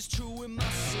what is true in my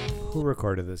soul. Who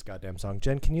recorded this goddamn song?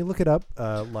 Jen, can you look it up?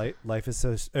 Life is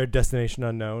so or Destination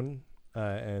Unknown,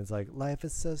 and it's like life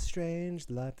is so strange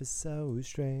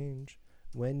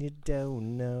when you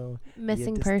don't know your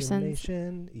Missing Persons.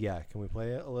 destination. Yeah, can we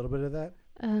play a little bit of that?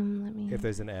 Let me. If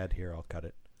there's an ad here, I'll cut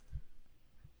it.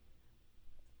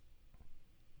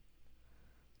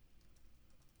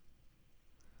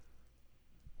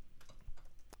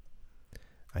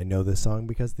 I know this song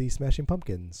because the Smashing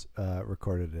Pumpkins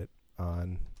recorded it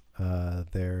on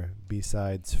their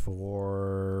B-sides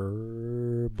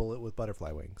for Bullet with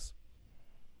Butterfly Wings.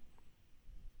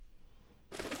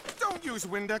 Don't use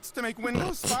Windex to make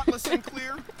windows spotless and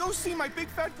clear. Go see my Big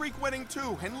Fat Greek Wedding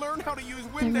 2 and learn how to use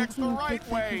Windex the right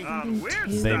way.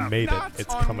 They made it. Nuts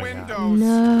It's on coming out. windows.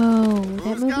 No, that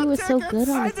Who's movie got was so tickets? good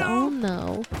on I its don't. own,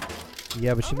 though.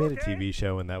 Yeah, but she made a TV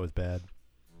show and that was bad.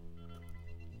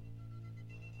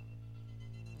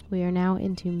 We are now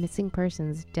into Missing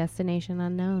Persons, Destination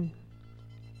Unknown.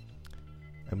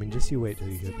 I mean, just you wait till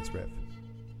you hear this riff.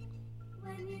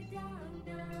 When you don't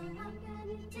know, how can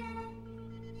you tell?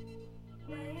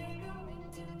 Where you're going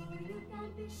to, you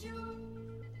can't be sure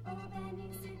of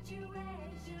any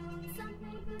situation.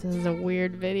 Something could This is a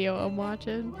weird video I'm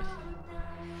watching.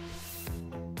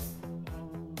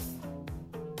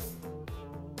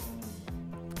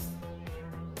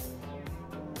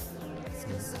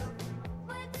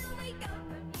 where do we go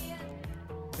from here?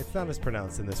 It's not as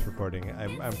pronounced in this recording.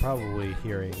 I'm probably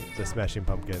hearing the Smashing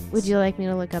Pumpkins. Would you like me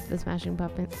to look up the Smashing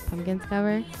Pumpkins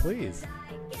cover? Please.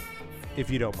 If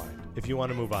you don't mind. If you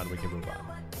want to move on, we can move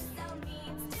on.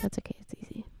 That's okay. It's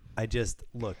easy. I just,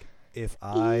 look, if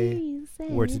I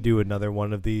were to do another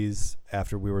one of these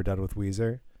after we were done with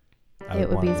Weezer, I It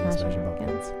would be want it to Smashing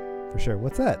Pumpkins. For sure.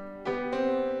 What's that?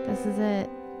 This is it.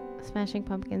 Smashing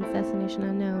Pumpkins, Destination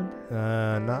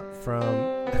Unknown. Not from...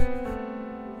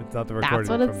 It's not the recording. That's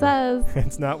what it from says.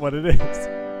 It's not what it is.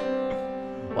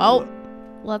 Well,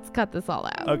 let's cut this all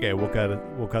out. Okay, we'll cut it.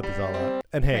 We'll cut this all out.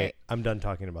 And hey, Great. I'm done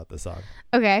talking about this song.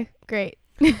 Okay, great.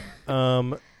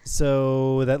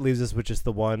 So that leaves us with just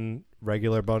the one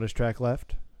regular bonus track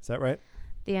left. Is that right?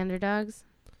 The Underdogs.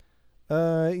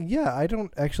 Yeah, I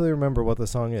don't actually remember what the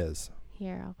song is.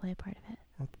 Here, I'll play part of it.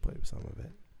 I'll have to play some of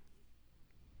it.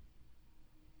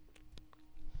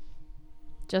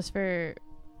 Just for,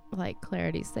 like,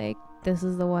 clarity's sake, this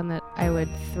is the one that I would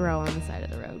throw on the side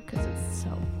of the road because it's so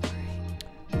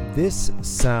boring. This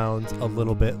sounds a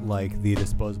little bit like the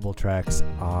disposable tracks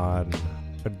on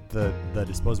the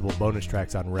disposable bonus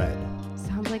tracks on Red.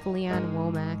 Sounds like Leon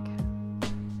Womack.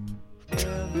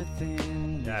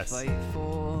 everything Yes. we fight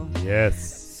for Yes.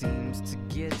 seems to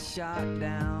get shot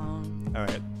down. All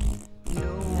right. No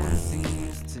one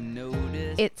seems to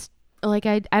notice. It's like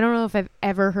I don't know if I've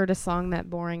ever heard a song that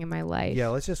boring in my life. Yeah,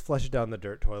 let's just flush it down the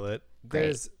dirt toilet. Great.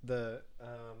 There's the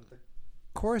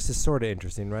chorus is sort of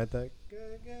interesting, right?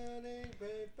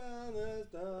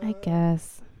 I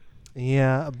guess.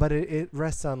 Yeah, but it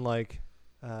rests on like,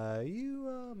 you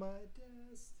are my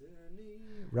destiny,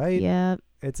 right? Yeah.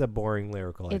 It's a boring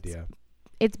lyrical It's- idea.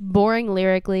 It's boring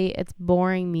lyrically. It's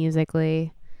boring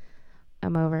musically.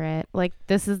 I'm over it. Like,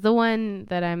 this is the one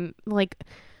that I'm like,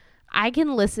 I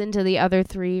can listen to the other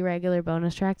 3 regular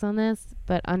bonus tracks on this,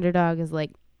 but Underdog is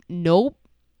like, nope.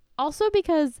 Also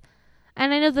because,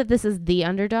 and I know that this is the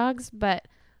Underdogs, but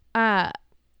a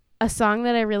song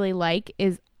that I really like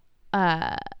is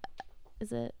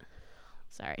it?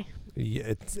 Sorry. Yeah,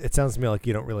 it sounds to me like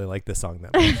you don't really like this song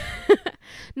that much.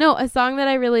 No, a song that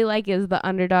I really like is The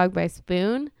Underdog by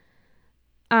Spoon.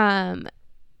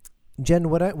 Jen,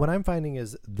 what I'm finding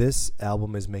is this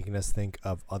album is making us think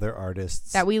of other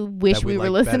artists That we wish that we we were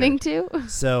like listening to.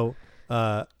 So,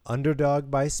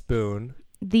 Underdog by Spoon,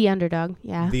 The Underdog,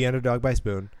 yeah. The Underdog by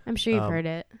Spoon. I'm sure you've um, heard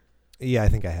it. Yeah, I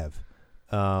think I have.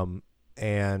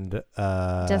 And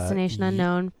Destination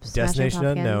Unknown. Smashing Destination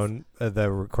Pumpkins. Unknown,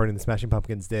 the recording the Smashing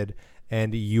Pumpkins did,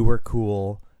 and You Were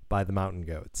Cool by the Mountain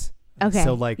Goats. Okay.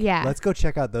 So like, yeah. let's go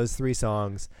check out those 3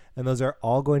 songs, and those are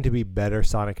all going to be better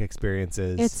sonic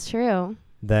experiences It's true.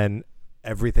 than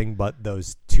everything but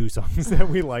those 2 songs that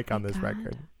we like on My this God.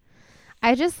 record.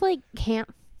 I just like can't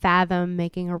fathom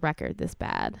making a record this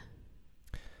bad.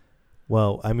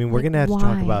 Well, I mean, we're Like, gonna have to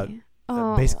talk why?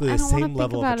 about basically I the don't wanna same think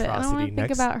level of about it. I don't wanna atrocity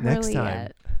think about next Hurley time.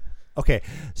 yet. Okay,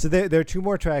 so there are 2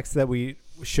 more tracks that we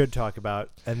should talk about,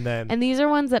 and then And these are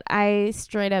ones that I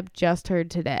straight up just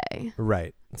heard today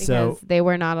right. because So they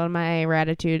were not on my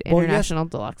Ratitude Well, yes- International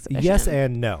Deluxe edition. yes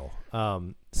and no.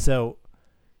 So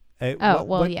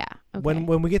yeah. Okay.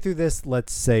 when we get through this,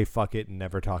 let's say fuck it and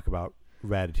never talk about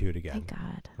Ratitude again. Thank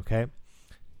God. Okay.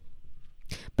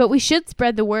 But we should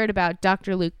spread the word about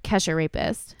Dr. Luke Kesha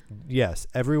rapist. Yes,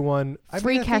 everyone.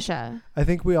 Free I think- Kesha. I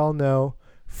think we all know.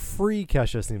 Free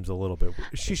Kesha seems a little bit.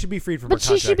 She should be freed from. But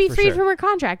her she should be contract, for freed sure. from her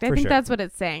contract. I For think sure. that's what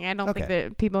it's saying. I don't think Okay.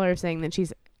 that people are saying that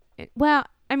she's. Well,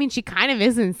 I mean, she kind of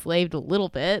is enslaved a little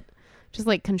bit, just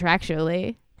like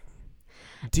contractually.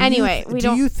 Anyway, we do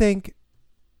don't- you think?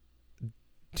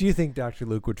 Do you think Dr.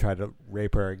 Luke would try to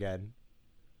rape her again?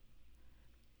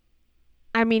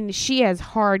 I mean, she has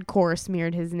hardcore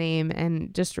smeared his name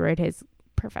and destroyed his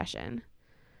profession,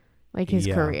 like his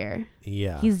Yeah. career.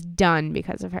 Yeah. He's done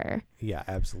because of her. Yeah,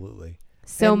 absolutely.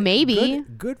 So And maybe,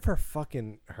 good for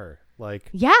fucking her. Like,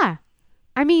 yeah.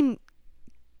 I mean,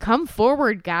 come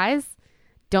forward, guys.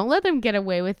 Don't let them get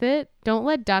away with it. Don't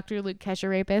let Dr. Luke Kesha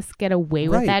rapist get away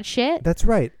with Right. that shit. that's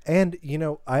right. And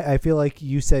I feel like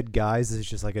you said guys is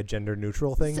just like a gender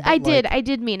neutral thing. but, I like,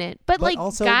 did mean it. But like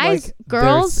also, guys, like,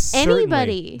 girls, there's certainly-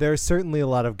 anybody. There's certainly a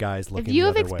lot of guys looking. If you the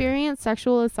have other way. experienced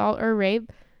sexual assault or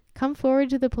rape, come forward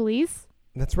to the police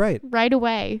That's right. right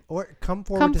away. Or come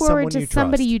forward Come to forward someone to you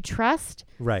somebody trust. you trust.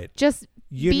 Right. Just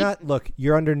You're be- not. Look,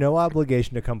 you're under no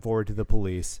obligation to come forward to the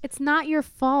police. it's not your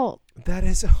fault. That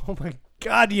is. Oh my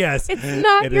God. Yes. It's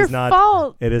not It your is not-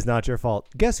 fault. It is not your fault.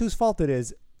 Guess whose fault it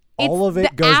is? It's All of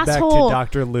it the goes back to asshole.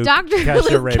 Dr. Luke Dr. Kesha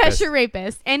Luke rapist. Kesha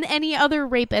rapist and any other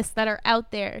rapists that are out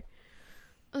there.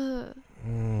 Ugh.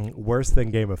 Worse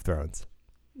than Game of Thrones.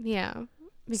 Yeah.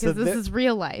 Because So this thi- is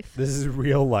real life. This is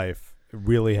real life,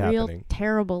 really Real happening.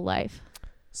 terrible life.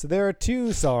 So there are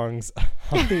 2 songs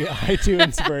on the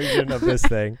iTunes version of this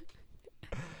thing.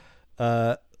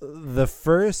 The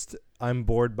first I'm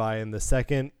bored by, and the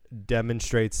second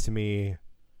demonstrates to me,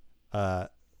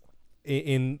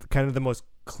 in kind of the most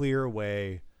clear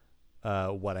way,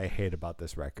 what I hate about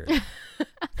this record.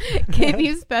 Can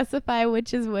you specify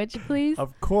which is which, please?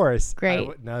 Of course.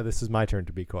 Great. Now this is my turn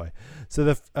to be coy.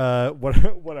 So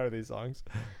what are these songs?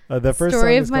 The first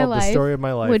Story song of is My called Life, "The Story of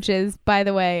My Life." Which is, by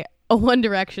the way, a One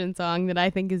Direction song that I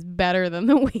think is better than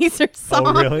the Weezer song.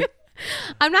 Oh, really?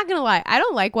 I'm not gonna lie, I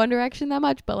don't like One Direction that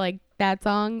much, but like that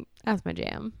song, that's my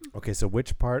jam. Okay, so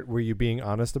which part were you being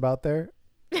honest about there?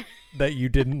 That you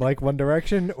didn't like One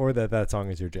Direction, or that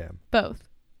song is your jam? Both.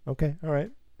 Okay, all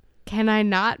right. Can I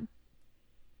not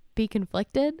be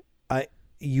conflicted?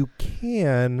 You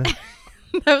can.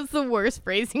 That was the worst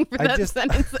phrasing for I that just-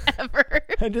 sentence ever.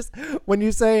 I just when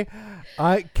you say,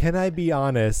 can I be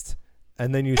honest,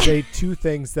 and then you say 2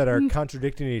 things that are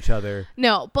contradicting each other.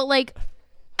 No, but like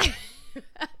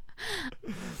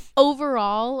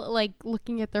overall, like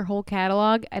looking at their whole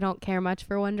catalog, I don't care much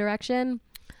for One Direction.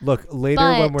 Look, later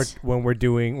But- when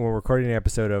we're recording an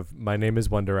episode of My Name is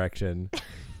One Direction,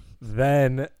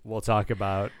 then we'll talk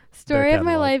about Story their of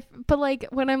my catalog. life. But like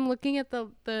when I'm looking at the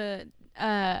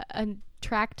a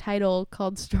track title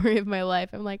called Story of My Life,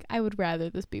 I'm like, I would rather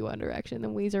this be One Direction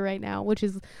than Weezer right now,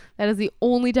 that is the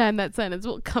only time that sentence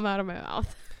will come out of my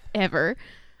mouth ever.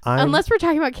 Unless we're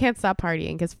talking about Can't Stop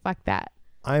Partying, because fuck that.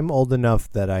 I'm old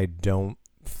enough that I don't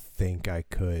think I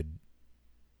could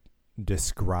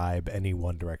describe any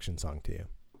One Direction song to you.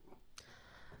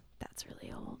 That's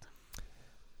really old.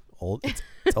 Old,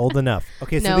 it's old enough.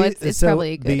 Okay, so No, it's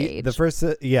probably a good age. The first,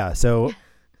 so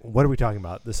what are we talking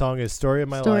about? The song is Story of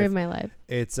My Story Life. of My Life.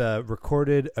 It's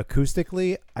recorded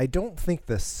acoustically. I don't think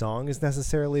the song is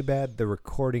necessarily bad. The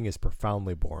recording is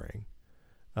profoundly boring.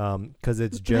 Because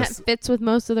it's just That fits with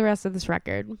most of the rest of this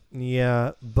record.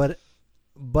 yeah, but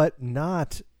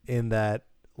not in that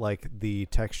like the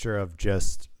texture of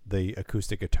just the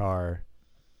acoustic guitar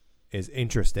is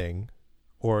interesting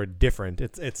or different.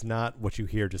 It's not what you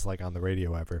hear just like on the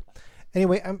radio ever.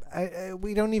 Anyway,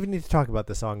 we don't even need to talk about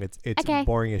the song. It's Okay.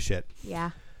 boring as shit.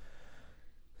 Yeah.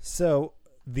 So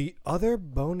the other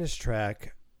bonus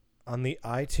track on the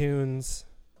iTunes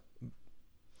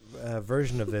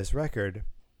version of this record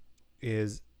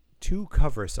is 2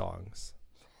 cover songs.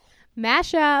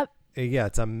 Mashup. Yeah,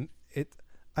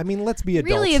 I mean, let's be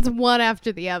adults. Really, it's one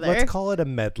after the other. Let's call it a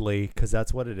medley because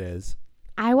that's what it is.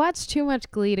 I watch too much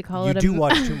Glee to call You it do a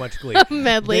watch too much Glee. a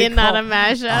medley They and not a call-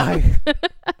 mashup.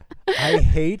 I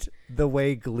hate the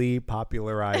way Glee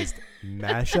popularized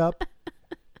mashup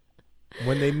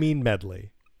when they mean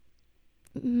medley.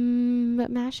 But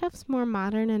mashup's more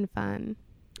modern and fun.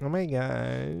 Oh my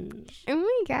gosh. Oh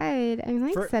my god, I'm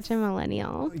like For- such a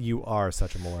millennial. You are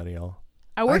such a millennial.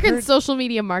 I work in heard- social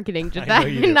media marketing. Did I that know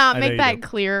you do. not I know make you that do.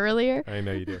 clear earlier? I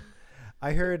know you do.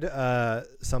 I heard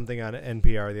something on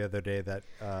NPR the other day that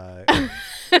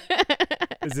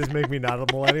does this make me not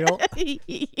a millennial?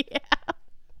 Yeah.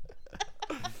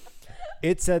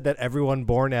 It said that everyone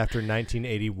born after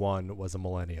 1981 was a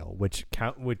millennial, which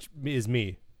is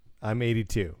me. I'm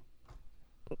 82.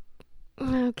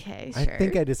 Okay, sure. I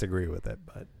think I disagree with it,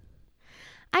 but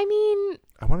I mean,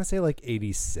 I want to say like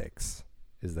 86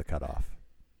 is the cutoff.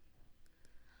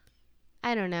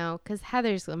 I don't know, because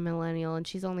Heather's a millennial and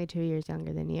she's only 2 years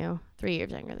younger than you, 3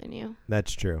 years younger than you.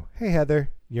 That's true. Hey, Heather.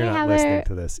 You're Hey, not Heather. listening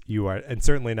to this. You are, and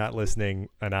certainly not listening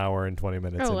an hour and 20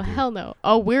 minutes Oh, into. hell no.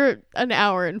 Oh, we're an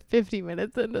hour and 50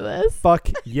 minutes into this. Fuck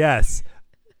yes.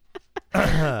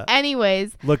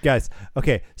 Anyways, Look, guys.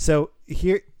 Okay, so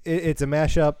here it's a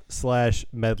mashup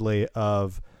 / medley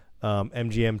of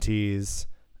MGMT's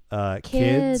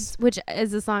Kids. which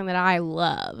is a song that I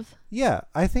love. Yeah,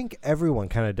 I think everyone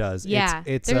kind of does. Yeah,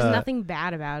 it's there's nothing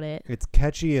bad about it. It's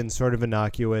catchy and sort of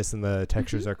innocuous, and the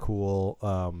textures Mm-hmm. are cool.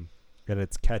 And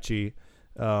it's catchy.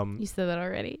 You said that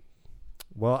already.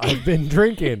 Well, I've been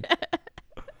drinking.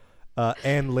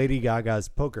 And Lady Gaga's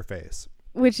Poker Face.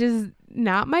 Which is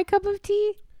not my cup of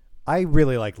tea. I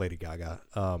really like Lady Gaga.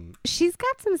 She's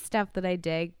got some stuff that I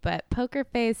dig, but Poker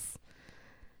Face,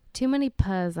 too many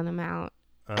puzz on a mount.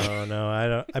 Oh no, I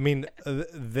don't. I mean,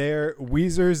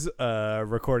 Weezer's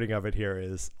recording of it here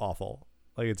is awful.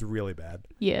 Like it's really bad.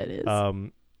 Yeah, it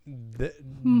is.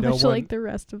 Much like the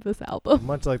rest of this album.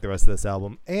 much like the rest of this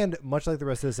album, and much like the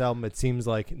rest of this album, it seems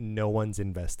like no one's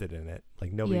invested in it.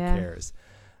 Like nobody Yeah. cares.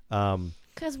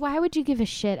 Because why would you give a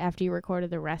shit after you recorded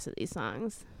the rest of these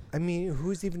songs? I mean,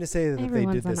 who's even to say that they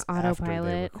Everyone's did on this after they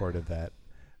autopilot. recorded that?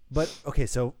 But okay,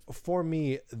 so for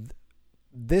me,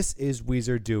 this is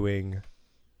Weezer doing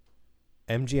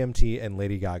MGMT and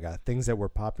Lady Gaga, things that were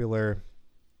popular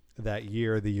that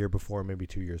year, the year before, maybe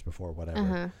 2 years before,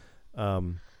 whatever.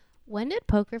 When did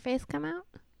Poker Face come out?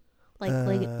 Like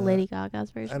Lady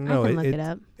Gaga's version? I don't know. can look it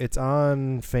up. It's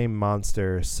on Fame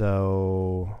Monster,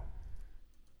 so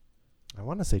I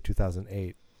want to say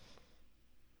 2008.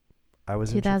 I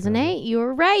was in 2008. You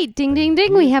were right. Ding, Thank ding,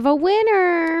 ding. you. We have a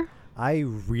winner. I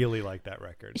really like that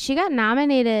record. She got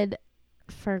nominated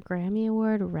for Grammy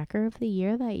Award Record of the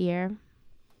Year that year.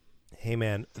 Hey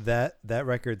man, that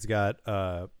record's got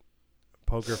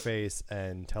Poker Face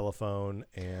and Telephone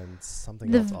and something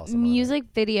The else awesome on it. music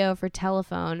video for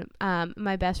Telephone,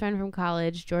 my best friend from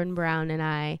college, Jordan Brown, and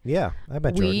I, Yeah, I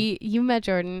bet Jordan. you met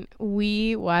Jordan.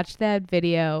 We watched that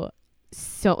video,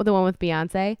 the one with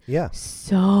Beyonce, Yeah.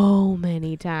 so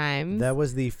many times. That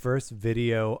was the first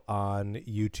video on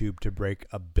YouTube to break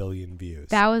 1 billion views.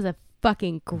 That was a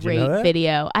fucking you know great that?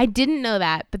 video. I didn't know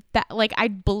that, but I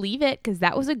believe it because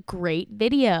that was a great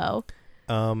video.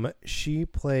 She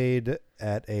played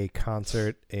at a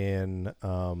concert in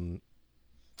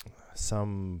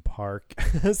some park,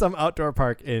 some outdoor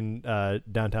park in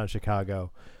downtown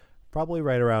Chicago, probably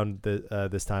right around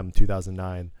this time,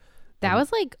 2009. That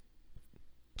was like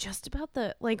just about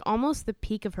almost the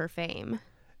peak of her fame.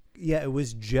 Yeah, it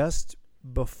was just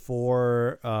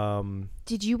before.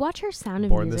 Did you watch her Sound of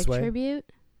Born Music This Way? tribute?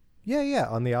 Yeah,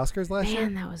 on the Oscars last year.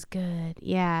 Man, that was good.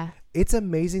 Yeah. It's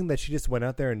amazing that she just went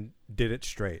out there and did it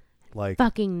straight. Like,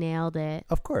 Fucking nailed it.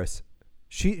 of course,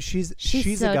 she's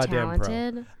so a goddamn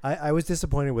talented. pro. I was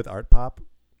disappointed with Art Pop.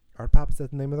 Art Pop, is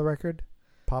that the name of the record?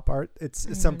 Pop Art. It's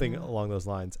something know. along those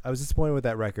lines. I was disappointed with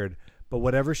that record, but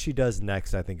whatever she does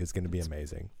next, I think is going to be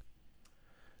amazing.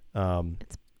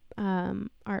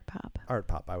 Art Pop. Art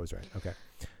Pop. I was right. Okay.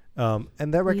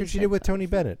 And that record You she said did with both. Tony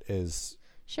Bennett is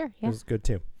Sure, yeah. good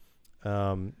too.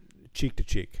 Cheek to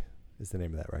Cheek is the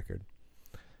name of that record.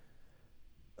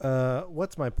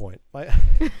 What's my point?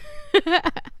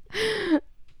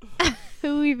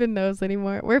 Who even knows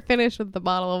anymore? We're finished with the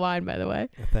bottle of wine, by the way.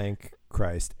 Thank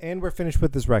Christ. And we're finished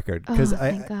with this record Oh, because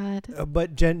thank God.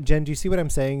 but Jen, do you see what I'm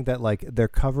saying? That like they're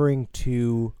covering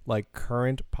two like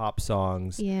current pop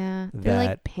songs. Yeah. They're like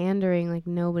that- pandering like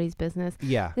nobody's business.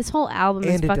 Yeah. This whole album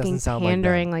And is it doesn't fucking sound like that.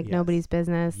 pandering like Yes. nobody's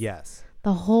business. Yes.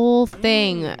 The whole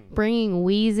thing, bringing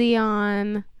Wheezy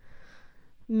on,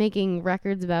 making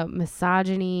records about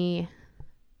misogyny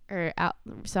or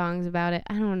songs about it.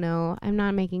 I don't know. I'm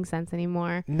not making sense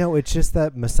anymore. No, it's just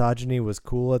that misogyny was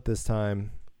cool at this time,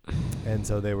 and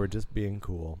so they were just being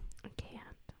cool. I can't.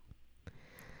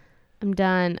 I'm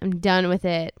done. I'm done with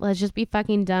it. Let's just be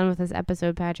fucking done with this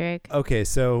episode, Patrick. Okay,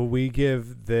 so we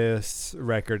give this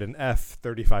record an F,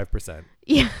 35%.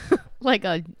 Yeah. like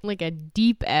a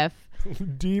deep F.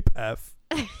 Deep F.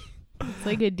 It's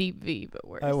like a deep V, but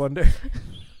worse. I wonder.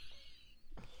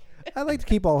 I like to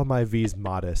keep all of my V's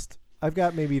modest. I've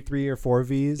got maybe 3 or 4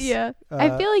 V's. Yeah.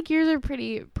 I feel like yours are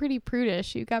pretty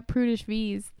prudish. You got prudish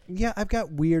V's. Yeah, I've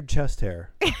got weird chest hair.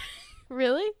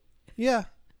 Really? Yeah.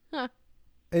 Huh.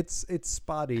 It's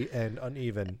spotty and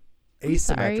uneven. I'm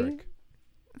sorry. Asymmetric.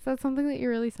 Is that something that you're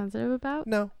really sensitive about?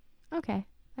 No. Okay.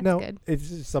 That's No. good. It's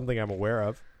just something I'm aware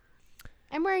of.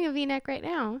 I'm wearing a V-neck right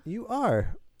now. You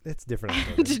are. It's different. on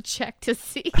women. To check to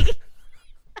see.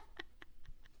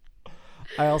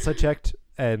 I also checked,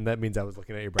 and that means I was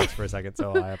looking at your breast for a second,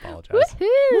 so I apologize.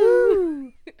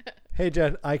 Woohoo! Hey,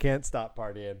 Jen, I can't stop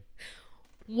partying.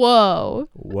 Whoa.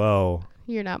 Whoa.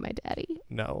 You're not my daddy.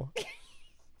 No.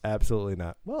 Absolutely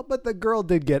not. Well, but the girl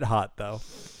did get hot, though.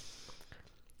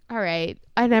 All right.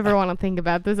 I never want to think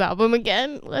about this album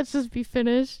again. Let's just be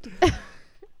finished.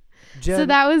 Jen, So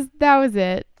that was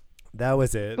it. that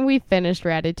was it. We finished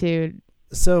Ratitude.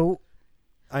 So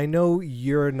I know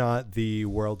you're not the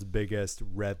world's biggest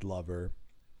Red lover,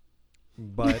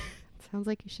 but Sounds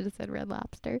like you should have said Red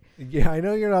Lobster. yeah, I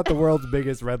know you're not the world's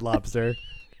biggest Red Lobster,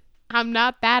 I'm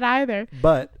not that either.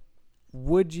 but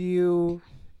would you,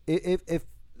 if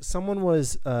someone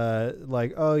was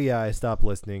like, oh yeah, I stopped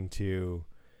listening to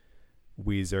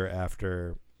Weezer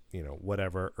after,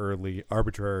 whatever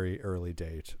arbitrary early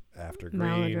date, after Green,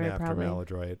 Maladroit, after probably.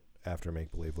 Maladroit, after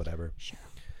Make Believe, whatever. Sure.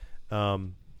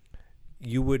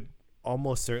 You would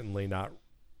almost certainly not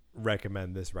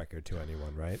recommend this record to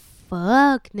anyone, right?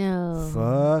 Fuck no.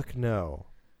 Fuck no.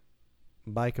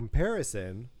 By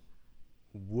comparison,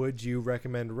 would you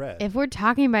recommend Red? If we're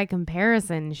talking by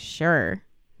comparison, sure.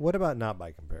 What about not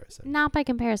by comparison? Not by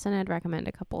comparison, I'd recommend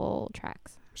a couple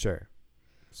tracks. Sure.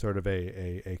 Sort of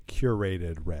a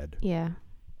curated Red. Yeah.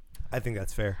 I think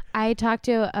that's fair. I talked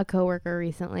to a coworker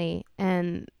recently,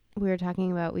 and we were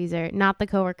talking about Weezer. Not the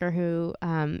coworker who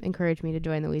encouraged me to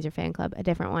join the Weezer fan club, a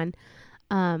different one.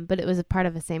 But it was a part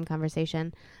of the same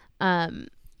conversation. This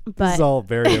But is all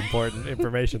very important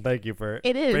information. Thank you for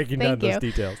it is. breaking down Thank you. those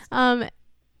details.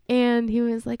 And he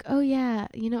was like, oh yeah,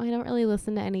 I don't really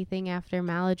listen to anything after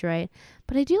Maladroit,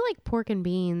 but I do like Pork and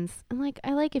Beans. And like,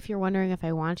 I like If You're Wondering If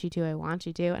I Want You To, I Want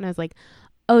You To. And I was like,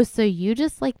 oh, so you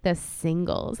just like the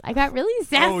singles. I got really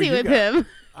sassy you with got him.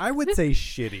 I would say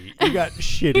shitty. You got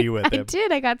shitty with I him.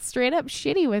 did. I got straight up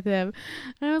shitty with him.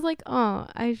 And I was like, oh,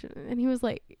 and he was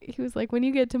like, when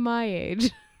you get to my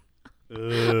age,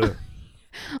 Ugh.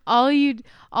 all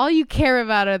you care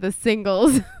about are the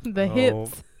singles, the Oh.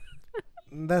 hits.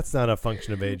 That's not a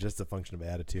function of age. That's a function of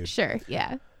attitude. Sure,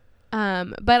 yeah.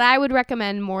 But I would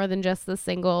recommend more than just the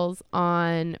singles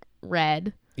on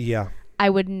Red. Yeah. I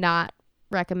would not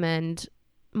recommend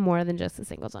more than just the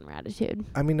singles on Ratitude.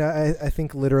 I mean, I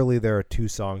think literally there are 2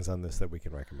 songs on this that we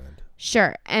can recommend.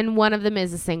 Sure, and one of them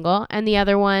is a single, and the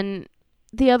other one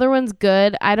the other one's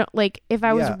good. I don't like if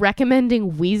I was Yeah.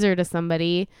 recommending Weezer to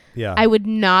somebody, Yeah. I would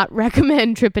not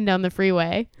recommend Tripping Down the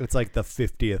Freeway. It's like the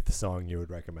 50th song you would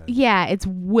recommend. Yeah, it's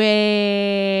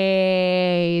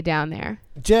way down there.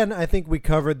 Jen, I think we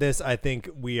covered this. I think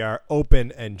we are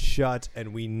open and shut,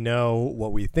 and we know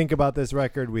what we think about this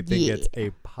record. We think Yeah. it's a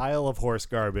pile of horse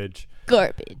garbage.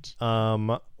 Garbage.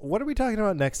 What are we talking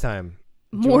about next time?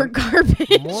 More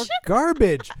garbage. More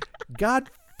garbage. God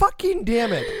fucking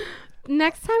damn it.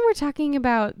 Next time we're talking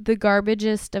about the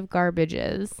garbagest of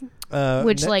garbages,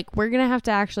 which Ne- like we're gonna have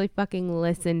to actually fucking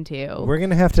listen to. we're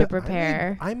gonna have to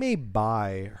prepare. I may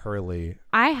buy Hurley.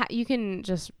 You can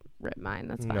just rip mine.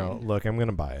 That's fine. No, look, I'm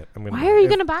gonna buy it. Why are you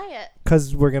gonna buy it?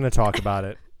 Because we're gonna talk about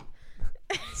it.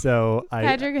 So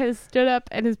Patrick has stood up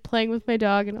and is playing with my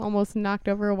dog and almost knocked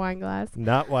over a wine glass.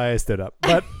 not why I stood up,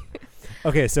 but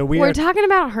okay. So We're talking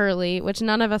about Hurley, which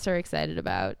none of us are excited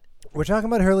about. We're talking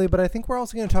about Hurley, but I think we're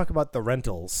also going to talk about the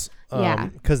Rentals. Yeah.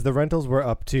 Because the Rentals were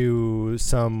up to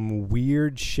some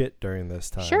weird shit during this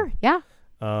time. Sure. Yeah.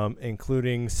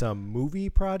 Including some movie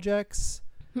projects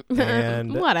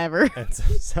and Whatever. and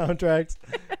some soundtracks.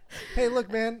 Hey, look,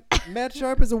 man. Matt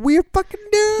Sharp is a weird fucking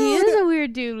dude. He is a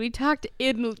weird dude. We talked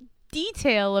in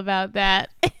detail about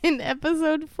that in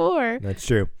episode 4. That's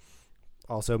true.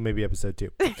 Also, maybe episode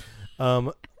 2.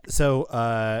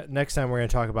 So next time we're going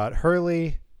to talk about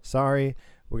Hurley. Sorry.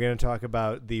 We're going to talk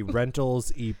about the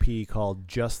Rentals EP called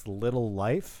Just Little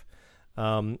Life.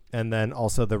 And then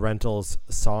also the Rentals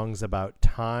Songs About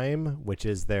Time, which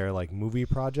is their like movie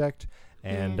project.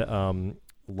 And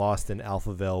Lost in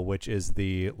Alphaville, which is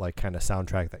the like kind of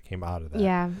soundtrack that came out of that.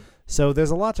 Yeah. So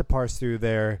there's a lot to parse through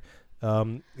there.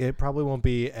 It probably won't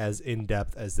be as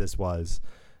in-depth as this was.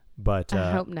 But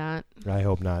I hope not. I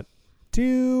hope not.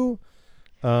 Too.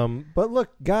 But look,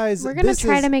 guys, We're going to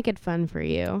try to make it fun for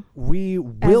you. We As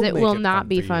will it make will it not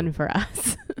be for fun you. for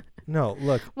us. No,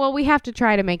 look, Well, we have to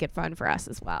try to make it fun for us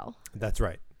as well. that's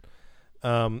right.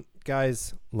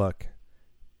 Guys, look,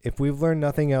 if we've learned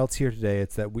nothing else here today,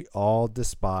 it's that we all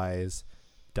despise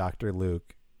Dr.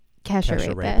 Luke, Kesha,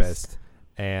 rapist. Rapist,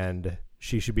 and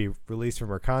she should be released from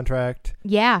her contract.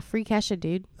 Yeah, free Kesha,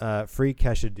 dude. Free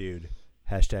Kesha dude.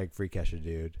 Hashtag free Kesha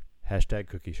dude. Hashtag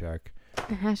Cookie Shark.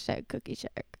 Hashtag Cookie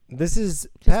Shark. This is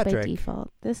Just by Patrick,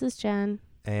 default. This is Jen.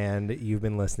 and you've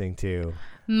been listening to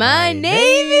My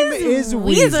name is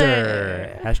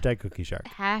Weezer. Hashtag Cookie Shark.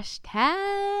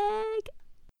 Hashtag.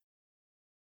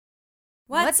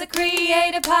 What's a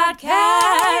Creative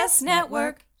Podcast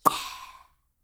Network?